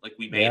there. Like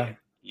we made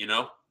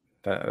it,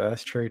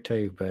 That's true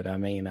too. But I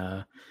mean,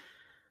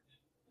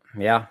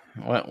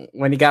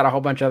 when you got a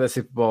whole bunch of other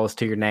Super Bowls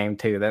to your name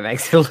too, that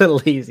makes it a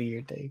little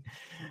easier too.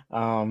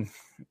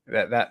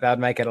 That'd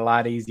make it a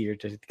lot easier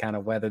to kind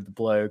of weather the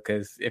blow.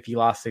 Because if you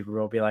lost Super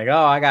Bowl, be like,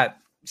 oh, I got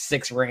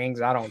 6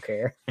 rings. I don't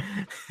care.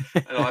 I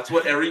know that's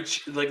what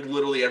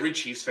literally every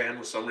Chiefs fan,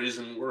 for some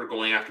reason, we're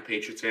going after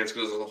Patriots fans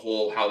because of the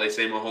whole how they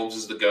say Mahomes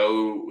is the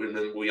GOAT, and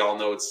then we all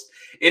know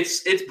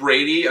it's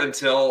Brady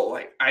until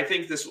I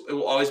think it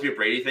will always be a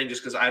Brady thing,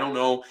 just because I don't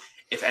know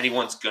if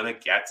anyone's gonna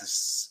get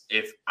this.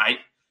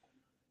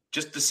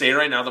 Just to say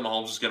right now that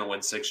Mahomes is gonna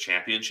win 6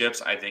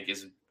 championships, I think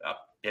is a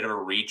bit of a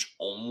reach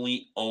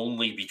only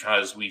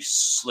because we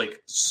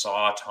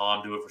saw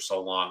Tom do it for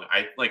so long.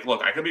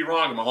 Look, I could be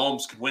wrong.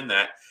 Mahomes could win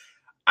that.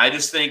 I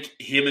just think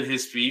him and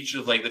his speech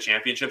of the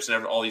championships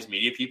and all these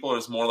media people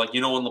is more like,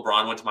 when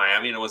LeBron went to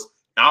Miami and it was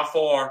not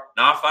 4,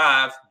 not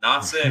 5,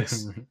 not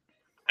 6.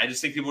 I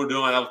just think people are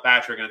doing that with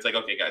Patrick, and it's like,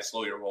 okay, guys,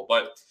 slow your roll.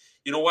 But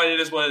you know what? It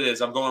is what it is.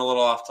 I'm going a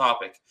little off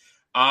topic.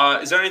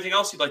 Is there anything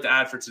else you'd like to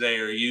add for today,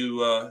 or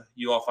are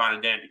you all fine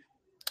and dandy?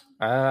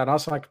 I'd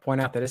also like to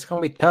point out that it's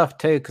going to be tough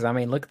too, because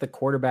look at the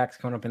quarterbacks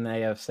coming up in the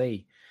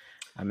AFC.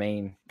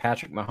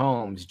 Patrick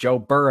Mahomes, Joe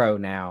Burrow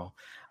now.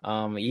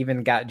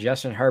 Even got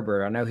Justin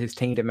Herbert. I know his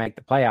team didn't make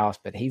the playoffs,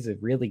 but he's a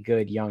really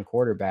good young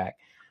quarterback.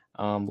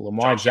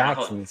 Lamar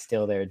Jackson is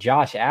still there.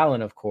 Josh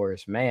Allen, of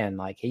course, man,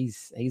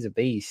 he's a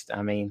beast.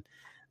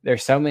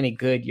 There's so many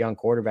good young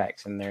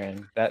quarterbacks in there,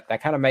 and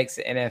that kind of makes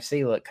the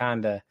NFC look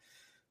kind of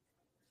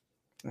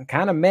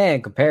meh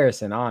in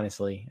comparison,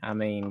 honestly.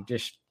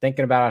 Just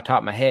thinking about off the top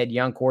of my head,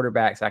 young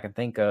quarterbacks I can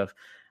think of.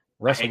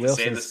 Russell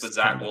Wilson. I hate to say this, but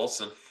Zach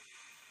Wilson.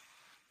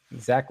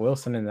 Zach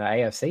Wilson in the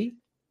AFC?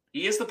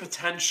 He has the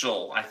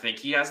potential. I think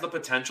he has the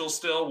potential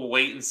still. We'll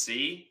wait and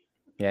see.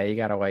 Yeah, you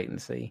got to wait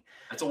and see.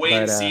 It's a wait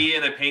and see,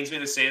 and it pains me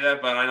to say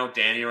that, but I know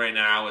Danny right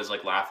now is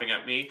laughing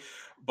at me.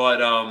 But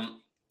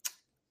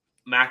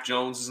Mac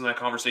Jones is in that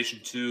conversation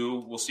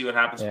too. We'll see what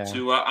happens with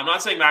Tua. I'm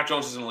not saying Mac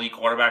Jones is an elite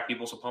quarterback,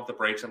 people, so pump the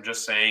brakes. I'm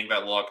just saying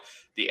that, look,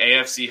 the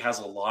AFC has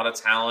a lot of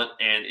talent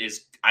and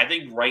I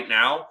think right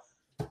now,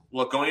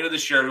 look, going into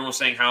this year, everyone was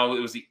saying how it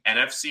was the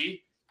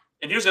NFC.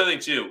 And here's the other thing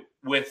too,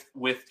 with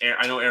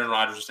I know Aaron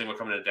Rodgers was saying about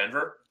coming to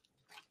Denver.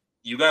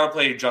 You got to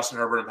play Justin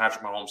Herbert and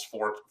Patrick Mahomes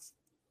for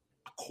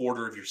a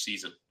quarter of your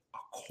season.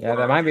 Yeah,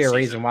 that might be a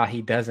reason why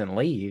he doesn't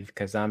leave.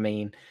 Because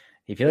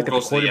if you look at the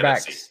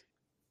quarterbacks,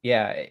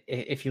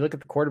 if you look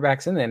at the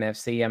quarterbacks in the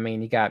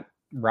NFC, you got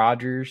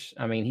Rodgers.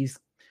 He's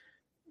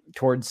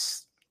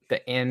towards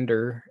the end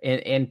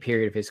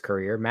period of his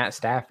career. Matt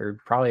Stafford,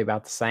 probably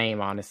about the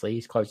same, honestly.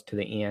 He's closer to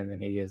the end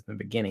than he is in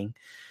the beginning.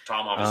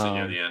 Tom obviously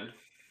near the end.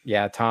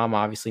 Yeah, Tom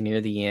obviously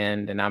near the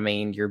end. And I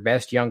mean, your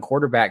best young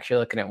quarterbacks, you're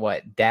looking at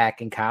what,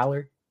 Dak and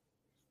Kyler?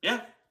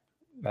 Yeah.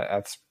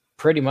 That's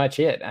pretty much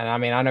it. And I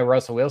mean, I know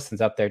Russell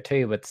Wilson's up there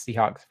too, but the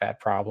Seahawks have had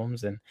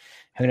problems, and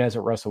who knows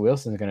what Russell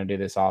Wilson's going to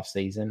do this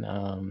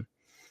offseason.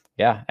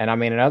 Yeah. And I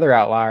mean, another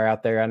outlier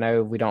out there, I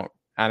know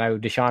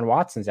Deshaun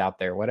Watson's out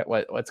there.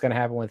 What's going to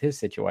happen with his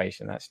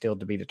situation? That's still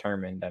to be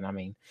determined. And I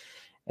mean,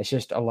 it's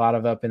just a lot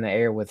of up in the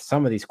air with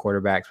some of these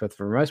quarterbacks, but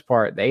for the most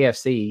part, the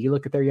AFC, you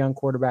look at their young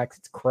quarterbacks,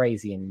 it's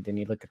crazy. And then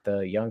you look at the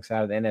young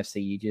side of the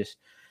NFC, you just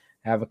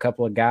have a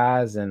couple of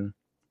guys, and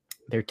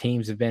their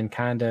teams have been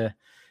kind of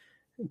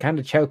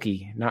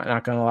choky,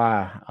 not going to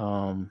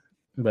lie.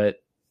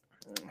 But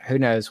who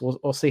knows?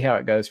 We'll see how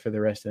it goes for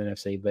the rest of the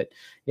NFC. But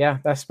yeah,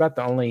 that's about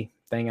the only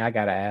thing I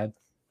got to add.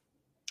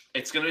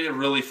 It's going to be a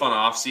really fun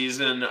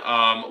offseason.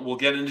 We'll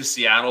get into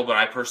Seattle, but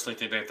I personally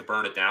think they have to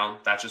burn it down.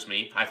 That's just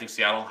me. I think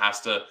Seattle has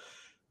to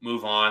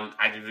move on.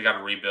 I think they got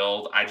to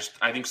rebuild. I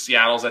think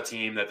Seattle's a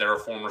team that they're a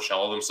former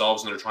shell of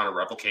themselves, and they're trying to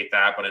replicate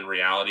that. But in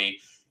reality,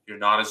 you're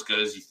not as good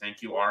as you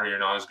think you are. You're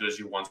not as good as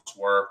you once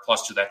were.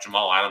 Plus, to that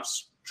Jamal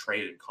Adams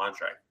trade and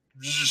contract.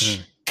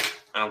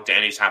 I know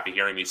Danny's happy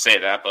hearing me say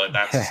that, but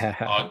that's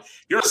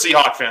you're a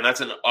Seahawk fan.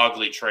 That's an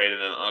ugly trade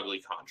and an ugly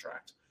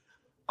contract.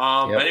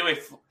 Yep.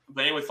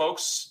 But anyway,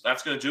 folks,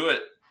 that's going to do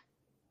it.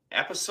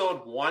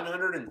 Episode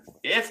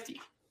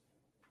 150.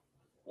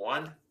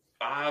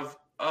 150.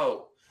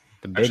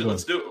 Actually,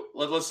 let's do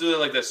it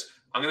like this.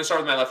 I'm going to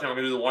start with my left hand. I'm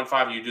going to do the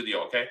 1-5, and you do the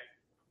O, okay?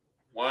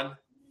 1-5.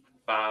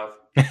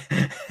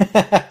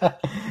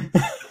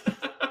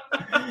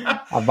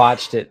 I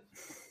botched it.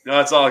 No,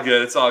 it's all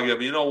good. It's all good.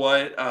 But you know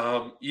what?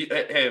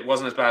 Hey, it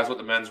wasn't as bad as what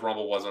the men's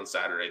rumble was on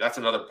Saturday. That's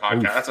another podcast.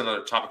 Oof. That's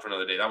another topic for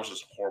another day. That was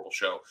just a horrible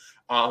show.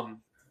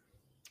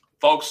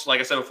 Folks, like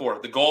I said before,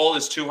 the goal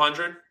is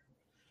 200.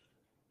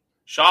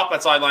 Shop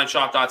at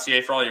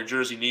sidelineShop.ca for all your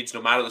jersey needs,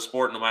 no matter the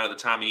sport, no matter the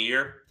time of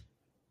year.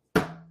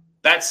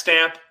 Bet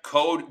stamp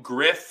code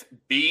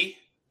GRIFB.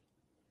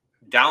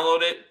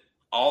 Download it.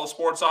 All the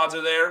sports odds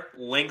are there.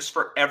 Links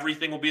for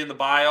everything will be in the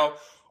bio.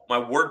 My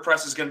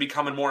WordPress is going to be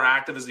becoming more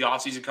active as the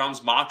offseason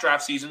comes. Mock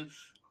draft season.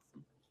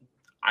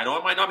 I know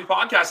I might not be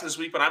podcasting this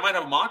week, but I might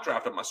have a mock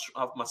draft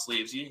up my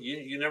sleeves.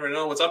 You never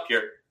know what's up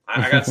here.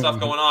 I got stuff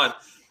going on.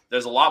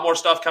 There's a lot more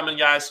stuff coming,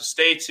 guys, so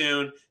stay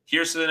tuned.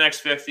 Here's to the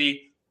next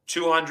 50,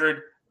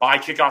 200 by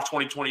kickoff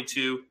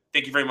 2022.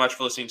 Thank you very much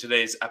for listening to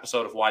today's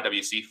episode of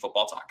YWC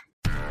Football Talk.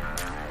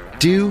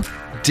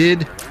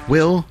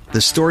 Will,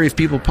 the Story of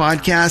People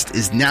podcast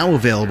is now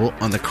available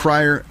on the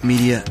Crier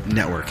Media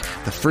Network.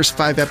 The first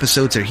 5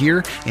 episodes are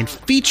here and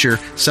feature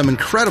some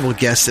incredible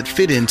guests that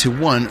fit into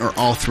one or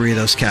all 3 of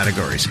those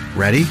categories.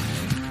 Ready?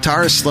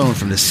 Tara Sloan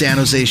from the San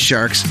Jose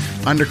Sharks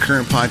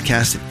Undercurrent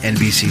podcast at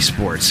NBC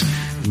Sports.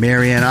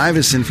 Marianne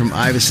Iveson from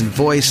Iveson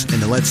Voice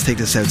and the Let's Take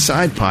This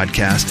Outside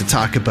podcast to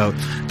talk about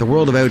the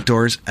world of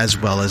outdoors as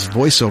well as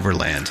voiceover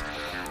land.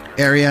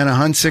 Ariana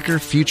Hunsicker,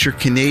 future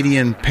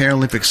Canadian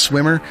Paralympic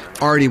swimmer,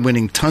 already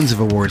winning tons of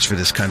awards for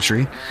this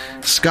country.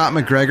 Scott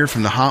McGregor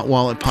from the Hot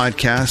Wallet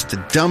podcast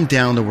to dumb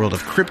down the world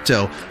of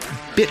crypto,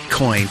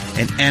 Bitcoin,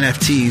 and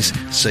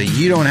NFTs so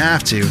you don't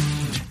have to.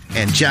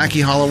 And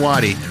Jackie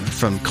Holowati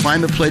from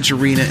Climate Pledge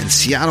Arena in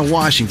Seattle,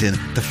 Washington,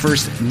 the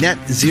first net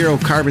zero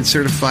carbon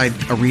certified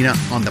arena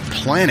on the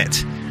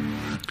planet.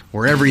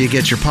 Wherever you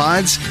get your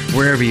pods,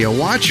 wherever you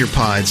watch your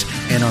pods,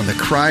 and on the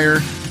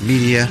Crier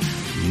Media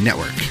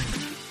Network.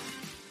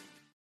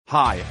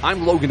 Hi,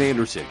 I'm Logan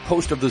Anderson,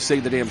 host of the Say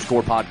the Damn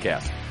Score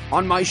podcast.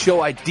 On my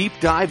show, I deep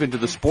dive into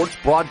the sports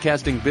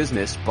broadcasting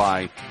business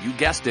by, you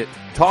guessed it,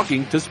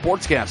 talking to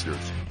sportscasters.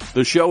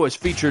 The show has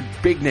featured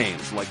big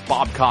names like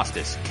Bob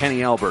Costas,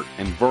 Kenny Albert,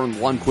 and Vern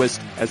Lundquist,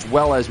 as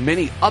well as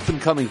many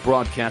up-and-coming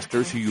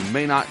broadcasters who you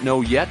may not know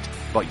yet,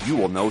 but you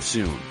will know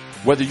soon.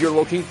 Whether you're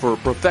looking for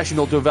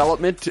professional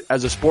development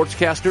as a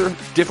sportscaster,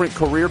 different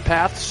career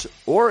paths,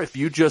 or if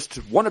you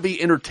just want to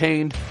be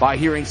entertained by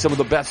hearing some of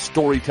the best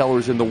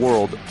storytellers in the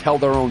world tell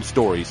their own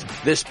stories,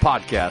 this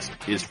podcast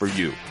is for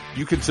you.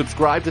 You can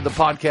subscribe to the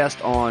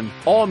podcast on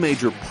all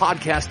major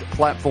podcast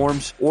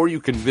platforms, or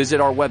you can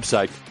visit our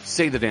website,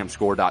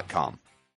 saythedamnscore.com.